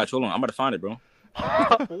 I got you. Hold on, I'm about to find it, bro.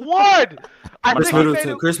 One! I Chris think he made Middleton.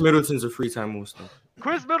 it, Chris Middleton's a 3-time All-Star.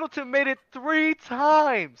 Chris Middleton made it 3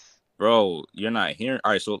 times. Bro, you're not hearing.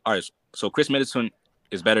 All right. So Chris Middleton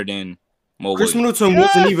is better than Mo Chris Williams. Middleton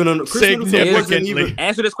wasn't even on. Chris Middleton wasn't Significantly. even.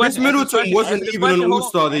 Answer this Chris question. Middleton wasn't even an Hold on.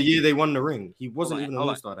 All-Star the year they won the ring. He wasn't Hold on, even an hold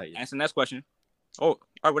on. All-Star that year. Answer the next question. Oh, all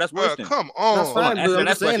right. Well, that's Bro, worse than. come That's on. fine, answer but I'm that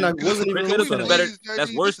just saying question. that wasn't even Chris an Middleton All-Star. is that better. year.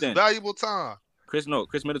 That's worse than. Valuable time. Chris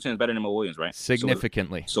Middleton is better than Mo Williams, right?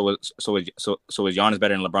 Significantly. So is Giannis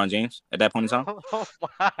better than LeBron James at that point in time? Oh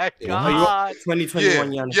my Yeah. God.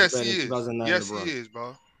 2021 Yeah. Giannis Yes, is better he than is. 2009 Yes, LeBron. he is,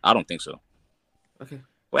 bro. I don't think so. Okay.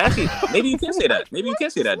 Well, actually, maybe you can say that. Maybe you can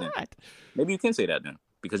say that then. What? Maybe you can say that then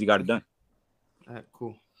because he got it done. All right,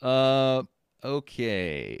 cool.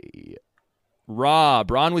 Okay.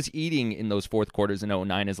 Ron was eating in those fourth quarters in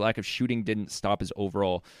 2009. His lack of shooting didn't stop his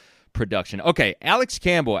overall production. Okay, Alex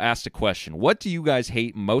Campbell asked a question. What do you guys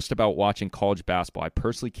hate most about watching college basketball? I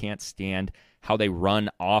personally can't stand how they run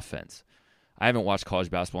offense. I haven't watched college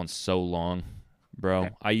basketball in so long, bro.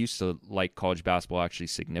 I used to like college basketball actually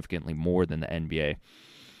significantly more than the NBA.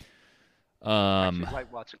 I actually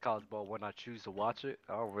like watching college ball when I choose to watch it.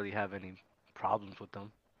 I don't really have any problems with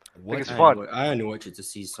them. I think it's fun. I only watch it to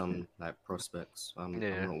see some like prospects. Yeah. I'm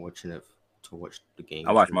not watching it to watch the game.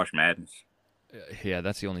 I watch March Madness. Yeah,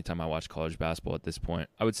 that's the only time I watch college basketball at this point.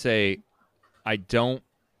 I would say I don't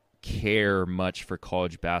care much for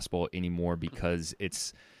college basketball anymore because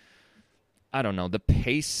it's, I don't know, the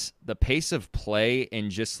pace of play and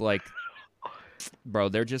just like, bro,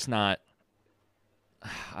 they're just not,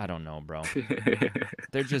 I don't know, bro.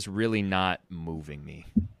 They're just really not moving me.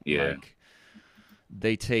 Yeah. Like,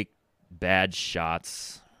 they take bad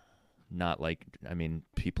shots. not like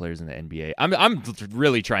players in the NBA. I'm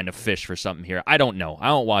really trying to fish for something here. I don't know. I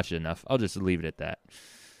don't watch it enough. I'll just leave it at that.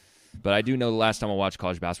 But I do know the last time I watched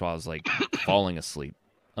college basketball, I was like falling asleep.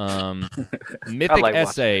 Mythic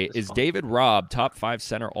essay is David Robb top 5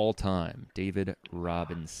 center all time. David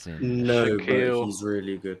Robinson. No, Shaquille. but he's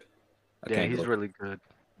really good. Yeah, he's really good.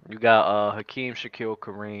 You got Hakeem, Shaquille,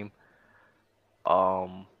 Kareem.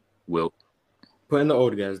 Wilt. Put in the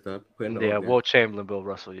old guys, though. Put in the old guys. Will Chamberlain, Bill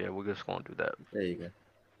Russell. Yeah, we're just gonna do that. There you go.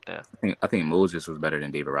 Yeah. I think Moses was better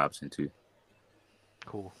than David Robinson too.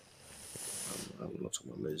 Cool. I'm not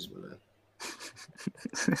talking about Moses,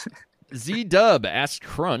 man. Z-Dub asked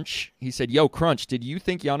Crunch. He said, yo, Crunch, did you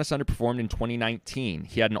think Giannis underperformed in 2019?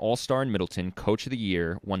 He had an all-star in Middleton, coach of the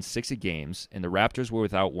year, won 60 games, and the Raptors were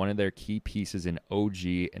without one of their key pieces in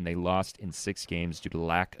OG, and they lost in 6 games due to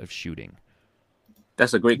lack of shooting.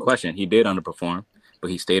 That's a great question. He did underperform, but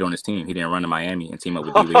he stayed on his team. He didn't run to Miami and team up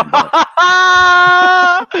with D-Wade and Bart.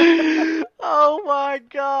 Oh, my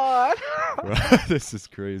God. This is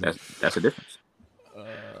crazy. That's a difference.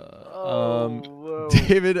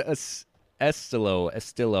 David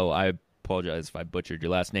Estillo, I apologize if I butchered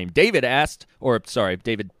your last name. David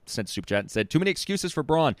sent a super chat and said, too many excuses for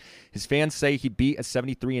Braun. His fans say he beat a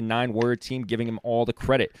 73-9 Warrior team, giving him all the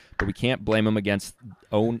credit, but we can't blame him against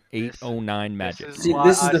 08-09 Magic. See,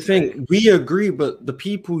 this is the thing. We agree, but the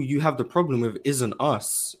people you have the problem with isn't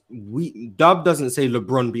us. Dub doesn't say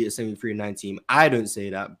LeBron beat a 73-9 team. I don't say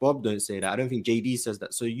that. Bob don't say that. I don't think JD says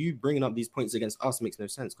that. So you bringing up these points against us makes no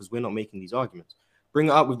sense because we're not making these arguments. Bring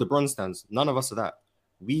it up with the Bron stands. None of us are that.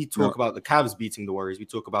 We talk about the Cavs beating the Warriors. We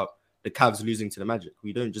talk about the Cavs losing to the Magic.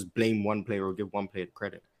 We don't just blame one player or give one player the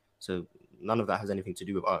credit. So none of that has anything to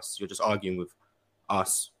do with us. You're just arguing with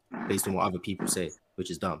us based on what other people say,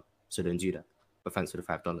 which is dumb. So don't do that. But thanks for the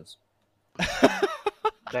 $5.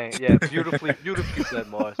 Dang, yeah, beautifully said,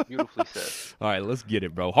 Mars. Beautifully said. All right, let's get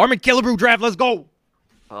it, bro. Harmon Killebrew draft. Let's go.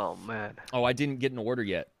 Oh, man. Oh, I didn't get an order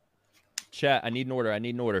yet. Chat, I need an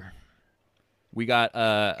order. We got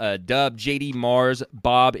Dub, JD, Mars,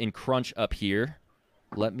 Bob, and Crunch up here.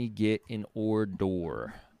 Let me get an hors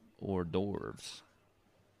d'oeuvres.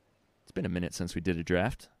 It's been a minute since we did a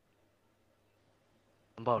draft.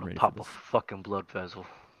 I'm about to pop a fucking blood vessel.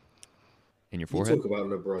 In your forehead? You talk about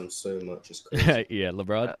LeBron so much. It's crazy. Yeah,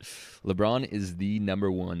 LeBron is the number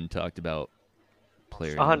one talked about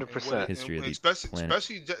player 100%. in history of the planet.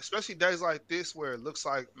 Especially days like this where it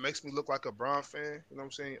makes me look like a Bron fan. You know what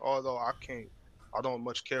I'm saying? Although I don't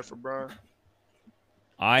much care for Bron.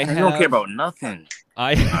 I don't care about nothing.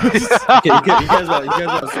 I do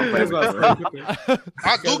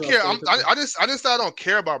care. I just said I don't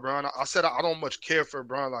care about Bron. I said I don't much care for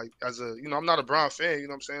Bron. Like I'm not a Bron fan. You know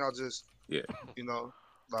what I'm saying? I just I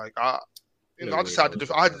just had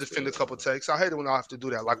to I had to defend a couple takes. I hate it when I have to do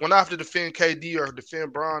that. Like when I have to defend KD or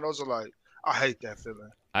defend Bron, those are like I hate that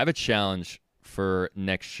feeling. I have a challenge for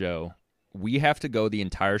next show. We have to go the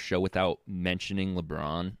entire show without mentioning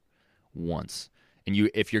LeBron once. And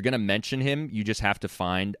if you're going to mention him, you just have to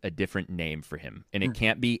find a different name for him. And it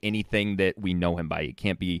can't be anything that we know him by. It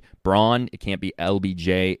can't be Braun. It can't be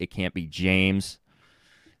LBJ. It can't be James.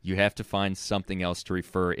 You have to find something else to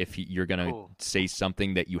refer if you're going to say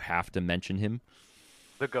something that you have to mention him.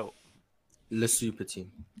 The GOAT. Le Super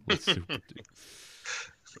Team.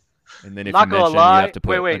 And then if you mention him, you have to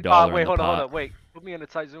put $1 in the pot. Hold on. Wait, put me in the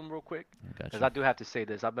tight Zoom real quick. Because Gotcha. I do have to say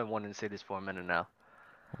this. I've been wanting to say this for a minute now.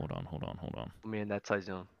 Hold on. Put me in that tight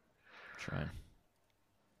Zoom. Try.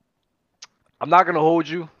 I'm not going to hold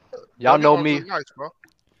you. Y'all know me. Nice, bro.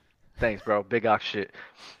 Thanks, bro. Big ox shit.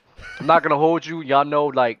 I'm not going to hold you. Y'all know,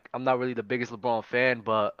 like, I'm not really the biggest LeBron fan,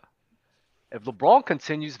 but if LeBron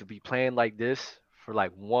continues to be playing like this for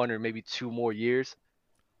like 1 or maybe 2 more years,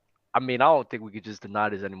 I mean, I don't think we could just deny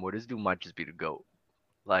this anymore. This dude might just be the GOAT.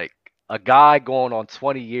 Like, a guy going on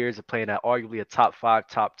 20 years of playing at arguably a top 5,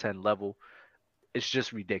 top 10 level, it's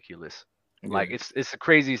just ridiculous. Yeah. Like, it's the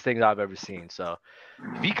craziest thing I've ever seen. So,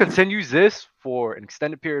 if he continues this for an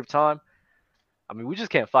extended period of time, I mean, we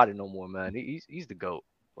just can't fight it no more, man. He's the GOAT.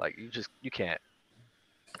 Like, you can't.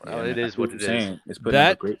 Well, it is what it is.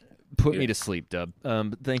 That put me to sleep, Dub.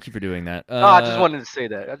 Thank you for doing that. No, I just wanted to say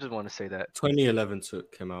that. 2011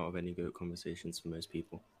 came out of any GOAT conversations for most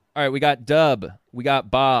people. All right, we got Dub. We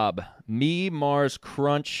got Bob. Me, Mars,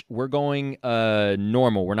 Crunch. We're going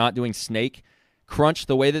normal. We're not doing Snake. Crunch,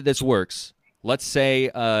 the way that this works, let's say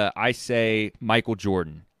I say Michael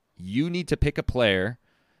Jordan. You need to pick a player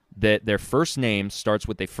that their first name starts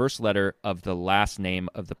with the first letter of the last name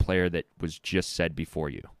of the player that was just said before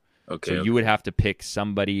you. Okay. So you would have to pick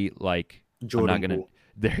somebody like Jordan. I'm not gonna.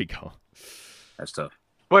 There you go. That's tough.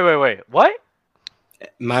 Wait. What?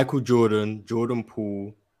 Michael Jordan, Jordan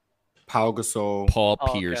Poole, Pau Gasol, Paul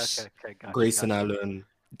Oh, Pierce. Okay, gotcha, Grayson gotcha. Allen,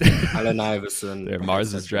 Allen Iverson. There,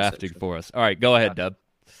 Mars is etc., drafting etc. for us. All right, go ahead, Dub.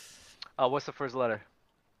 What's the first letter?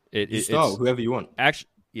 You start whoever you want. Actually,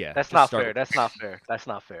 yeah. That's just not start fair. with- That's not fair. That's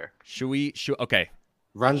not fair. Should we? Okay.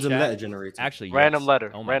 Random Chat- letter generator. Actually, Random yes.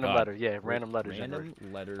 letter. Oh my Random God. letter. Yeah, random letter Random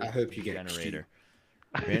generator. letter I hope you get generator.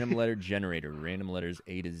 Random letter generator. Random letters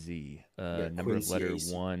A to Z. Number of letter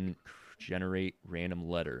Quincy. 1. Generate random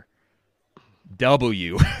letter.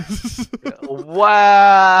 W.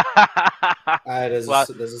 Wow. There's Well,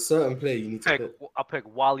 a certain player you need to pick. I'll pick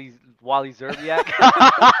Wally Zerbiak.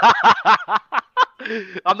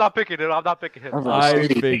 I'm not picking him. I'm not picking him. I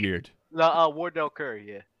figured. No, Wardell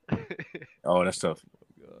Curry. Yeah. Oh, that's tough.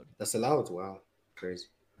 That's allowed. Wow, crazy.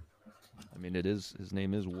 I mean, it is. His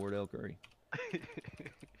name is Wardell Curry.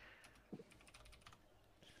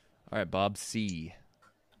 All right, Bob C.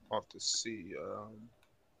 Off the sea.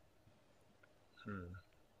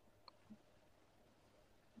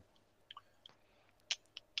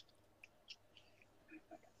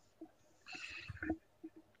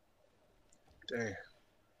 Dang.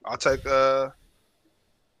 I'll take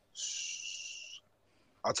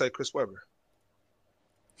Chris Webber.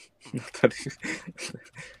 I thought he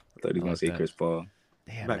was gonna say that. Chris Paul.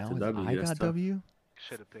 Damn, Back now to W, I that's got tough. W.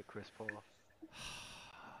 Should have picked Chris Paul.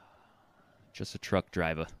 Just a truck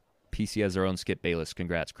driver. PC has their own Skip Bayless.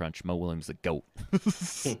 Congrats, Crunch. Mo Williams, the GOAT.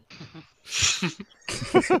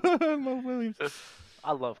 Mo Williams.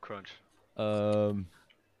 I love Crunch. Woe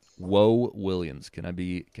Williams. Can I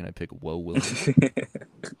pick Woe Williams? You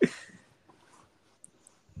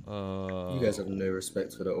guys have no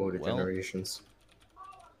respect for the older generations.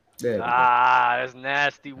 There we go. That's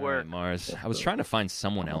nasty All work. right, Mars. I was trying to find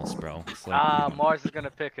someone else, bro. It's like, Mars is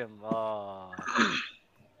gonna pick him.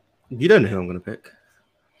 You don't know who I'm gonna pick.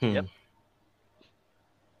 Yep.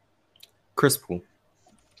 Chris Paul.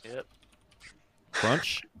 Yep.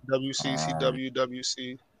 Crunch. WCCW,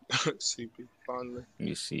 CP, finally. Let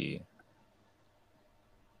me see.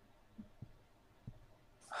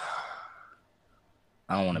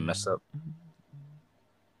 I don't want to mess up.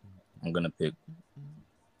 I'm gonna pick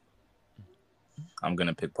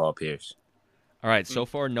Paul Pierce. All right, so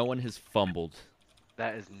far no one has fumbled.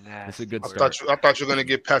 That is nasty. That's a good work. start. I thought you were gonna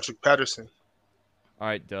get Patrick Patterson. All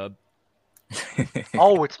right, Dub.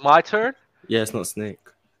 Oh, it's my turn? Yeah, it's not Snake.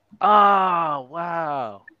 Oh,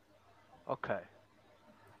 wow. Okay.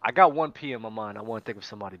 I got 1P in my mind. I want to think of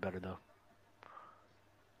somebody better, though.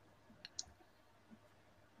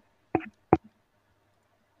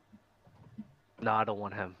 No, I don't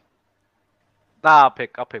want him. Nah, I'll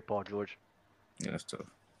pick Paul George. Yeah, that's tough.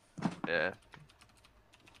 Yeah.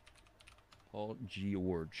 Paul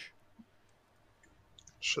George.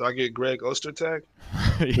 Should I get Greg Ostertag?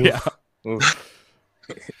 Yeah, Oof.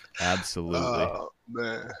 absolutely. Oh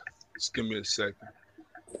man, just give me a second.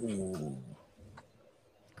 Ooh.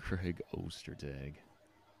 Greg Ostertag.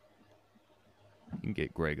 You can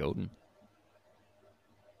get Greg Oden.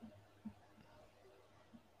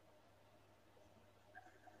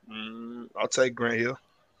 I'll take Grant Hill.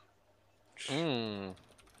 Mm.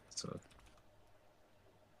 So,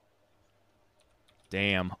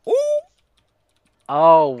 Damn. Ooh.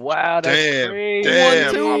 Oh, wow. That's Damn, crazy. damn,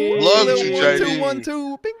 I plugged you, One, JD. two, 1,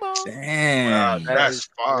 2. Bing bong. damn, That's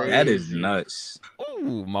fine. that is nuts.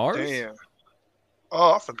 Ooh, Mars. Damn.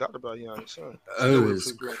 Oh, I forgot about Giannis. Son. Oh,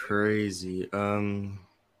 it's crazy. Oh,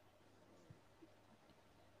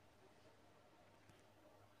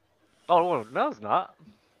 no, it's not.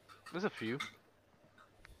 There's a few.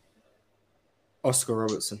 Oscar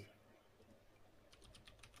Robertson.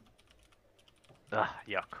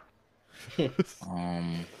 Yuck.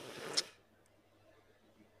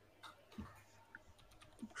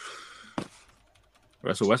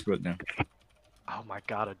 Russell Westbrook then. Oh, my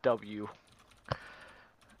God, a W.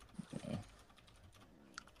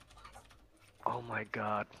 Oh, my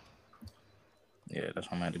God. Yeah, that's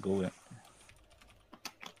what I'm gonna have to go with.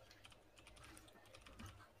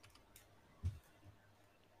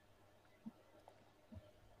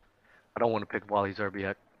 I don't want to pick Wally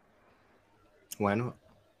Zerbiak. Why not?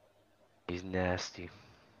 He's nasty.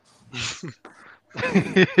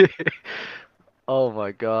 Oh,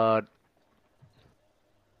 my God.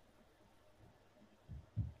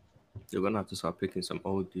 You're gonna have to start picking some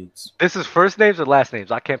old dudes. This is first names or last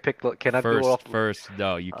names? I can't pick. Can I do it off? First,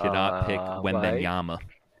 no, you cannot pick right. Wembanyama.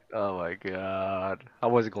 Oh my God! I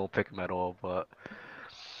wasn't gonna pick him at all, but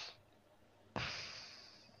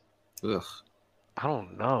Ugh. I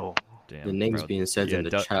don't know. Damn, The names bro. being said Yeah, in the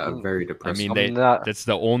chat are very I depressing. mean, that's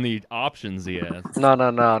the only options he has. No.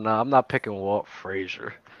 I'm not picking Walt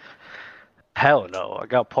Frazier. Hell no. I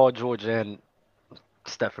got Paul George and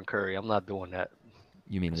Stephen Curry. I'm not doing that.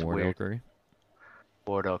 You mean It's Wardell weird. Curry?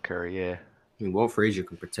 Wardell Curry, yeah. I mean, Walt Frazier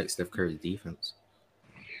can protect Steph Curry's defense.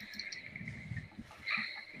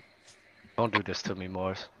 Don't do this to me,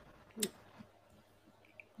 Mars.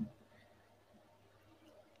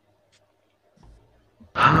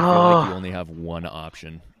 I feel like you only have one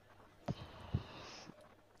option.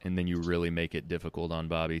 And then you really make it difficult on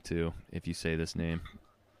Bobby, too, if you say this name.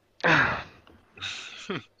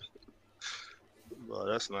 Well,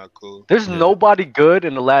 that's not cool. There's nobody good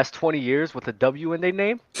in the last 20 years with a W in their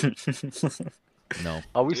name? No.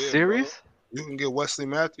 Are we Yeah, serious? You can get Wesley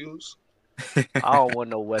Matthews. I don't want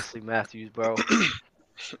no Wesley Matthews, bro.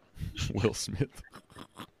 Will Smith.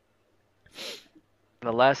 In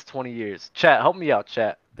the last 20 years. Chat, help me out,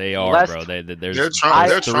 chat. They are, Last- bro. There's They're trying.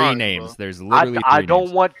 They're three trying, names. bro. There's literally three I don't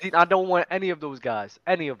names. want any of those guys.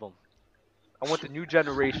 Any of them. I want the new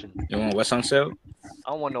generation. You want West Unseld?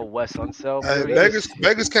 I don't want no Wes Unseld. Hey, bro.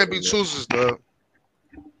 Vegas can't be choosers, though.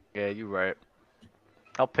 Yeah, you right.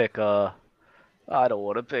 I'll pick I don't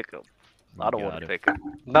want to pick him. I don't want to pick him.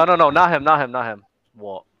 No, not him.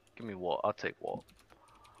 Walt. Give me Walt. I'll take Walt.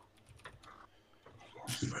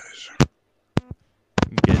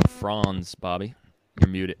 Get Franz, Bobby. You're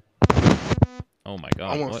muted. Oh my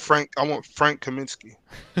God. I want what? Frank. I want Frank Kaminsky.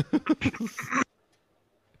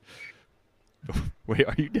 Wait,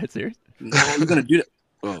 are you dead serious? No, you're gonna do that.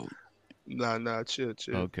 Oh, Nah, chill.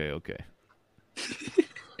 Okay.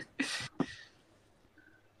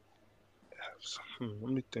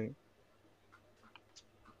 Let me think.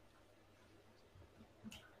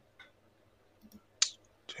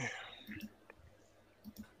 Damn.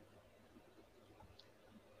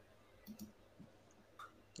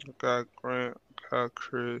 I got Grant. I got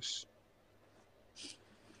Chris.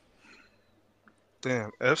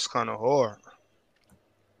 Damn, F's kind of hard.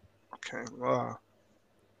 Okay, wow.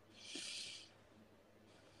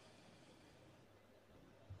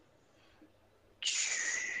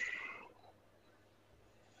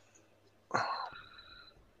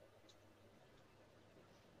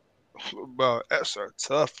 Bro, F's are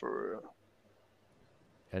tough for real.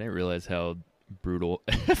 I didn't realize how brutal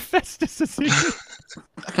Festus is.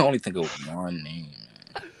 I can only think of one name.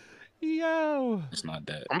 Man. Yo. It's not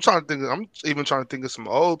that. I'm trying to think. I'm even trying to think of some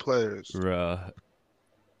old players. Bruh.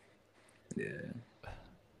 Yeah.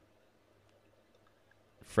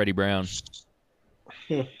 Freddie Brown.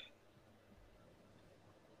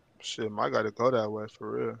 Shit, might gotta go that way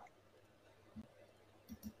for real.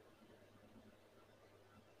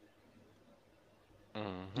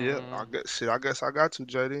 Mm-hmm. Yeah, I guess I got to,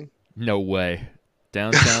 JD. No way.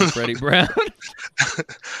 Downtown Freddie Brown.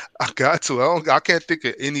 I got to. I can't think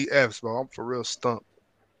of any F's, bro. I'm for real stumped.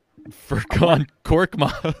 Furkan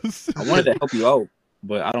Korkmaz. I wanted to help you out,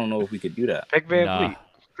 but I don't know if we could do that. Pick Van Nah. Vliet.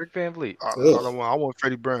 Rick Van Vliet. I don't want. I want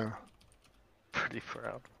Freddie Brown. Pretty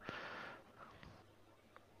proud.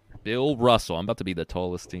 Bill Russell. I'm about to be the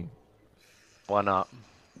tallest team. Why not?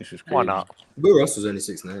 This is crazy. Why not? Bill Russell's only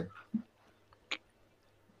 6'9".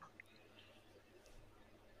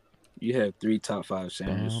 You have 3 top 5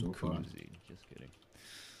 Sanders so Bam far. Cousy. Just kidding.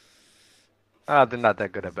 They're not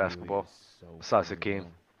that good at basketball. Besides Hakeem.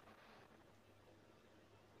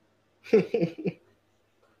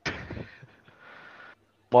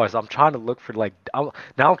 Boys, I'm trying to look for now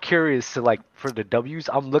I'm curious to for the W's.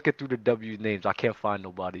 I'm looking through the W names. I can't find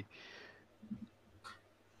nobody.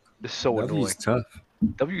 It's so annoying. W's tough.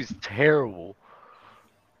 W's terrible.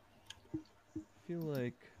 I feel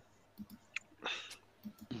like.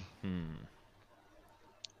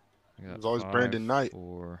 There's always Brandon Knight.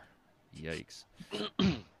 Yikes.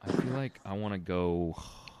 I feel like I want to go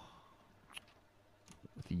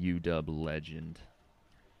with UW legend.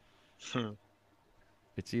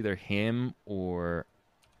 It's either him or,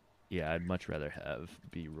 yeah, I'd much rather have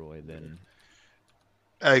B. Roy than.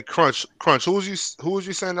 Hey, Crunch. Who was you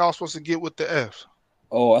saying I was supposed to get with the F?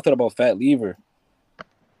 Oh, I thought about Fat Lever,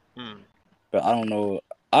 Hmm. but I don't know.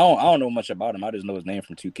 I don't know much about him. I just know his name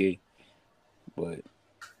from 2K, but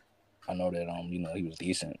I know that he was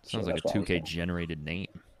decent. Sounds so like a that's why I was 2K going. generated name.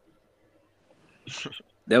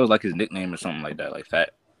 That was like his nickname or something like that, like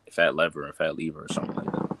Fat Lever or Fat Lever or something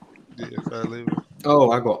like that. Yeah, Fat Lever.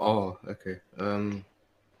 Oh, I got R. Okay. I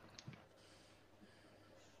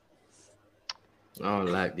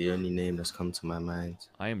don't like the only name that's come to my mind.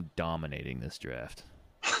 I am dominating this draft.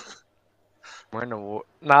 We're in the war.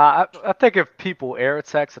 Nah, I think if people air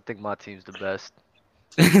attacks, I think my team's the best.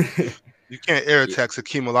 You can't air attack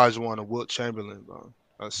Hakeem Olajuwon and Wilt Chamberlain, bro.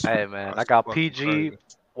 Hey man, I that's got fucking PG, crazy.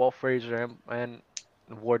 Walt Frazier, and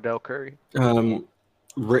Wardell Curry.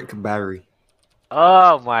 Rick Barry.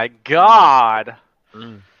 Oh my God.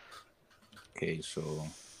 Okay, so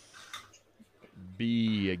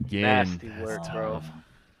B again. Nasty work, bro.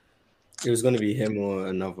 It was going to be him or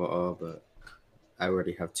another R, but I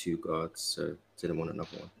already have 2 guards, so didn't want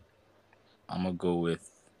another one. I'm gonna go with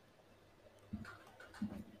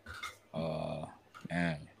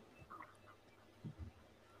man.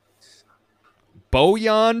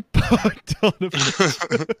 Bojan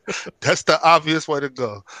Bogdanovic. That's the obvious way to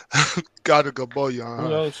go. Gotta go Who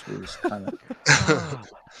Bojan. else was kind of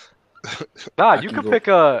Nah, I you can could go- pick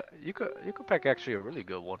a you could pick actually a really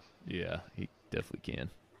good one. Yeah, he definitely can.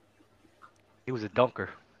 He was a dunker.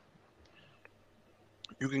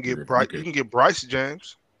 You can He's a get Bryce. dunker. You can get Bryce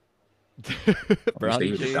James. Brownie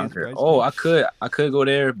he was a James, dunker. Bryce Oh, James. I could go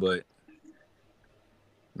there, but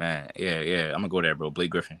man, yeah, I'm gonna go there, bro.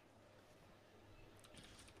 Blake Griffin.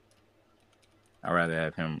 I'd rather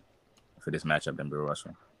have him for this matchup than Bill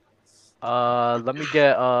Russell. Let me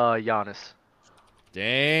get Giannis.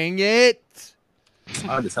 Dang it.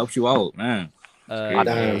 Oh, this helps you out, man. Uh,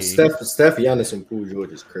 Damn, hey. Steph, Giannis, and Paul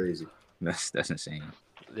George is crazy. That's insane.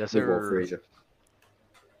 Yes, With Walt sir. Frazier.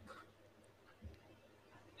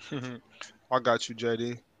 I got you,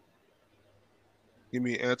 JD. Give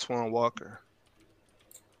me Antoine Walker.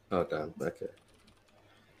 Oh, damn. Okay.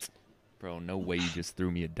 Bro, no way you just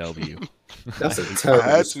threw me a W. That's a I terrible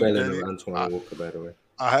had to, spelling of Danny. Antoine Walker, by the way.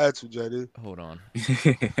 I had to, JD. Hold on.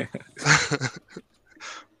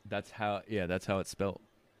 That's how it's spelled.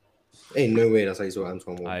 Ain't no way that's how you saw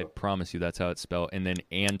Antoine Walker. I promise you that's how it's spelled. And then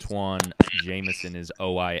Antoine Jameson is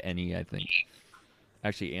O-I-N-E, I think.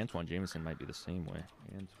 Actually, Antoine Jameson might be the same way.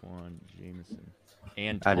 Antoine Jameson.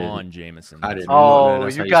 Antoine Jameson. I didn't. Oh,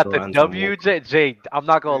 that's how you got spell the Antoine W, Walker. Jay. I'm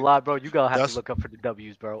not gonna lie, bro. You gotta have That's- to look up for the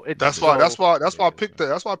W's, bro. It's That's so- why I picked that.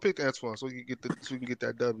 That's why I picked Antoine so we can get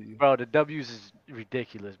that W. Bro, the W's is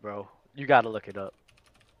ridiculous, bro. You gotta look it up.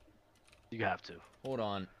 You have to. Hold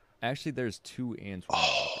on. Actually, there's 2 Antoine.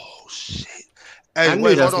 Oh shit! I Hey, knew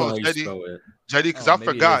wait, that's hold not on, how you JD. spell it. JD, because Oh, I maybe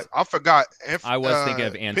it forgot. is. I forgot. I was thinking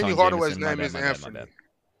of Anton Penny Hardaway's Jameson. name is My Anthony. bad.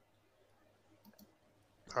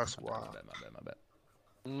 That's My wild. bad.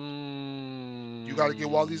 You got to get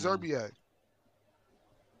Wally Zerbiak.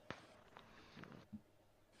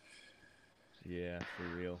 Yeah, for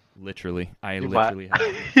real. Literally. I You literally might-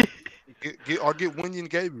 have. Get Winyon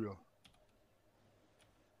Gabriel.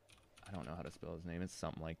 I don't know how to spell his name. It's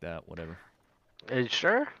something like that. Whatever. Are you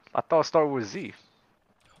sure? I thought it started with Z.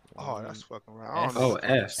 Oh, that's fucking right. I don't Oh, know.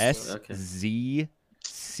 S. S-Z-C-Z.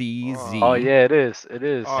 Oh yeah, it is. It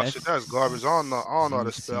is. Oh shit, that's garbage. I don't know how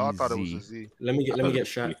to spell. I thought it was a Z. Let me get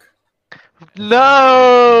Shaq.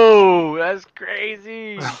 No, that's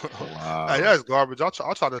crazy. Wow. Hey, that's garbage. I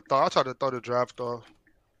try to throw the draft off.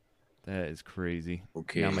 That is crazy.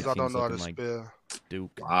 Okay. Now my Because I don't team's know how to looking like spell.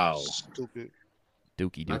 Duke. Wow. Stupid.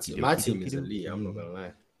 Dookie. My team is elite. I'm not gonna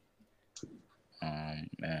lie.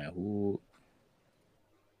 Man, who?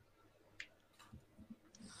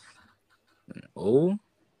 Oh,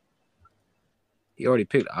 he already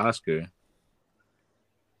picked Oscar.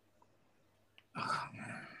 Oh,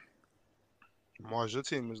 man, Mars, your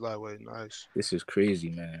team is lightweight. Nice. this is crazy,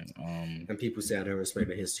 man. And people say I don't respect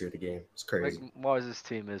the history of the game. It's crazy. Mars'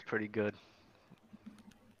 team is pretty good.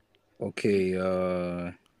 Okay.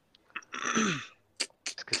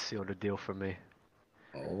 Just could seal the deal for me.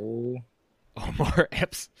 Oh. Omar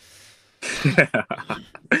Epps.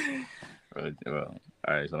 Well,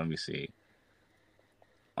 all right. So let me see.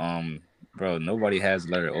 Bro, nobody has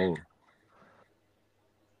letter O.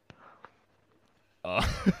 Damn.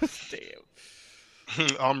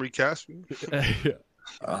 Omri Caspi. That's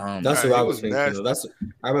Hey, what I he was was thinking of.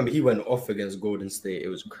 I remember he went off against Golden State. It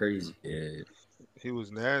was crazy. Yeah. He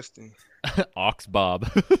was nasty. Ox Bob.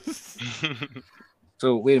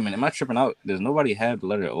 So wait a minute, am I tripping out? Does nobody have the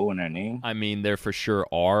letter O in their name? I mean, there for sure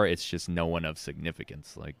are. It's just no one of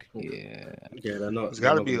significance. Like, Yeah. Yeah, they're not. It's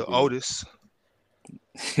got to they're be not an gonna Otis.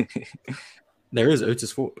 There is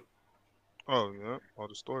Otis Fort. Oh yeah,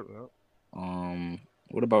 Otis Thorpe. Yeah.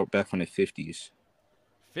 What about back from the 50s?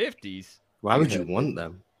 50s? Why would you want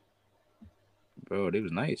them? Bro, they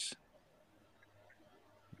was nice.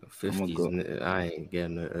 50s. I ain't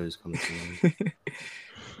getting no O's coming to me.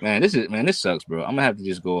 Man, this sucks, bro. I'm gonna have to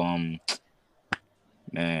just go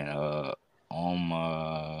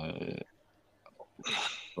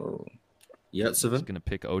Yeah, Just Seven. gonna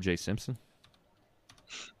pick OJ Simpson.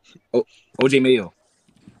 OJ Mayo.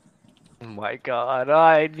 Oh my God,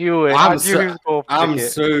 I knew it. I'm I knew so- he was gonna pick I'm it.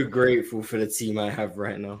 so grateful for the team I have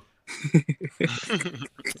right now.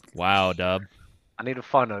 Wow, Dub. I need to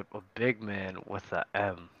find a big man with a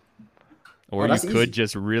M. Or that's you could easy.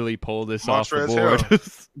 just really pull this off the Montrezl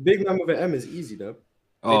board. Big man with an M is easy though.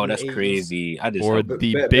 Oh, Big that's man 80s. crazy. I just Or helped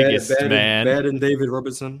the him. biggest man. Better than David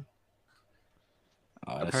Robertson.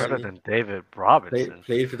 Oh, that's Better Apparently. than David Robinson.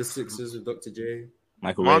 Played for the Sixers with Dr. J.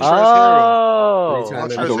 Michael Red. Montrezl Harrell. Oh, Anytime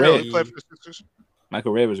Michael Montrezl Red. Harrell. He played for the Sixers.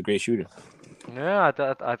 Michael Red was a great shooter.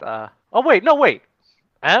 yeah. Oh wait, no wait.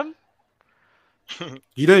 M.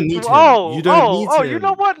 You don't need him. Oh, You don't need him. You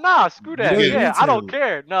know what? Nah, screw that. don't Yeah, need I don't him.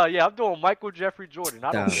 care. No, yeah, I'm doing Michael Jeffrey Jordan.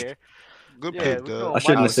 I don't Damn. care. Good Yeah, pick, we're Dub. doing I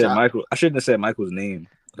shouldn't have said Michael. Michael. I shouldn't have said Michael's name.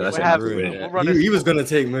 'Cause I What said happened? Michael We'll Red. run this He was through. gonna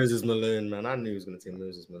take Moses Malone, man. I knew he was gonna take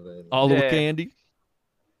Moses Malone. Oliver Yeah. Candy.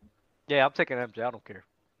 Yeah, I'm taking MJ. I don't care.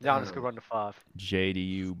 Giannis Damn. could run the 5.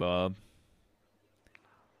 JDU, Bob.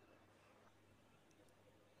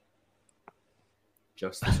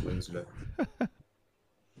 Justice Winslow.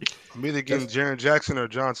 I'm either getting Jaren Jackson or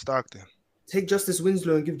John Stockton. Take Justice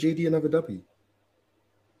Winslow and give JD another W.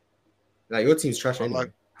 Like your team's trash I anyway.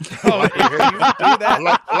 like- Oh, you do I that?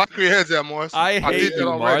 like where your head's at, Morris. I did hate that you,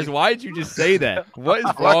 already. Mars. Why did you just say that? What is I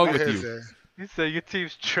like wrong where with your head's you? at. You say your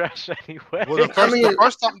team's trash anyway. Well, the mean-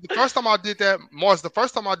 first time I did that, Mars, the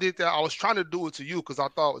first time I did that, I was trying to do it to you because I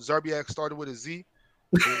thought Zerbiak started with a Z.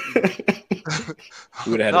 You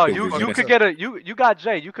would have had No, to pick you Virginia. could get a you got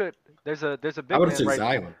Jay. You could there's a I big would man have took right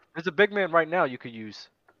Zion. there's a big man right now you could use.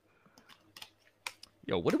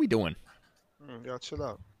 Yo, what are we doing? Y'all chill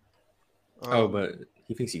out. Oh, but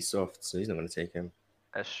he thinks he's soft, so he's not gonna take him.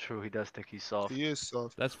 That's true. He does think he's soft. he is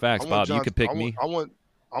soft. That's facts, I Bob. want You John- could pick I me.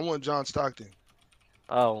 want John Stockton.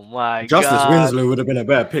 Oh my Justice god. Winslow would have been a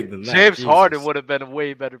better pick than that. James Jesus. Harden would have been a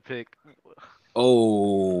way better pick.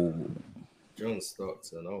 Oh, John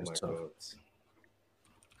Stockton. Oh my That's tough. god.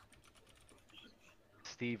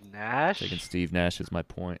 Steve Nash. Taking Steve Nash is my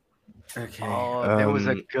point. Okay. Oh, there was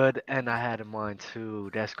a um, good end I had in mind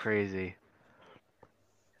too. That's crazy.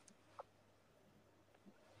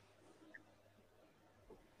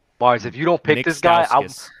 Bars, if you don't pick Nick this guy,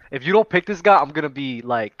 Stauskas. if you don't pick this guy, I'm gonna be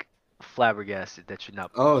like flabbergasted that you're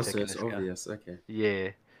not Oh, so picking it's this guy. obvious. Okay. Yeah.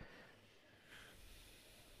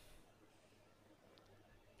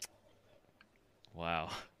 Wow.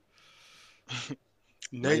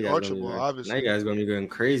 Nate Now you guys gonna be Archibald, going- obviously. Now you guys gonna be going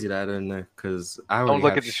crazy that I don't know because I already Don't look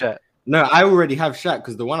have at the chat. No, I already have Shaq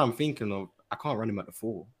because the one I'm thinking of, I can't run him at the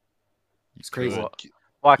 4. It's crazy. could.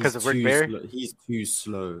 Why? He's Because of Rick too Barry? slow. He's too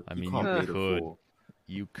slow. I He mean, can't you play the could. 4.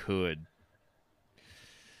 You could.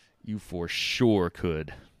 You for sure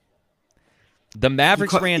could. The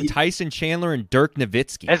Mavericks can't- ran he- Tyson Chandler and Dirk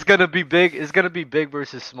Nowitzki. It's gonna be big. It's gonna be big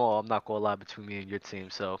versus small. I'm not gonna lie between me and your team.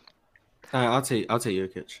 So I'll take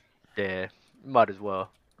Jokic. yeah, might as well.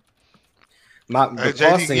 The Hey,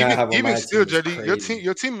 passing JD, I have on even my still, team is JD, crazy.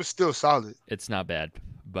 your team is still solid. It's not bad,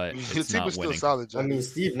 but Your it's team not is still winning. solid, I JD. mean,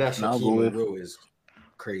 Steve Nash Nah, I'll and go with- Will is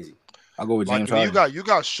crazy. I'll go with Like, James I mean, Harden. you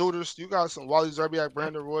got shooters. You got some Wally Zerbiak,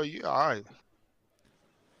 Brandon Roy. You all right?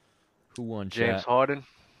 Who won, James chat? Harden.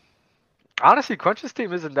 Honestly, Crunch's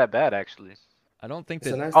team isn't that bad actually. I don't think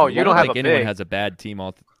It's that. a nice Oh, team. you I don't have think a anyone big. has a bad team.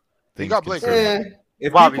 All things got Blake considered. Yeah.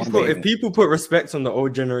 If Bobby, if people put respect on the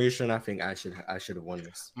old generation, I think I should have won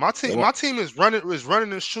this. My team is running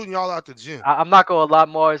and shooting y'all out the gym. I'm not gonna lie,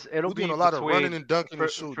 Mars. It'll We're be doing a lot of between running and dunking for,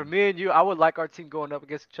 and shooting. for me and you. I would like our team going up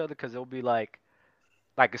against each other because it'll be like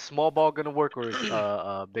a small ball gonna work or is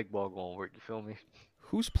big ball gonna work. You feel me?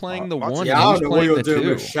 Who's playing the my one? team- and Yeah, I who's don't know what playing you're the doing two?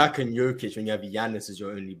 with Shaq and Jokic when you have Giannis as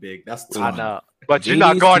your only big. That's tough. I know, but you're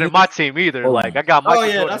not JD's guarding team- my team either. Hold Like on. I got Michael Oh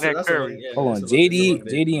yeah, Jordan that's and that's Curry. yeah, Hold that's on, a JD, lot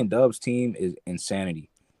big. JD and Dub's team is insanity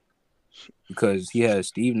because he has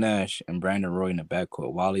Steve Nash and Brandon Roy in the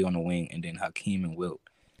backcourt, Wally on the wing, and then Hakeem and Wilt.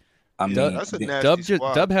 I mean, That's a then- nasty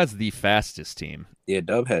squad. Dub has the fastest team. yeah,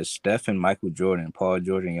 Dub has Stephen, Michael Jordan, Paul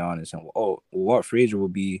George, and Giannis, and Walt Frazier will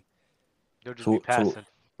be They'll just So- be so- passing.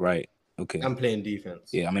 right. Okay, I'm playing defense.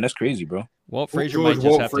 yeah, I mean that's crazy, bro. Walt Frazier George, might just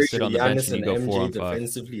Walt have to Frazier, sit on the bench Giannis, and you go and 4 MJ on 5.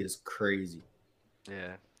 defensively is crazy. Yeah.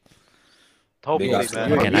 Big Hopefully, ups.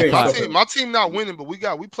 man. Again, I Yeah, thought- My team not winning, but we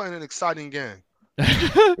playing an exciting game.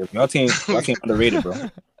 Y'all team underrated, bro.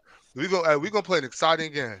 We gonna play an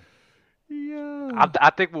exciting game. Yeah. I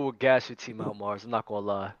think we will gas your team out, Mars. I'm not gonna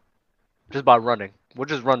lie. Just by running, we'll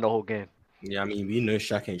just run the whole game. Yeah, I mean, we know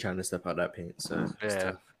Shaq ain't trying to step out that paint, so it's Yeah.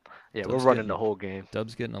 tough. Yeah, Dub's we're running getting- the whole game.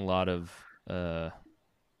 Dub's getting a lot of. I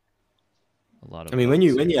mean, when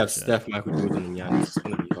you votes have here, Steph, Michael Jordan, and Giannis, it's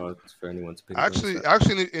gonna be hard for anyone to pick.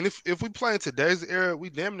 Actually, and if we play in today's era, we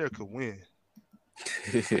damn near could win.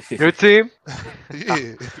 Your team?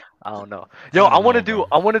 Yeah. I don't know. Yo, I I don't want to know, do. bro.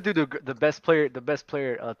 I want to do the best player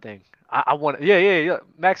thing. I want. Yeah.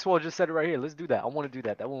 Maxwell just said it right here. Let's do that. I want to do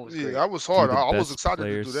that. That one was great. Yeah, that was do hard. the I was best excited to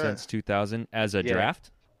players do that. since 2000 as a Yeah.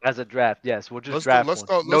 draft. As a draft, yes. We'll just Let's go. draft Let's one.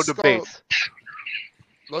 go. No Let's go. debates.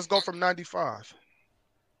 Let's go from 95.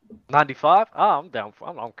 95? Oh, I'm down for.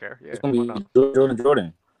 I don't care. Yeah. It's gonna Why be not?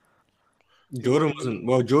 Jordan.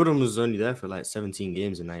 Jordan was only there for like 17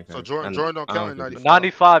 games in 95. So Jordan don't I count in think- 95.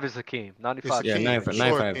 95 is Hakeem. It's 95. Yeah, Hakeem. 95, Sure,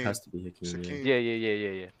 95 Hakeem. has to be It's Hakeem.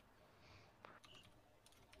 Hakeem. Yeah.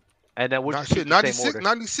 And then we'll Nah, just keep shit, the same 96, order.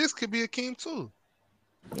 96 could be Hakeem too.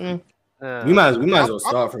 Yeah. We might as well I-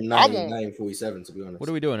 start from I won't- 1947 to be honest. What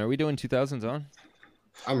are we doing? Are we doing 2000s on?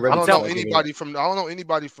 I'm I ready. don't to know start giving anybody from. I don't know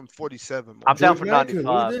anybody from 47. I'm down for George Mikan,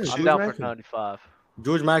 95. who's there? I'm George down for Mikan. 95.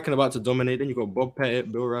 George Mikan about to dominate. Then you got Bob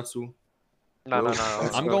Pettit, Bill Russell. No. Let's I'm go.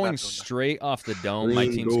 going not doing that. straight off the dome. My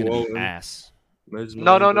Green, team's Bill gonna be Walton. ass. Moses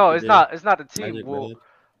No. Malone, It's Dr. not. It's not a J, team. Magic Well, Bird.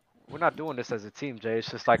 we're not doing this as a team, Jay.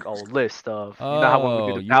 It's just like a list of. Oh, You know how when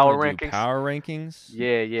we do the you power wanna do rankings? power rankings?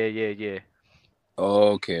 Yeah.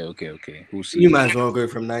 Okay. Who's You might as well go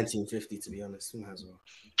from 1950 to be honest. You might as well.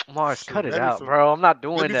 Mars, Shit, cut it maybe out, from- bro. I'm not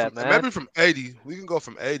doing Maybe that, from, man. maybe from 80. We can go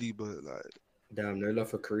from 80, but like Damn, no love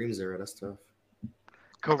for Kareem's era. That's tough.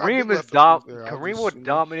 got Kareem big is love for Kareem there. I Kareem just, would you know.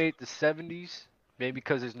 dominate the 70s, maybe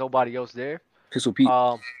because there's nobody else there. Pistol Pete?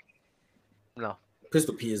 No.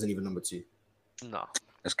 Pistol Pete isn't even number 2. No.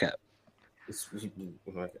 That's cap. It's,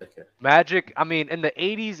 okay. Magic, I mean, in the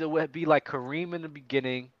 80s, it would be like Kareem in the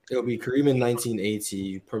beginning. It'll be Kareem in 1980.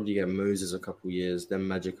 You probably get Moses a couple years, then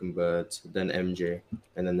Magic and Bird, then MJ,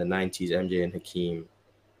 and then the 90s MJ and Hakeem.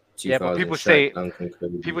 Yeah, but 2000, people Shaq, say Duncan,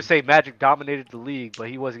 Kobe. people say Magic dominated the league, but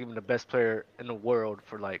he wasn't even the best player in the world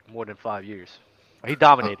for like more than 5 years. He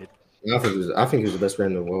dominated. I think he was the best player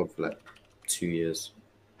in the world for like 2 years.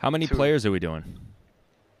 How many Two. players are we doing?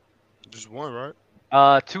 Just one, right?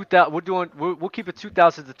 2000. We'll keep it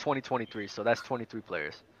 2000 to 2023, so that's 23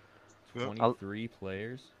 players. Yeah. 23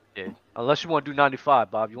 players? Yeah, unless you want to do 95,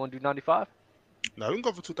 Bob. You want to do 95? No, we can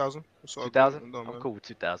go for 2000. It's all good. 2000? No, I'm man. cool with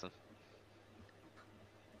 2000.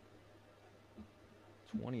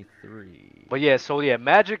 23. But yeah,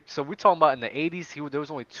 Magic. So we're talking about in the 80s. There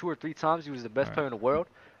was only 2 or 3 times he was the best Alright. player in the world.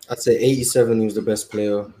 I'd say 87 he was the best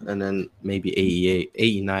player, and then maybe 88,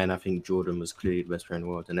 89 I think Jordan was clearly the best player in the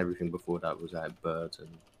world, and everything before that was like Bird and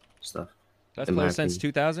stuff. Best in my player since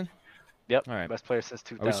opinion. 2000? Yep. All right. Best player since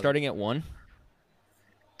 2000. Are we starting at 1?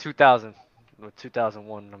 2000. Or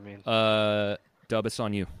 2001. I mean. Dub, it's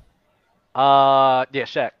on you. Yeah,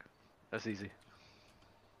 Shaq. That's easy.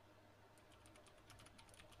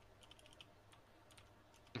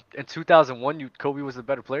 In 2001, Kobe was the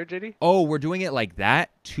better player, JD. Oh, we're doing it like that?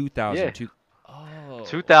 2000. Yeah. Oh.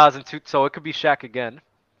 2002. So it could be Shaq again.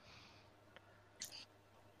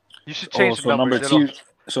 You should change the so number numbers. 2.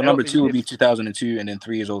 So number 2 would be if- 2002, and then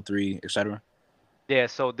 3 is 03, etc. Yeah.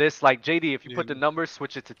 So this, like JD, if you put Yeah. the numbers,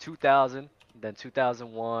 switch it to 2000, then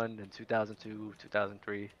 2001, then 2002,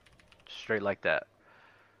 2003, straight like that.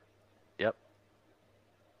 Yep.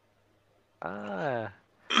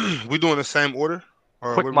 We doing the same order?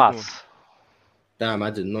 Or Quick what we doing? maths. Damn, I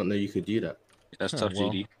did not know you could do that. That's Huh, tough, well,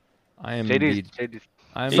 JD. I am JD's, indeed. JD's.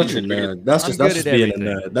 I'm Such a good. nerd. That's I'm just good that's just at being a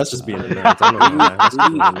everything. nerd. That's just being a nerd. I'm not gonna lie. That's just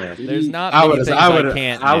being a nerd. There's not I many would things have I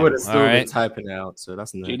can't I do. would have still all been right? typing it out. So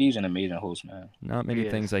that's a nerd. JD's an amazing host, man. Not many He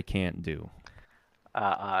is. things I can't do. So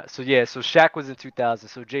Shaq was in 2000.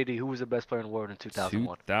 So JD, who was the best player in the world in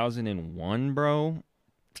 2001? 2001, bro.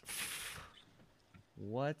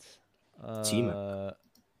 What? T-Mac.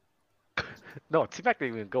 No, T-Mac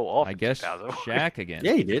didn't even go off. I in guess 2000. Shaq again.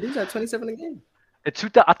 Yeah, he did. He's at 27 a game. I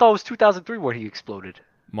thought it was 2003 where he exploded.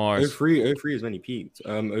 Mars. 03 is when he peaked.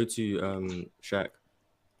 02 Shaq.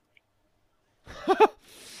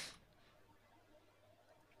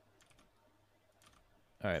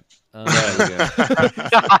 All right. There you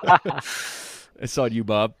go. It's on you,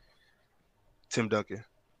 Bob. Tim Duncan.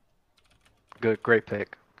 Good, great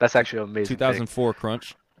pick. That's actually an amazing. 2004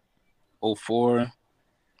 Crunch. 04.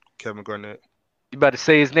 Kevin Garnett. You better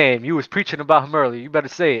say his name. You was preaching about him earlier. You better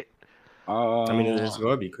say it. I mean, it's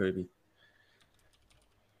gotta be Kobe.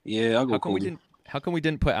 Yeah, I'll go How come we Kobe. didn't? How come we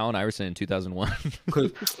didn't put Allen Iverson in 2001?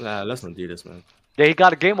 Nah, let's not do this, man. Yeah, he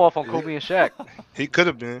got a game off on Kobe and Shaq. He could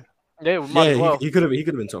have been. Yeah, we might Yeah, as well. he could have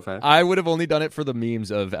been top 5. I would have only done it for the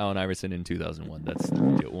memes of Allen Iverson in 2001. That's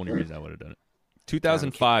the only reason I would have done it.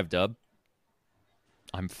 2005, Dub.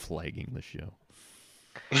 I'm flagging the show.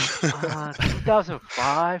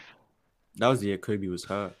 2005. That was the year Kobe was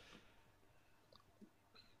hurt.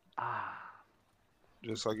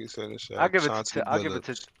 Just like you said in the show. I'll give it Chauncey to. I'll give it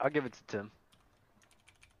Billups. to. I'll give it to Tim.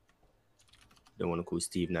 Don't want to call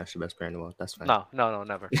Steve Nash the best player in the world. That's fine. No,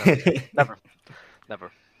 never,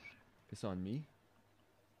 never. It's on me.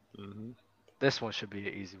 Mhm. This one should be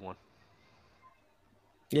an easy one.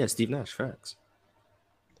 Yeah, Steve Nash, facts.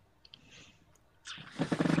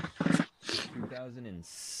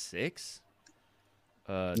 2006.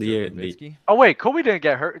 Yeah, Dirk Nowitzki. Oh wait, Kobe didn't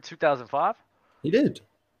get hurt in 2005. He did.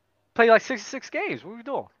 Played like 66 games. What were we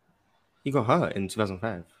doing? He got hurt in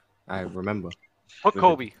 2005. I remember. Put With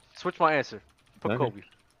Kobe. Switch my answer. Put Okay.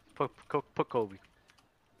 Kobe. Put Kobe.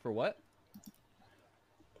 For what?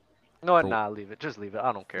 No, For- nah, leave it. Just leave it.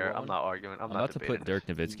 I don't care. what I'm one? not arguing. I'm I'm not about to debating. put Dirk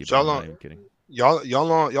Nowitzki, but Y'all I'm not on- even kidding.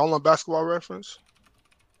 Y'all on Basketball Reference?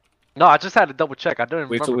 No, I just had to double check. I didn't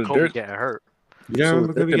Wait, so remember was Kobe Dirk- getting hurt. You don't So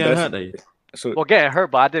remember Dirk Kobe the getting best- hurt, though? So Well, getting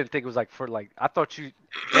hurt, but I didn't think it was like for like. I thought you.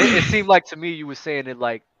 It seemed like to me you were saying it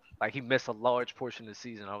like he missed a large portion of the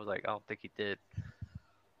season. I was like, I don't think he did.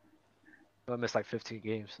 I missed like 15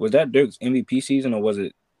 games. was that Dirk's MVP season or was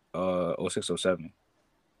it 06-07?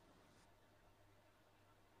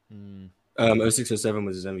 06-07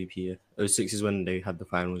 was his MVP year. 06 is when they had the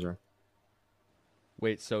finals run.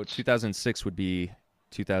 Wait, so 2006 would be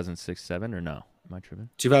 2006-07 or no? Am I tripping?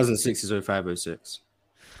 2006 is 05-06.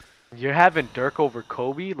 You're having Dirk over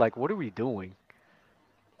Kobe? Like, what are we doing?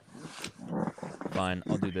 Fine,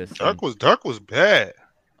 I'll do this. Dirk was bad.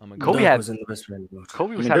 I'm gonna Kobe go. had- wasn't the best player in the world.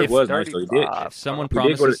 Kobe was mean, having Dirk was nice, though. He did. 35. If someone We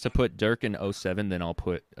did go promises to- to put Dirk in 07, then I'll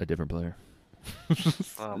put a different player.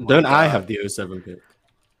 Oh my Don't I God. have the 07 pick?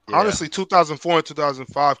 Yeah. Honestly, 2004 and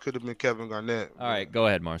 2005 could have been Kevin Garnett. All right, go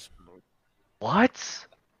ahead, Mars. What?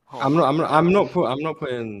 Oh I'm my not God. I'm not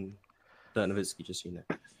putting Dirk Nowitzki, just so you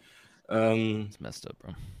know. It's messed up,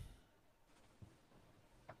 bro.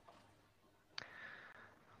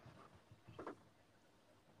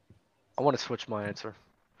 I want to switch my answer.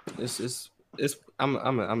 I'm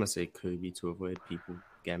gonna say Kobe to avoid people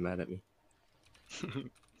getting mad at me.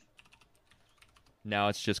 Now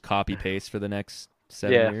it's just copy paste for the next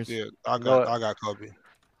 7 Yeah. years. Yeah, No. I got Kobe.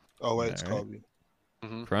 Oh wait, it's All right. Kobe.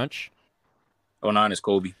 Mhm. Crunch. 09 is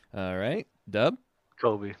Kobe. All right. Dub.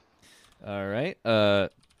 Kobe. All right.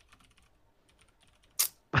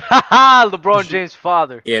 LeBron James'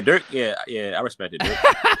 father. Yeah, Dirk. Yeah, I respect it. Dirk,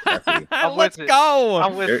 definitely. I'm Let's with it. go.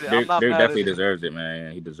 I'm with Dirk, it. I'm Dirk, not Dirk mad definitely at it. deserves it, man.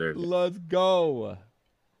 Yeah, he deserves it. Let's go.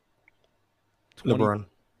 20 LeBron.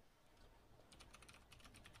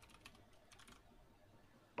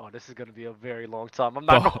 Oh, this is gonna be a very long time. I'm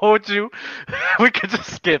not gonna hold you. We could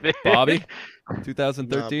just skip it. Bobby. Nah,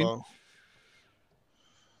 2013. bro.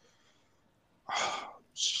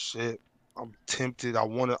 Shit, I'm tempted. I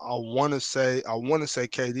wanna say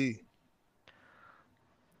KD.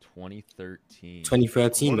 2013.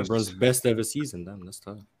 2013, What is- LeBron's best ever season. Damn, that's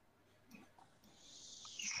tough.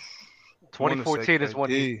 2014 is when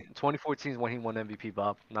he. KD. 2014 is when he won MVP,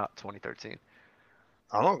 Bob, not 2013.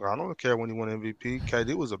 I don't care when he won MVP.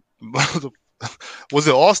 KD was was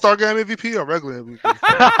it All-Star Game MVP or regular MVP?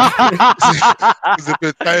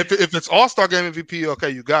 'Cause if it's All-Star Game MVP, okay,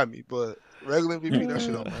 you got me. But regular MVP, that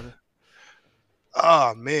shit don't matter.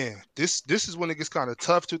 Ah man, this is when it gets kind of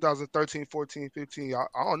tough. 2013, 14, 15. I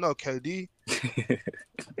don't know, KD.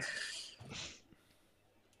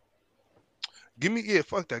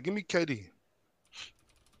 Fuck that. Give me KD.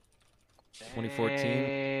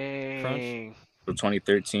 2014. Crunch. Dang. So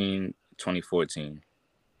 2013, 2014.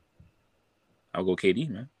 I'll go KD,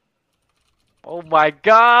 man. Oh my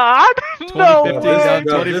God! No 2015 way! Dub.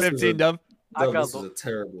 No, this was 2015 a- Dub. I No, got this is a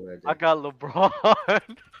terrible idea. I got LeBron.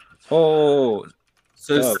 Oh,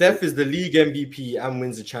 So Dub. Steph is the league MVP and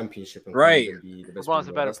wins the championship. And Right. can be the best LeBron's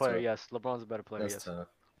a player. better That's player. tough. Yes, LeBron's a better player. That's Yes. tough.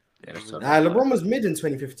 yeah, that's tough. LeBron was mid in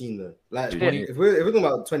 2015 though. Like Yeah. if we're talking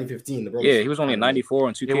about 2015, LeBron. Yeah, he was only a 94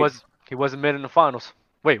 and 2K. He wasn't mid in the finals.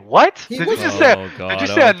 Wait, what? He Did you was. just say? Oh God! Did you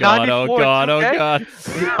say a Oh God! 94 Oh God! Oh 2K? God!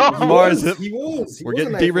 He Mars, was. He was. He we're was getting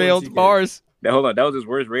a 94 derailed. 2K. Mars. Now, hold on, that was his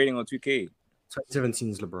worst rating on 2K. 2017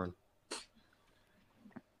 is LeBron.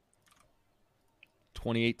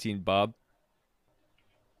 2018 Bob.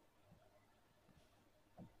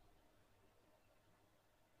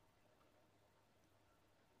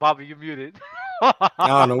 Bobby, you muted. I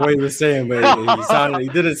don't know what he was saying, but he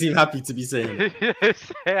didn't seem happy to be saying it. He didn't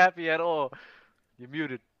say happy at all. You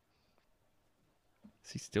muted.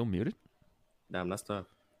 Is he still muted? Damn, that's tough.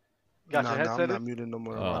 Got Nah, your I'm headset not in? muted no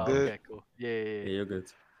more. Oh, I'm Oh, good. okay, cool. Yeah, yeah, Yeah, yeah. you're good.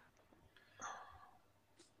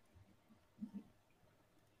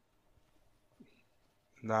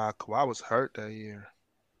 Nah, Kawhi was hurt that year.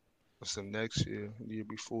 What's the next year? The year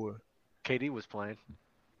before. KD was playing.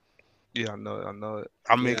 Yeah, I know it.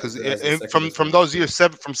 I mean, Yeah, because that's the second from best those player. years,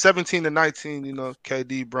 from 17 to 19, you know,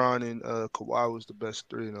 KD, Bron, and Kawhi was the best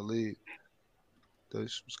three in the league. They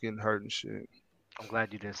was getting hurt and shit. I'm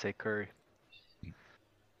glad you didn't say Curry.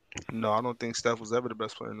 No, I don't think Steph was ever the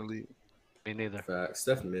best player in the league. Me neither. Facts.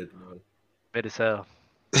 Steph mid, man. Mid as hell.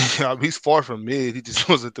 Yeah, he's far from mid. He just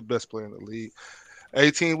wasn't the best player in the league.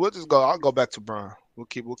 18, we'll just go. I'll go back to Bron. We'll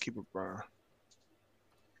keep it Bron.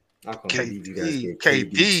 I can't believe you guys gave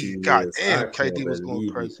KD, 2 goddamn, years. I KD can't was going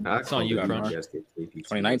believe crazy. it. I It's on can't you, believe Crunch. guys gave KD 2 years.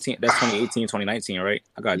 2019. That's 2018, 2019, right?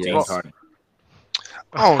 I got Yes. James Harden.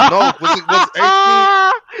 I don't know. Was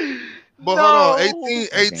it 18? But hold on, No.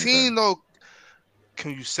 18 though.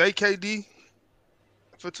 Can you say KD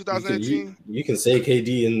for 2018? You can say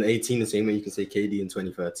KD in 18 the same way you can say KD in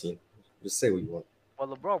 2013. Just say what you want. Well,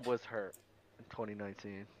 LeBron was hurt in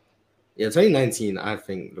 2019. Yeah, 2019, I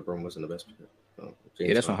think LeBron wasn't the best player. Oh,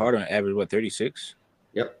 Yeah, that's when Harden averaged what 36.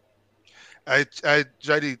 Yep.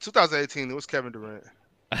 JD, 2018, it was Kevin Durant.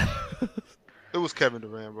 It was Kevin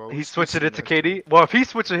Durant, bro. He's switching it to KD. Well, if he's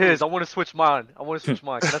switching his, I want to switch mine. Can I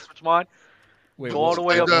switch mine? Wait, Go all the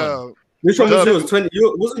way And, up. Which one was Dub. yours?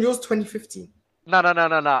 Wasn't yours 2015? No.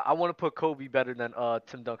 I want to put Kobe better than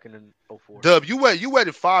Tim Duncan in 04. Dub, you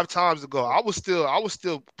waited 5 times ago. I was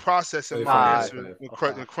still processing my Nah, answer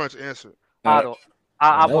and Crunch answer. I don't.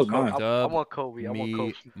 I That was want mine. Kobe. I want Kobe.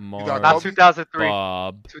 Me, got Not Kobe? 2003.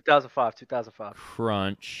 Bob, 2005.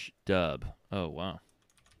 Crunch, Dub. Oh wow.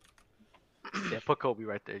 Yeah, put Kobe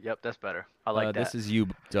right there. Yep, that's better. I like that. This is you,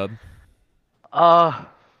 Dub.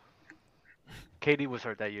 KD was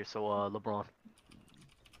hurt that year, so LeBron.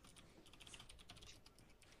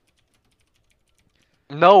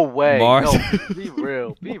 No way. Mars. No, be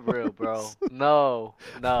real, bro. No.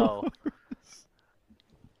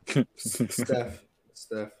 Steph.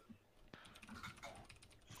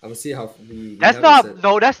 I'm gonna see how we. That's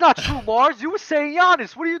not true, Mars. You were saying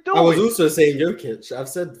Giannis. What are you doing? I was also saying Jokic. I've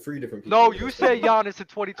said 3 different people. No, you said Giannis in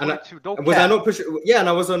 2022. Don't Was cap. I not pushing? Yeah, and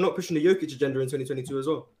I was not pushing the Jokic agenda in 2022 as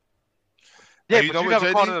well. Yeah, Hey, you but know you what,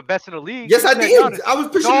 never called JD? him the best in the league. Yes, You I said did. Giannis. I was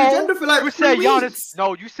pushing No, the agenda for like you 3 said Giannis. weeks.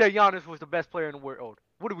 No, you said Giannis was the best player in the world.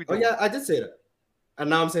 What are we Oh doing? yeah, I did say that. And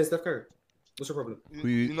now I'm saying Steph Curry. What's your problem?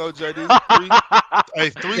 You know, JD,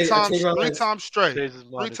 three Okay, times change my mind. straight. Jesus,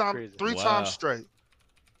 man, it's crazy. Three Wow. times straight.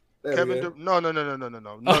 There we Kevin, go. no.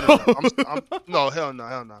 No, hell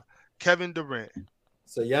no. Kevin Durant.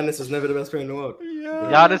 So Giannis was never the best player in the world.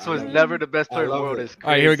 Giannis was never the best player in the love world. it. It's crazy.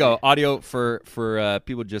 All right, here we go. Audio for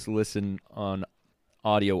people just listen on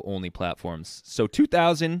audio only platforms. So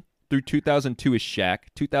 2000 through 2002 is Shaq.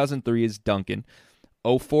 2003 is Duncan.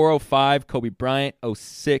 04-05 Kobe Bryant.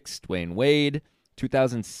 06 Dwayne Wade.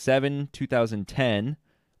 2007 2010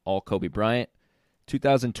 all Kobe Bryant.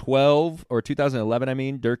 2012 or 2011 I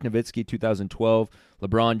mean Dirk Nowitzki. 2012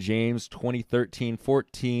 LeBron James.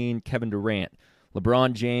 2013-14 Kevin Durant.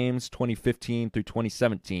 LeBron James 2015 through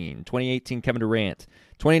 2017. 2018 Kevin Durant.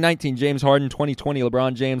 2019 James Harden. 2020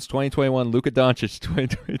 LeBron James. 2021 Luka Doncic.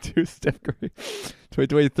 2022 Steph Curry.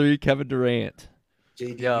 2023 Kevin Durant.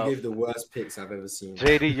 JD, Yo. you gave the worst picks I've ever seen.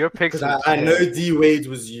 JD, your picks. Because I know D Wade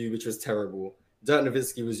was you, which was terrible. Dirk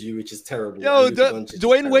Nowitzki was you, which is terrible. Yo, and Luka Doncic is Dwayne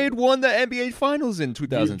terrible. Wade won the NBA Finals in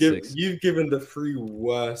 2006. You've given the 3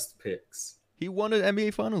 worst picks. He won the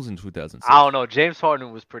NBA Finals in 2006. I don't know. James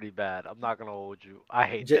Harden was pretty bad. I'm not gonna hold you. I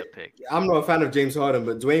hate that pick. I'm not a fan of James Harden,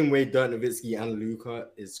 but Dwayne Wade, Dirk Nowitzki, and Luka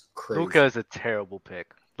is crazy. Luka is a terrible pick.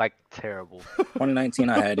 Like terrible. 2019,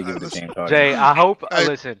 I had to give it to James Harden. Jay, I hope. Hey,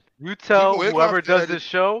 listen, you tell we're whoever gonna have does to this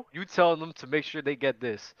show, you tell them to make sure they get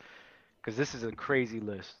this, because this is a crazy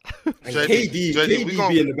list. And JD, KD we gonna-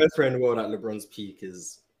 being the best player in the world at LeBron's peak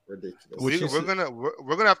is ridiculous.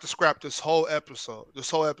 We're gonna have to scrap this whole episode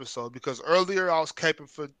because earlier I was caping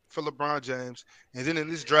for LeBron James, and then in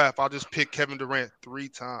this draft I just picked Kevin Durant 3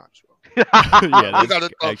 times. Bro. Yeah, we gotta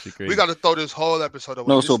that's actually crazy. we gotta throw this whole episode away.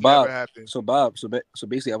 No, This so never Bob, happened. so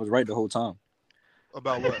basically, I was right the whole time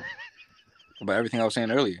About what? about everything I was saying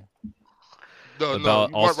earlier. No, About you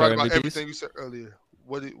weren't All-Star right about MVPs? everything you said earlier.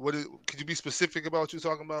 Could you be specific about what you're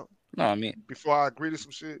talking about No, I mean, before I agree to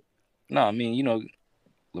some shit? you know,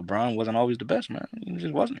 LeBron wasn't always the best, man. He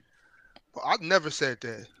just wasn't. I never said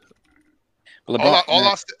that. But LeBron,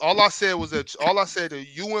 All I said that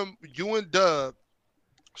you and Dub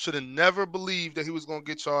should have never believed that he was gonna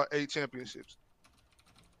get y'all 8 championships.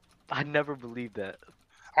 I never believed that.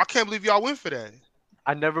 I can't believe y'all went for that.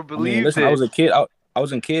 I never I mean, believed listen, it. I was a kid. I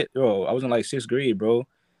was in like 6th grade, bro.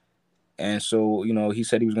 And so, he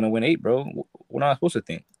said he was gonna win 8, bro. What am I supposed to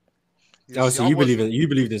think? Oh, so you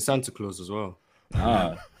believed in Santa Claus as well.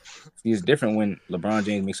 It's different when LeBron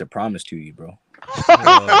James makes a promise to you, bro.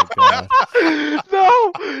 Oh, God.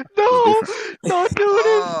 No, don't do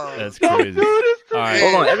this. That's Don't crazy. do this to All me. right.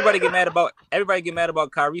 Hold on, everybody get mad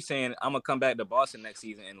about Kyrie saying I'm gonna come back to Boston next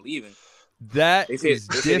season and leaving. That They said is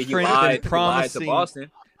you different lied than to promising.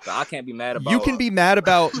 Boston, so I can't be mad about. You can be mad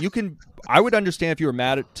about. I would understand if you were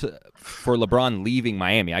mad for LeBron leaving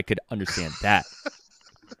Miami. I could understand that.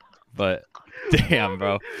 But damn,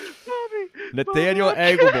 bro. Bobby, Nathaniel Bobby.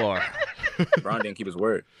 Aguilar. LeBron didn't keep his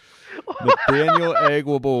word. Nathaniel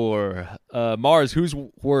Aguilar. Mars, who's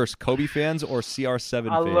worse, Kobe fans or CR7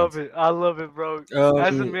 fans? I love it, bro.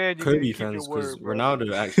 As a man, you Kobe need to keep fans, your because word, bro.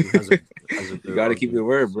 Ronaldo actually has a You gotta keep your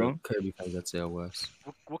word, bro. Kobe fans, I'd say, are worse.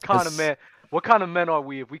 What kind of man? What kind of men are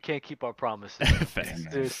we if we can't keep our promises? Facts.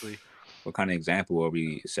 Seriously. What kind of example are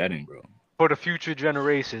we setting, bro? For the future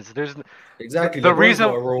generations, there's Exactly. the LeBron's reason.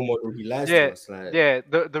 not a role model. He lies to us. Like, Yeah,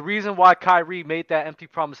 the reason why Kyrie made that empty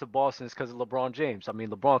promise to Boston is because of LeBron James. I mean,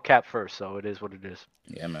 LeBron capped first, so it is what it is.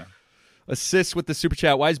 Yeah, man. Assist with the super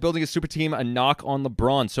chat. Why is building a super team a knock on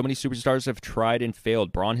LeBron? So many superstars have tried and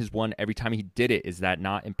failed. Braun has won every time he did it. Is that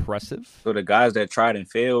not impressive? So the guys that tried and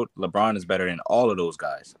failed, LeBron is better than all of those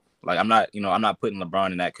guys. Like I'm not putting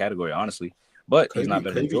LeBron in that category, honestly. But he's not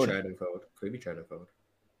better than Jordan. Kobe tried and failed.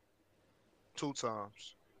 2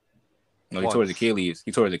 times. No, he tore his Achilles.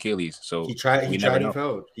 So he tried and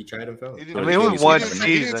failed. He didn't, I mean, it was one he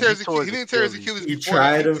season. didn't tear his Achilles. He before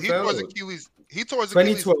tried that. and He failed. tore his Achilles. He tore his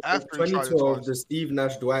Achilles 2012, after he tried it 2012, twice. the Steve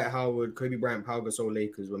Nash, Dwight Howard, Kobe Bryant, Pau Gasol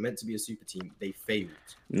Lakers were meant to be a super team. They failed.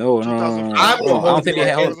 No. I don't think they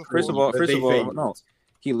had. First of all, failed. no.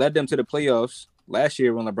 He led them to the playoffs last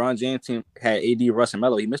year when LeBron James team had AD, Russ, and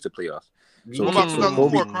Melo. He missed the playoffs. So, what about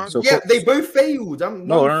 2004, yeah, they both failed.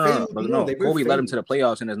 Kobe led them to the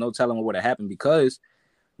playoffs, and there's no telling what would have happened because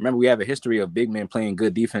remember we have a history of big men playing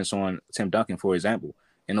good defense on Tim Duncan, for example.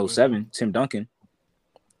 In 2007, Tim Duncan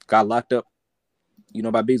got locked up,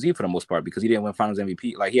 by Big Z for the most part because he didn't win Finals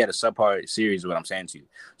MVP. Like he had a subpar series, is what I'm saying to you.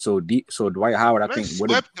 So Dwight Howard, I think,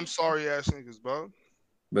 swept them sorry ass niggas, bro.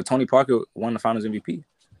 But Tony Parker won the Finals MVP.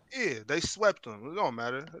 Yeah, they swept them. It don't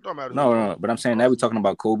matter. No. But I'm saying that we're talking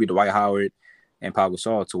about Kobe, Dwight Howard, and Pau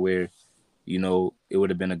Gasol to where, it would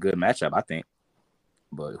have been a good matchup, I think.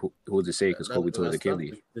 But who would it say? Because Kobe tore his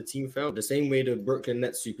Achilles. The team failed the same way the Brooklyn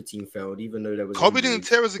Nets super team failed, even though there was Kobe didn't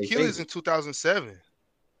tear his Achilles in 2007.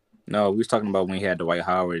 No, we was talking about when he had Dwight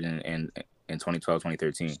Howard in 2012,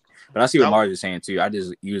 2013. But I see what Marge is saying too. I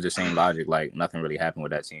just use the same logic. Like nothing really happened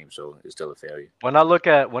with that team, so it's still a failure. When I look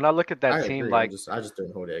at that team, agree. like I just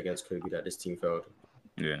don't hold it against Kobe that this team failed.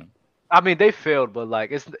 Yeah. I mean, they failed, but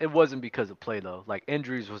like it wasn't because of play though. Like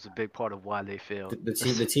injuries was a big part of why they failed.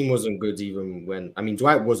 The team wasn't good even when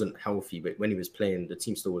Dwight wasn't healthy, but when he was playing, the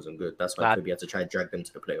team still wasn't good. That's why Kobe had to try to drag them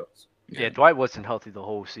to the playoffs. Yeah, Dwight wasn't healthy the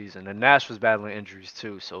whole season, and Nash was battling injuries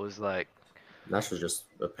too. So it was like Nash was just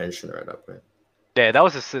a pensioner at that point. Yeah, that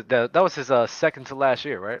was his second to last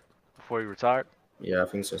year, right? Before he retired. Yeah, I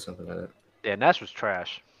think so, something like that. Yeah, Nash was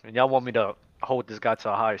trash, and y'all want me to hold this guy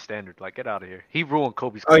to a higher standard? Like, get out of here. He ruined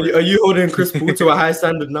Kobe's career. Are you holding Chris Paul to a high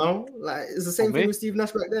standard now? Like, it's the same thing with Steve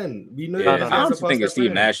Nash back then. We know. I don't think it's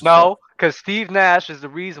Steve Nash. No, because Steve Nash is the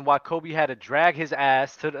reason why Kobe had to drag his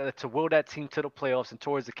ass to will that team to the playoffs and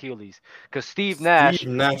tore his Achilles. Because Steve Nash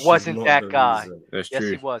wasn't that guy. That's true.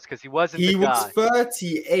 Yes, he was. Because he wasn't. He the was guy.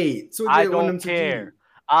 38. So I don't care.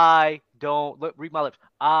 I don't read my lips.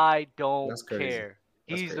 I don't care.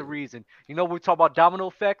 He's the reason. You know, we talk about domino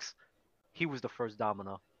effects. He was the first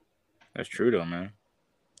domino. That's true though, man.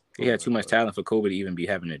 He had too much talent for Kobe to even be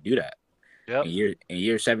having to do that. Yep. In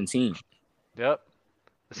year 17. Yep.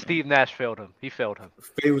 Steve Nash failed him. He failed him.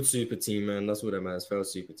 Failed super team, man. That's what that matters. Failed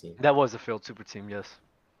super team. That was a failed super team, yes.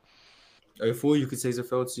 04, you could say is a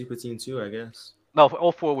failed super team too, I guess. No,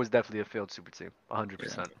 04 was definitely a failed super team.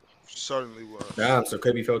 100%. Yeah. Certainly was. Damn, so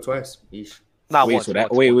Kobe failed twice. Eesh. Not wait, once. So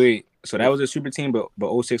that So that was a super team, but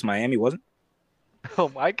 06 Miami wasn't? Oh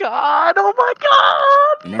my god! Oh my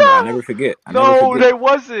god! Remember, I never forget. They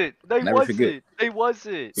wasn't. Forget. They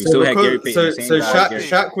wasn't. We still had Gary Payton. So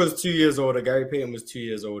Shaq was 2 years older. Gary Payton was 2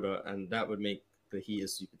 years older, and that would make the Heat a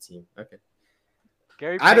super team. Okay.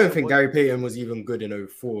 I don't think Gary Payton was even good in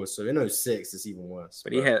 04, so in 06 it's even worse.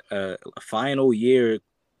 But he had a final year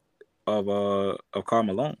of Karl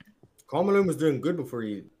Malone. Karl Malone was doing good before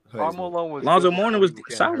he hurt. Karl Malone was. Lonzo Mourning was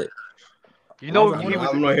solid. You know,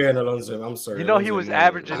 I'm not hearing Alonzo. I'm sorry. You know, he was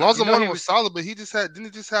averaging. Alonzo Mourning was solid, but didn't he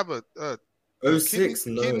just have a 06,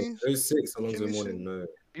 kidney? 06, Alonzo Mourning, no.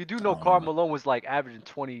 You do know Karl Malone was like averaging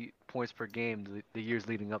 20 points per game the years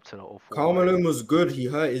leading up to the 04. Karl Malone was good. He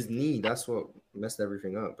hurt his knee. That's what messed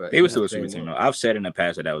everything up. But they were still a super team, though. I've said in the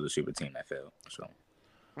past that was a super team that failed. So.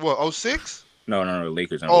 What, 06? No,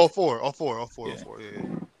 Lakers. 04, yeah.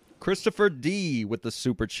 Christopher D with the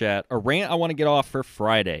super chat. A rant I want to get off for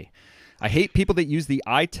Friday. I hate people that use the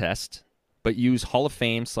eye test, but use Hall of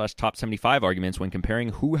Fame / top 75 arguments when comparing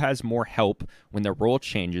who has more help when their role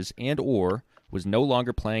changes and or was no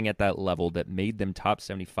longer playing at that level that made them top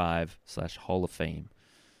 75 / Hall of Fame.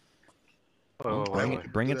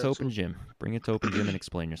 Bring it to Open Gym. Bring it to Open Gym and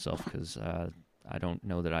explain yourself, because I don't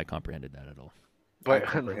know that I comprehended that at all. I But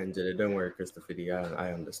comprehended it. Don't worry, Christopher D.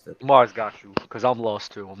 I understood. Mars got you, because I'm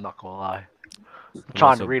lost too. I'm not gonna lie. I'm Yeah,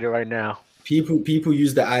 trying so- to read it right now. People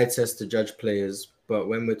use the eye test to judge players, but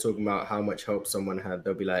when we're talking about how much help someone had,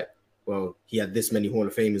 they'll be like, well, he had this many Hall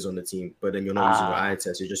of Famers on the team, but then you're not using your eye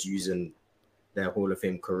test. You're just using their Hall of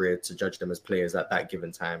Fame career to judge them as players at that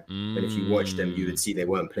given time. And if you watch them, you would see they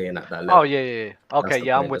weren't playing at that level. Oh yeah. Okay, the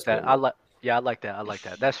yeah, I'm point, with that's that. what I like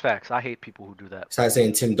that. That's facts. I hate people who do that. It's like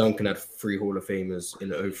saying Tim Duncan had 3 Hall of Famers in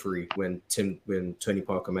 '03 when Tony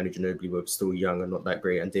Parker, Manu Ginobili were still young and not that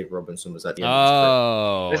great, and Dave Robinson was at the end of his career.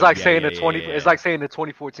 Oh, It's like yeah, saying yeah, the 20. yeah, It's yeah. like saying the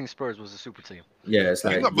 2014 Spurs was a super team. Yeah, it's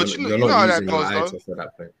like You know- but you're you know not how that using your goes, eye though. test at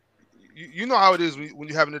that point. You know how it is when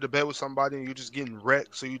you're having a debate with somebody and you're just getting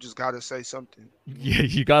wrecked, so you just gotta say something. Yeah,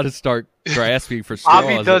 you got to start grasping for straws.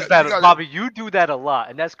 Bobby does that. You gotta- Bobby, you do that a lot,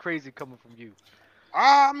 and that's crazy coming from you.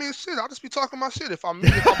 I mean, shit. I'll just be talking my shit. If I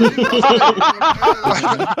believe it,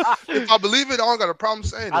 if I believe it, I don't got a problem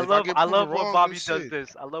saying it. I If love get I proven love when wrong, Bobby then does shit.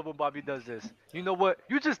 this. I love when Bobby does this. You know what?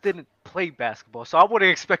 You just didn't play basketball, so I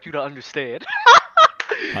wouldn't expect you to understand.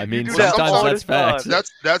 I mean, do that sometimes all that's the time.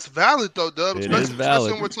 facts. That's valid though, Dub. It Especially, is especially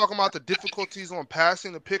valid. when we're talking about the difficulties on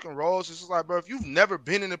passing the pick and rolls. It's just like, bro, if you've never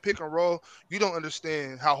been in a pick and roll, you don't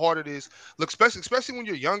understand how hard it is. Look, especially when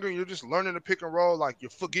you're younger and you're just learning to pick and roll, like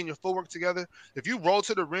getting your footwork together. If you roll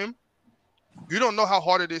to the rim, you don't know how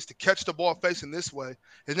hard it is to catch the ball facing this way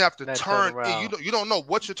and have to Then turn. turn And around. you don't know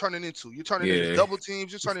what you're turning into. You're turning into Yeah. double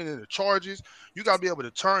teams. You're turning into charges. You gotta be able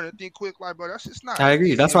to turn and think quick, like, bro. That's just not. I agree.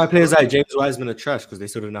 easy, That's why bro. players like James Wiseman are trash because they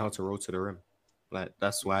sort of know how to roll to the rim. Like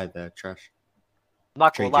that's why they're trash. I'm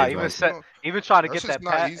not gonna Trade lie. James Even Wiseman. even trying to That's get just that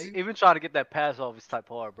not pass, easy. even trying to get that pass off is type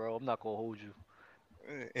hard, bro. I'm not gonna hold you.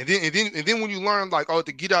 And then when you learn like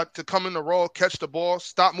to get out to come in the roll, catch the ball,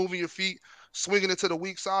 stop moving your feet, swinging it to the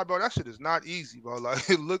weak side, bro. That shit is not easy, bro. Like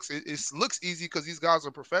it looks easy because these guys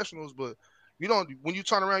are professionals, but when you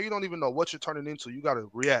turn around, you don't even know what you're turning into. You gotta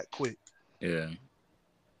react quick. Yeah.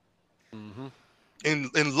 Mm-hmm.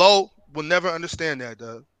 And Low will never understand that,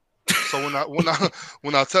 Doug. So when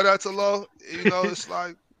I tell that to Low, it's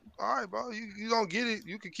like, all right, bro, you don't get it.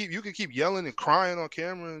 You can keep yelling and crying on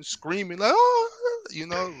camera and screaming like, oh,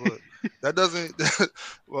 but that doesn't.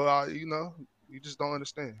 Well, you just don't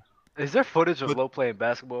understand. Is there footage of But- Low playing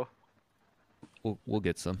basketball? We'll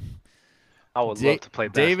get some. I would love to play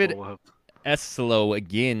basketball David with him. Eslo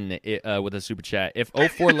again with a super chat. If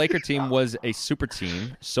 04 Laker team was a super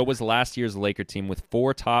team, so was last year's Laker team with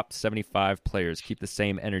 4 top 75 players. Keep the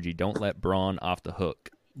same energy. Don't let Braun off the hook.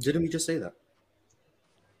 Didn't we just say that?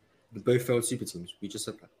 We both failed super teams. We just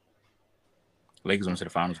said that. Lakers went to the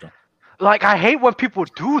finals though. Like, I hate when people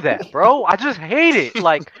do that, bro. I just hate it.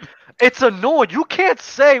 Like, it's annoying. You can't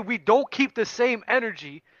say we don't keep the same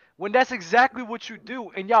energy when that's exactly what you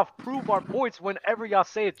do, and y'all prove our points whenever y'all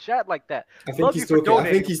say a chat like that. I think Love he's you for talking. I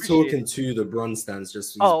donating. think he's Appreciate talking it. to the bronze stands.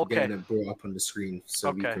 Just he's Oh, okay. getting it brought up on the screen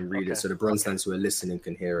so we Okay, can read okay, it, so the bronze stands who are listening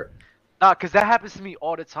can hear it. Nah, because that happens to me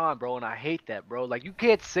all the time, bro, and I hate that, bro. Like, you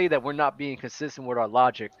can't say that we're not being consistent with our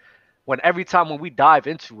logic when every time when we dive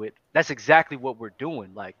into it, that's exactly what we're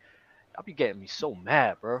doing. Like, y'all be getting me so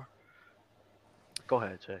mad, bro. Go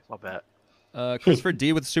ahead, Jay. My bad. Christopher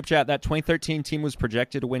D with the super chat. That 2013 team was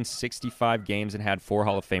projected to win 65 games and had 4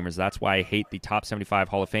 Hall of Famers. That's why I hate the top 75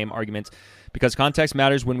 Hall of Fame arguments, because context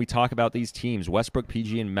matters when we talk about these teams. Westbrook,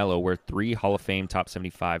 PG, and Melo were 3 Hall of Fame top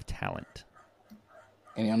 75 talent.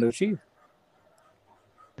 And he underachieved.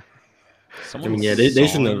 I mean, yeah, they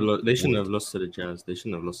shouldn't have. They shouldn't have lost to the Jazz. They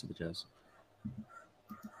shouldn't have lost to the Jazz.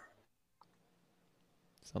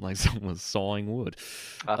 Sound like someone was sawing wood.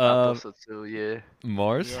 I thought so too, yeah.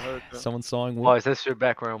 Mars? Yeah, I heard that. Someone sawing wood? Morris, that's your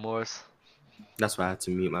background, Morris. That's why I had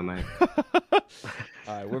to mute my mic. All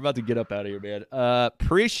right, we're about to get up out of here, man.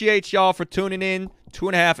 Appreciate y'all for tuning in.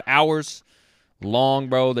 2.5 hours long,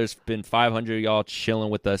 bro. There's been 500 of y'all chilling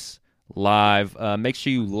with us live. Make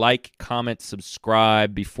sure you like, comment,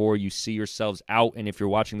 subscribe before you see yourselves out. And if you're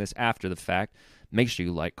watching this after the fact, make sure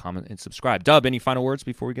you like, comment, and subscribe. Dub, any final words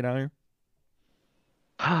before we get out of here?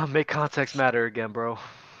 Make context matter again, bro.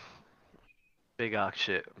 Big ox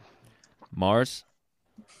shit. Mars?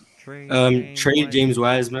 Trade James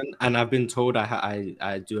Wiseman, and I've been told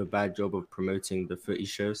I do a bad job of promoting the Footy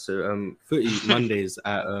show. So Footy Mondays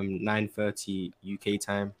at 9:30 UK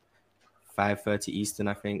time, 5:30 Eastern.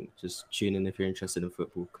 I think. Just tune in if you're interested in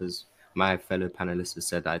football, because my fellow panelists have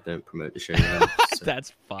said I don't promote the show. So.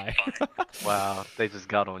 That's fine. Wow, they just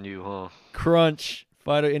got on you, huh? Crunch.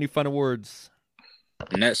 Any final words?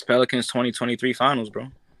 Nets Pelicans 2023 finals, bro.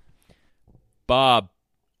 Bob.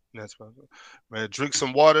 That's right. Man, drink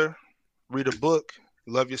some water, read a book,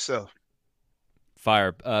 love yourself.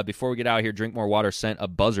 Fire. Before we get out of here, Drink More Water sent a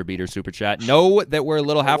buzzer beater super chat. Know that we're a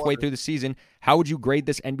little halfway through the season. How would you grade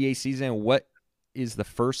this NBA season? And what is the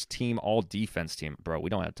first team all defense team? Bro,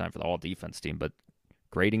 we don't have time for the all defense team, but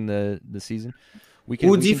grading the season?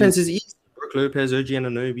 All defense is easy. Brook Lopez, OG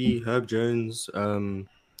Anunoby, Herb Jones,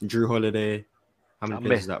 Drew Holiday. How many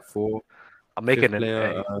players is that? 4. I'm making an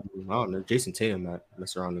player, A. I don't know. Jason Tatum might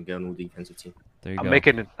mess around and get an all defensive team. There you go. I'm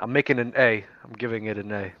making an A. I'm giving it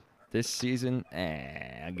an A. This season,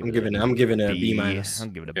 I'm giving it a B minus. I'll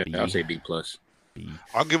give it a B. I'll say B plus. B.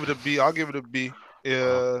 I'll give it a B.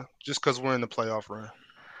 Just because we're in the playoff run.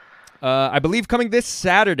 I believe coming this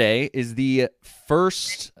Saturday is the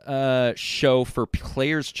first show for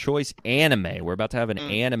Players' Choice Anime. We're about to have an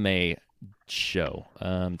anime show.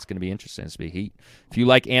 It's going to be interesting. It's going to be heat. If you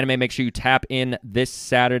like anime, make sure you tap in this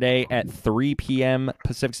Saturday at 3 p.m.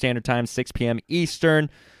 Pacific Standard Time, 6 p.m. Eastern.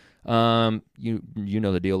 You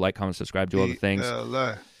know the deal. Like, comment, subscribe, do all the things.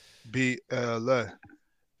 BLA.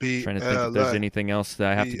 Trying to think if there's anything else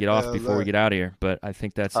that I have to get off before we get out of here, but I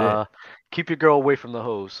think that's it. Keep your girl away from the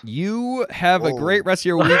hose. You have a great rest of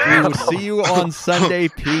your week. We will see you on Sunday.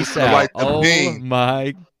 Peace out. Like oh bean.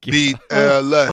 my God. BLA.